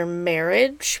in their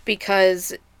marriage,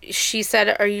 because she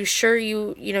said, "Are you sure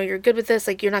you're good with this?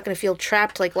 Like, you're not going to feel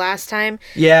trapped like last time."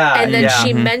 Yeah. And then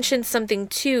she mentioned something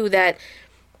too, that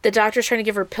the doctor's trying to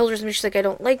give her pills or something. She's like, "I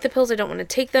don't like the pills. I don't want to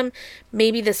take them.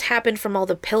 Maybe this happened from all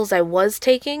the pills I was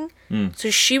taking."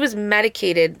 So she was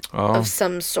medicated of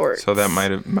some sort. So that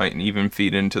might even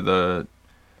feed into the.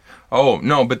 Oh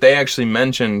no! But they actually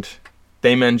mentioned.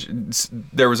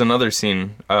 There was another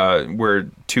scene where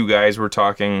two guys were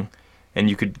talking. And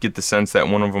you could get the sense that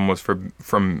one of them was from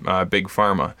Big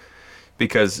Pharma,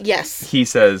 because he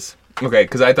says, okay,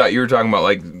 because I thought you were talking about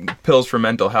like pills for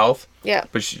mental health. Yeah.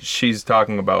 But she's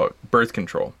talking about birth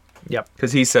control. Yep.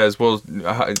 Because he says,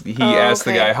 he asked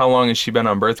the guy, how long has she been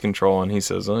on birth control? And he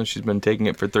says, she's been taking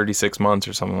it for 36 months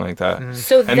or something like that.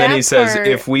 And then he says,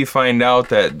 if we find out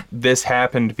that this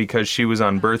happened because she was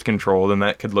on birth control, then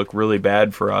that could look really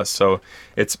bad for us. So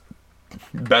it's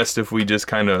best if we just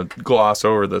kind of gloss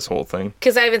over this whole thing.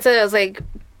 Because I even said, I was like,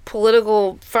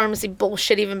 political pharmacy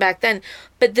bullshit even back then.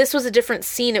 But this was a different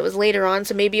scene. It was later on,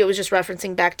 so maybe it was just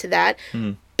referencing back to that.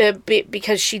 But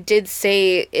because she did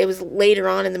say it was later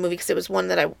on in the movie, because it was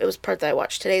it was part that I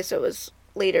watched today, so it was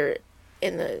later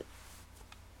in the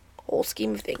whole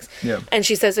scheme of things. Yeah. And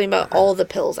she says something about all the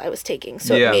pills I was taking,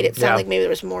 so it made it sound like maybe there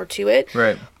was more to it.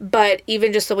 Right. But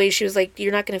even just the way she was like,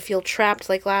 "You're not going to feel trapped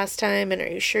like last time, and are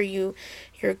you sure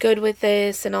you're good with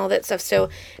this?" and all that stuff. So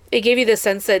it gave you the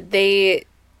sense that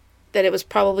it was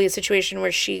probably a situation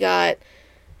where she got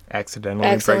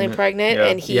accidentally pregnant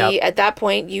and he at that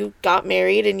point you got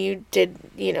married and you did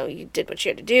what you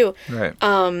had to do, right?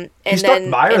 And he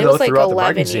stuck by her, it though, was like throughout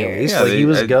 11 the years. Yeah, he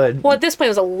was good. Well, at this point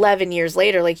it was 11 years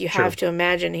later. Like, you have to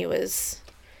imagine he was,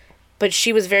 but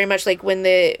she was very much like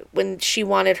when she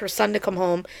wanted her son to come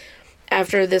home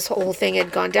after this whole thing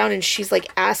had gone down, and she's like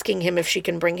asking him if she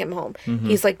can bring him home.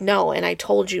 He's like, "No, and I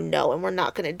told you no, and we're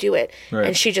not going to do it." Right.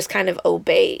 And she just kind of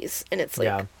obeys, and it's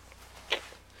like,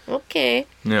 okay.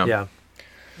 Yeah.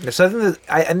 So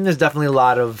I think there's definitely a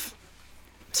lot of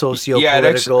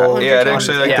socio-political. I'd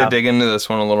actually like to dig into this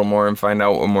one a little more and find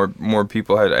out what more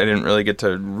people had. I didn't really get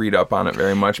to read up on it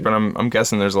very much, but I'm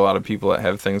guessing there's a lot of people that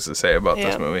have things to say about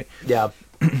this movie. Yeah.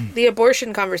 The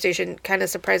abortion conversation kind of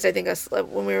surprised, I think, us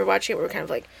when we were watching it. We were kind of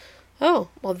like, "Oh,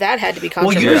 well, that had to be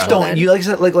controversial." Well, you just don't. You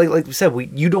like we said,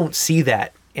 you don't see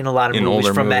that in a lot of movies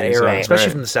from that era, especially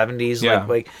from the 70s. Yeah.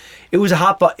 Like it was a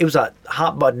hot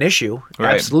button issue,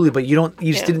 absolutely. But you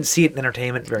just didn't see it in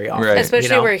entertainment very often,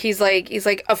 especially where he's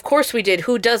like, "Of course we did.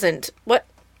 Who doesn't? What?"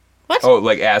 Oh,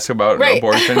 like ask about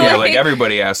abortion? Yeah, like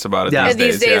everybody asked about it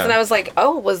these days. And I was like,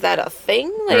 "Oh, was that a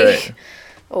thing?" Like,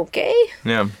 okay.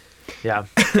 Yeah. Yeah.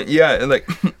 Yeah, like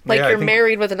you're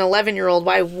married with an 11-year-old.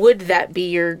 Why would that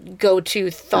be your go-to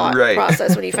thought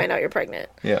process when you find out you're pregnant?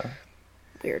 Yeah.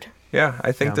 Weird. Yeah,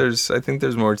 I think there's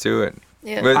more to it.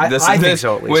 Yeah. But I think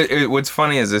so, at least. What's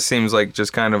funny is this seems like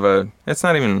just kind of it's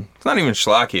not even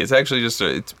schlocky. It's actually just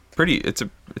it's a pretty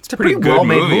good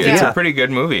movie. It's a pretty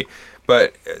good movie.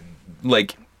 But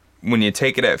like when you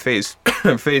take it at face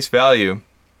value,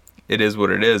 it is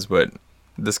what it is, but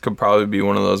this could probably be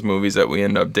one of those movies that we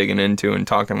end up digging into and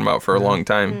talking about for a long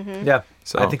time. Yeah,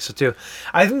 so I think so too.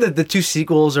 I think that the two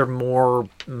sequels are more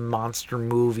monster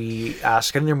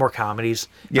movie-esque. I think they're more comedies.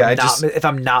 If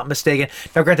I'm not mistaken.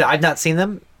 Now, granted, I've not seen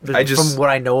them, but from what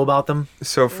I know about them.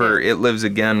 So for It Lives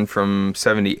Again from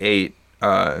 1978,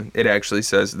 it actually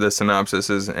says the synopsis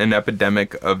is an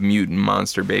epidemic of mutant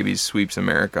monster babies sweeps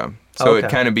America. So it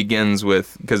kind of begins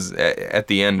with, because at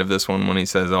the end of this one, when he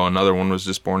says, "Oh, another one was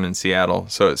just born in Seattle,"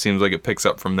 so it seems like it picks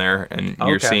up from there, and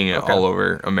you're seeing it all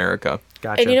over America.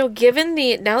 Gotcha. And given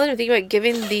now that I'm thinking about it,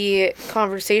 given the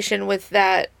conversation with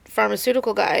that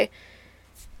pharmaceutical guy,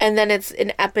 and then it's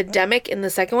an epidemic in the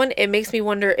second one, it makes me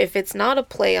wonder if it's not a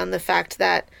play on the fact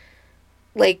that,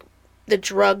 like, the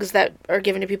drugs that are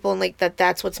given to people and like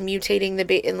that's what's mutating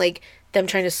and like them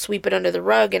trying to sweep it under the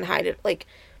rug and hide it, like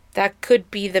that could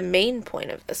be the main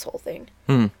point of this whole thing.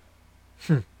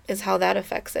 Is how that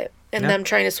affects it, and them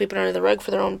trying to sweep it under the rug for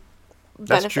their own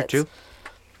benefits. That's true too.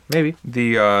 Maybe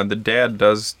the dad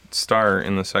does star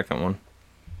in the second one.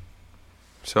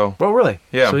 So. Oh really?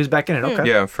 Yeah. So he's back in it. Okay.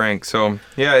 Yeah, Frank. So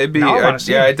yeah, it'd be.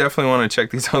 I definitely want to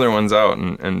check these other ones out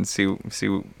and see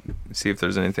if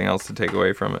there's anything else to take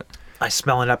away from it. I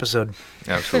smell an episode.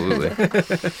 Absolutely.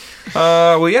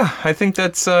 Well, yeah, I think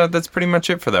that's pretty much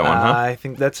it for that one, huh? I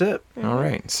think that's it. All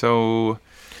right. So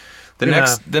the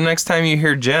next time you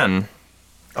hear Jen,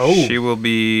 she will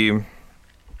be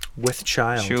with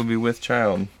child. She will be with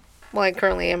child. Well, I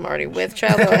currently am already with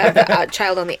child. I'll have the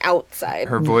child on the outside.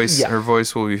 Her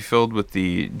voice will be filled with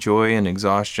the joy and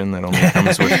exhaustion that only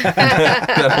comes with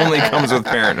that only comes with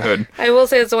parenthood. I will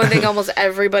say it's the one thing almost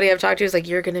everybody I've talked to is like,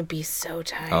 "You're gonna be so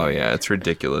tired." Oh yeah, it's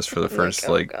ridiculous for the first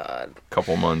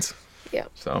couple months. Yeah.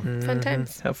 So fun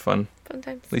times. Have fun. Fun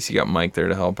times. At least you got Mike there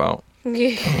to help out.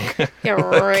 Yeah,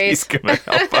 right. He's gonna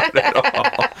help out at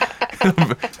all.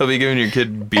 He'll be giving your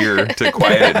kid beer to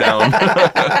quiet it down.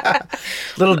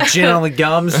 Little gin on the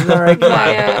gums.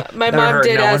 My mom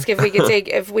did ask if we could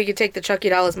take the Chucky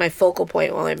doll as my focal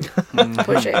point while I'm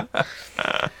pushing.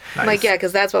 I'm like, yeah,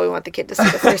 because that's what we want the kid to see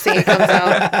the first thing it comes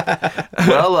out.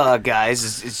 Well,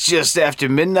 guys, it's just after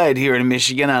midnight here in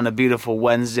Michigan on a beautiful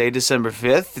Wednesday, December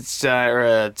 5th. It's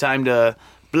time to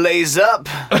blaze up.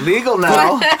 Legal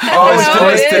now.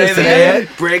 Today.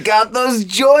 Break out those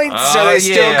joints. Are they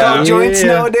still called joints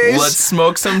nowadays? Let's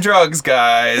smoke some drugs,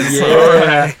 guys. Yeah.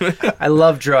 All right. I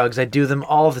love drugs. I do them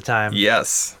all the time.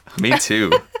 Yes, me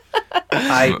too.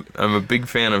 I'm a big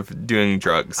fan of doing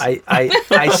drugs. I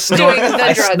snort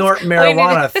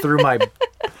marijuana through my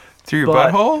Through your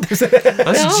butthole?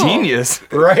 That's genius.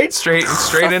 Right? Straight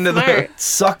into the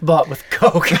suck butt with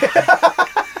Coke.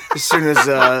 As soon as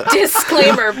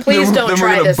disclaimer, please don't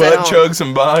try this butt at home. chug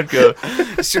some vodka.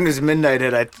 As soon as midnight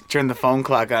hit, I turned the phone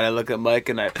clock on. I look at Mike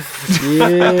and I passed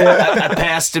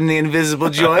him the invisible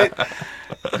joint.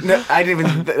 No, I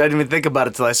didn't even think about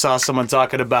it till I saw someone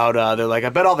talking about. They're like, I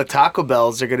bet all the Taco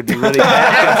Bells are going to be really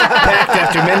packed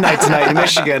after midnight tonight in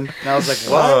Michigan. And I was like,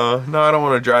 what? No, I don't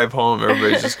want to drive home.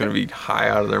 Everybody's just going to be high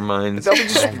out of their minds. They'll be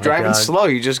just driving slow.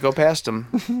 You just go past them.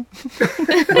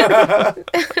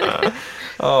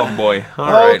 Oh boy!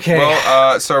 All right. Okay.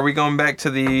 Well, so are we going back to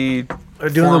the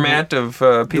format of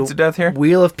Pizza Death here?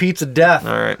 Wheel of Pizza Death.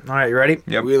 All right. All right, you ready?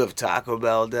 Yep. Wheel of Taco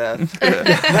Bell Death. All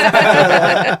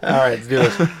right, let's do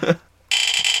this.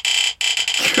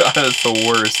 God, that's the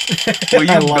worst. Will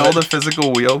you build a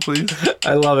physical wheel, please?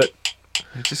 I love it.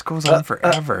 It just goes on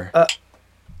forever.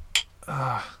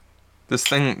 This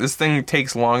thing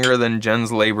takes longer than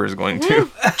Jen's labor is going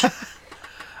to.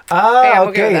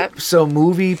 Okay. So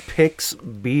movie picks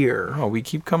beer. Oh, we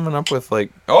keep coming up with like.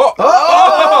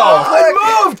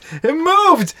 It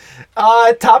moved.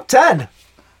 Top 10.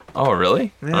 Oh,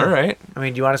 really? Yeah. All right. I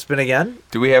mean, do you want to spin again?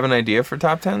 Do we have an idea for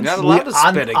top 10s? Not allowed to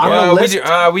spin again. On the list,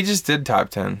 we just did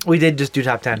top 10. we did just do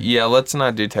top 10. Yeah, let's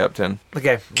not do top 10.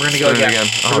 Okay, we're going to go Spin it again.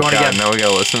 Oh, We're going God, again. now we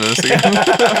gotta listen to this again.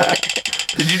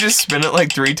 Did you just spin it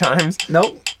like 3 times?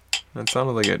 Nope. That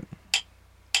sounded like it.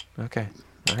 Okay.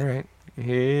 All right.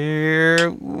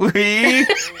 Here we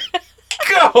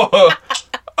go.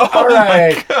 All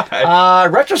right.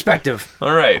 Retrospective.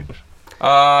 All right.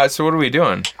 So what are we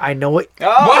doing? I know it.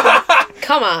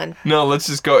 Come on. No, let's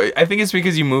just go. I think it's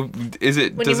because you moved. Is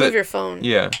it? When you move your phone.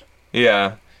 Yeah.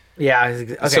 Yeah. Yeah.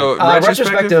 Okay. So,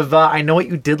 retrospective. I know what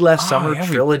you did last summer.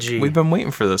 Trilogy. We've been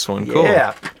waiting for this one. Cool.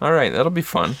 Yeah. All right. That'll be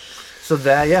fun. So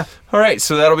that, yeah. All right.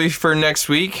 So that'll be for next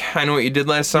week. I know what you did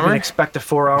last You summer. can expect a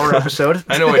 4-hour episode.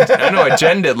 I know what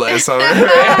Jen did last summer.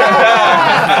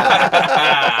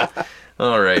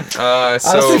 All right. So this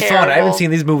is fun. I haven't seen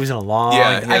these movies in a long.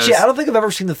 Yeah, Actually, I don't think I've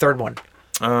ever seen the third one.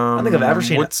 I don't think I've ever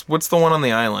seen it. What's the one on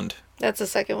the island? That's the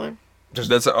second one.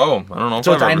 That's I don't know if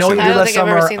So I've I ever know what seen you it. did last think I've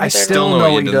ever summer. seen the I third still one. know Know what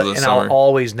you what you did did, this and I'll summer.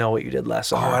 always know what you did last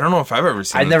summer. Oh, I don't know if I've ever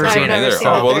seen. I've never the third seen one it. I've never either. seen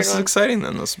Oh the well, third this is one. exciting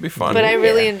then. This will be fun. But I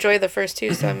really enjoy the first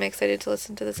two, so I'm excited to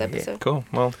listen to this episode. Cool.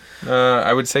 Well,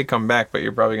 I would say come back, but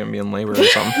you're probably gonna be in labor or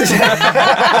something. You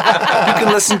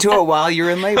can listen to it while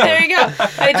you're in labor. There you go.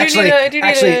 I do need a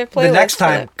playlist. The next for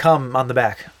time, that. come on the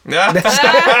back.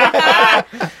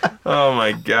 Oh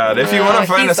my God. If you want to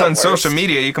find he's us the on worst. social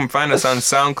media, you can find us on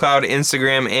SoundCloud,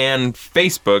 Instagram, and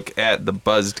Facebook at the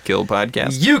Buzzed Kill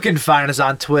Podcast. You can find us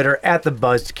on Twitter at the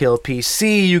Buzzkill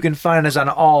PC. You can find us on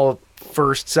all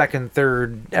first, second,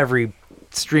 third, every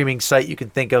streaming site you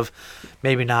can think of.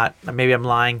 Maybe not. Maybe I'm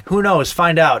lying. Who knows?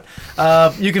 Find out.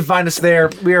 You can find us there.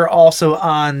 We are also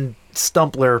on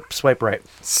Stumpler. Swipe right.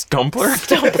 Stumpler?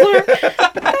 Stumpler?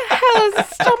 What the hell is a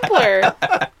Stumpler?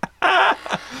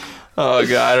 Oh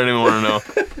God, I don't even want to know.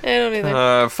 I don't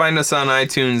either. Find us on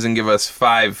iTunes and give us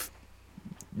 5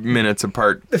 minutes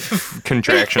apart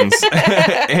contractions,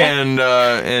 and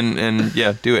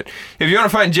yeah, do it. If you want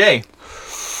to find Jay,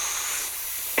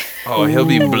 he'll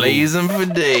be blazing for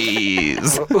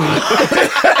days.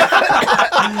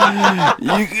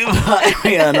 You can find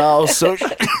me on all social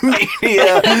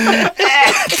media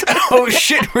at Oh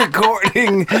Shit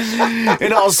Recording,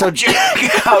 and also check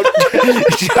out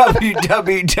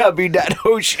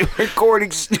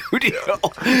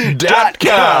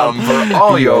www.oceanrecordingstudio.com for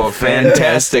all your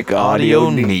fantastic audio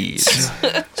needs.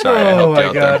 Sorry, I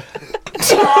helped you out there.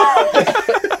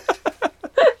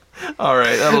 All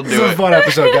right, that'll This do was a it. fun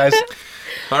episode, guys.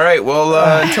 All right, well,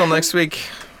 until next week.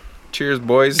 Cheers,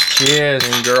 boys. Cheers.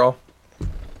 And girl.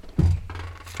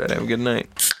 Try to have a good night.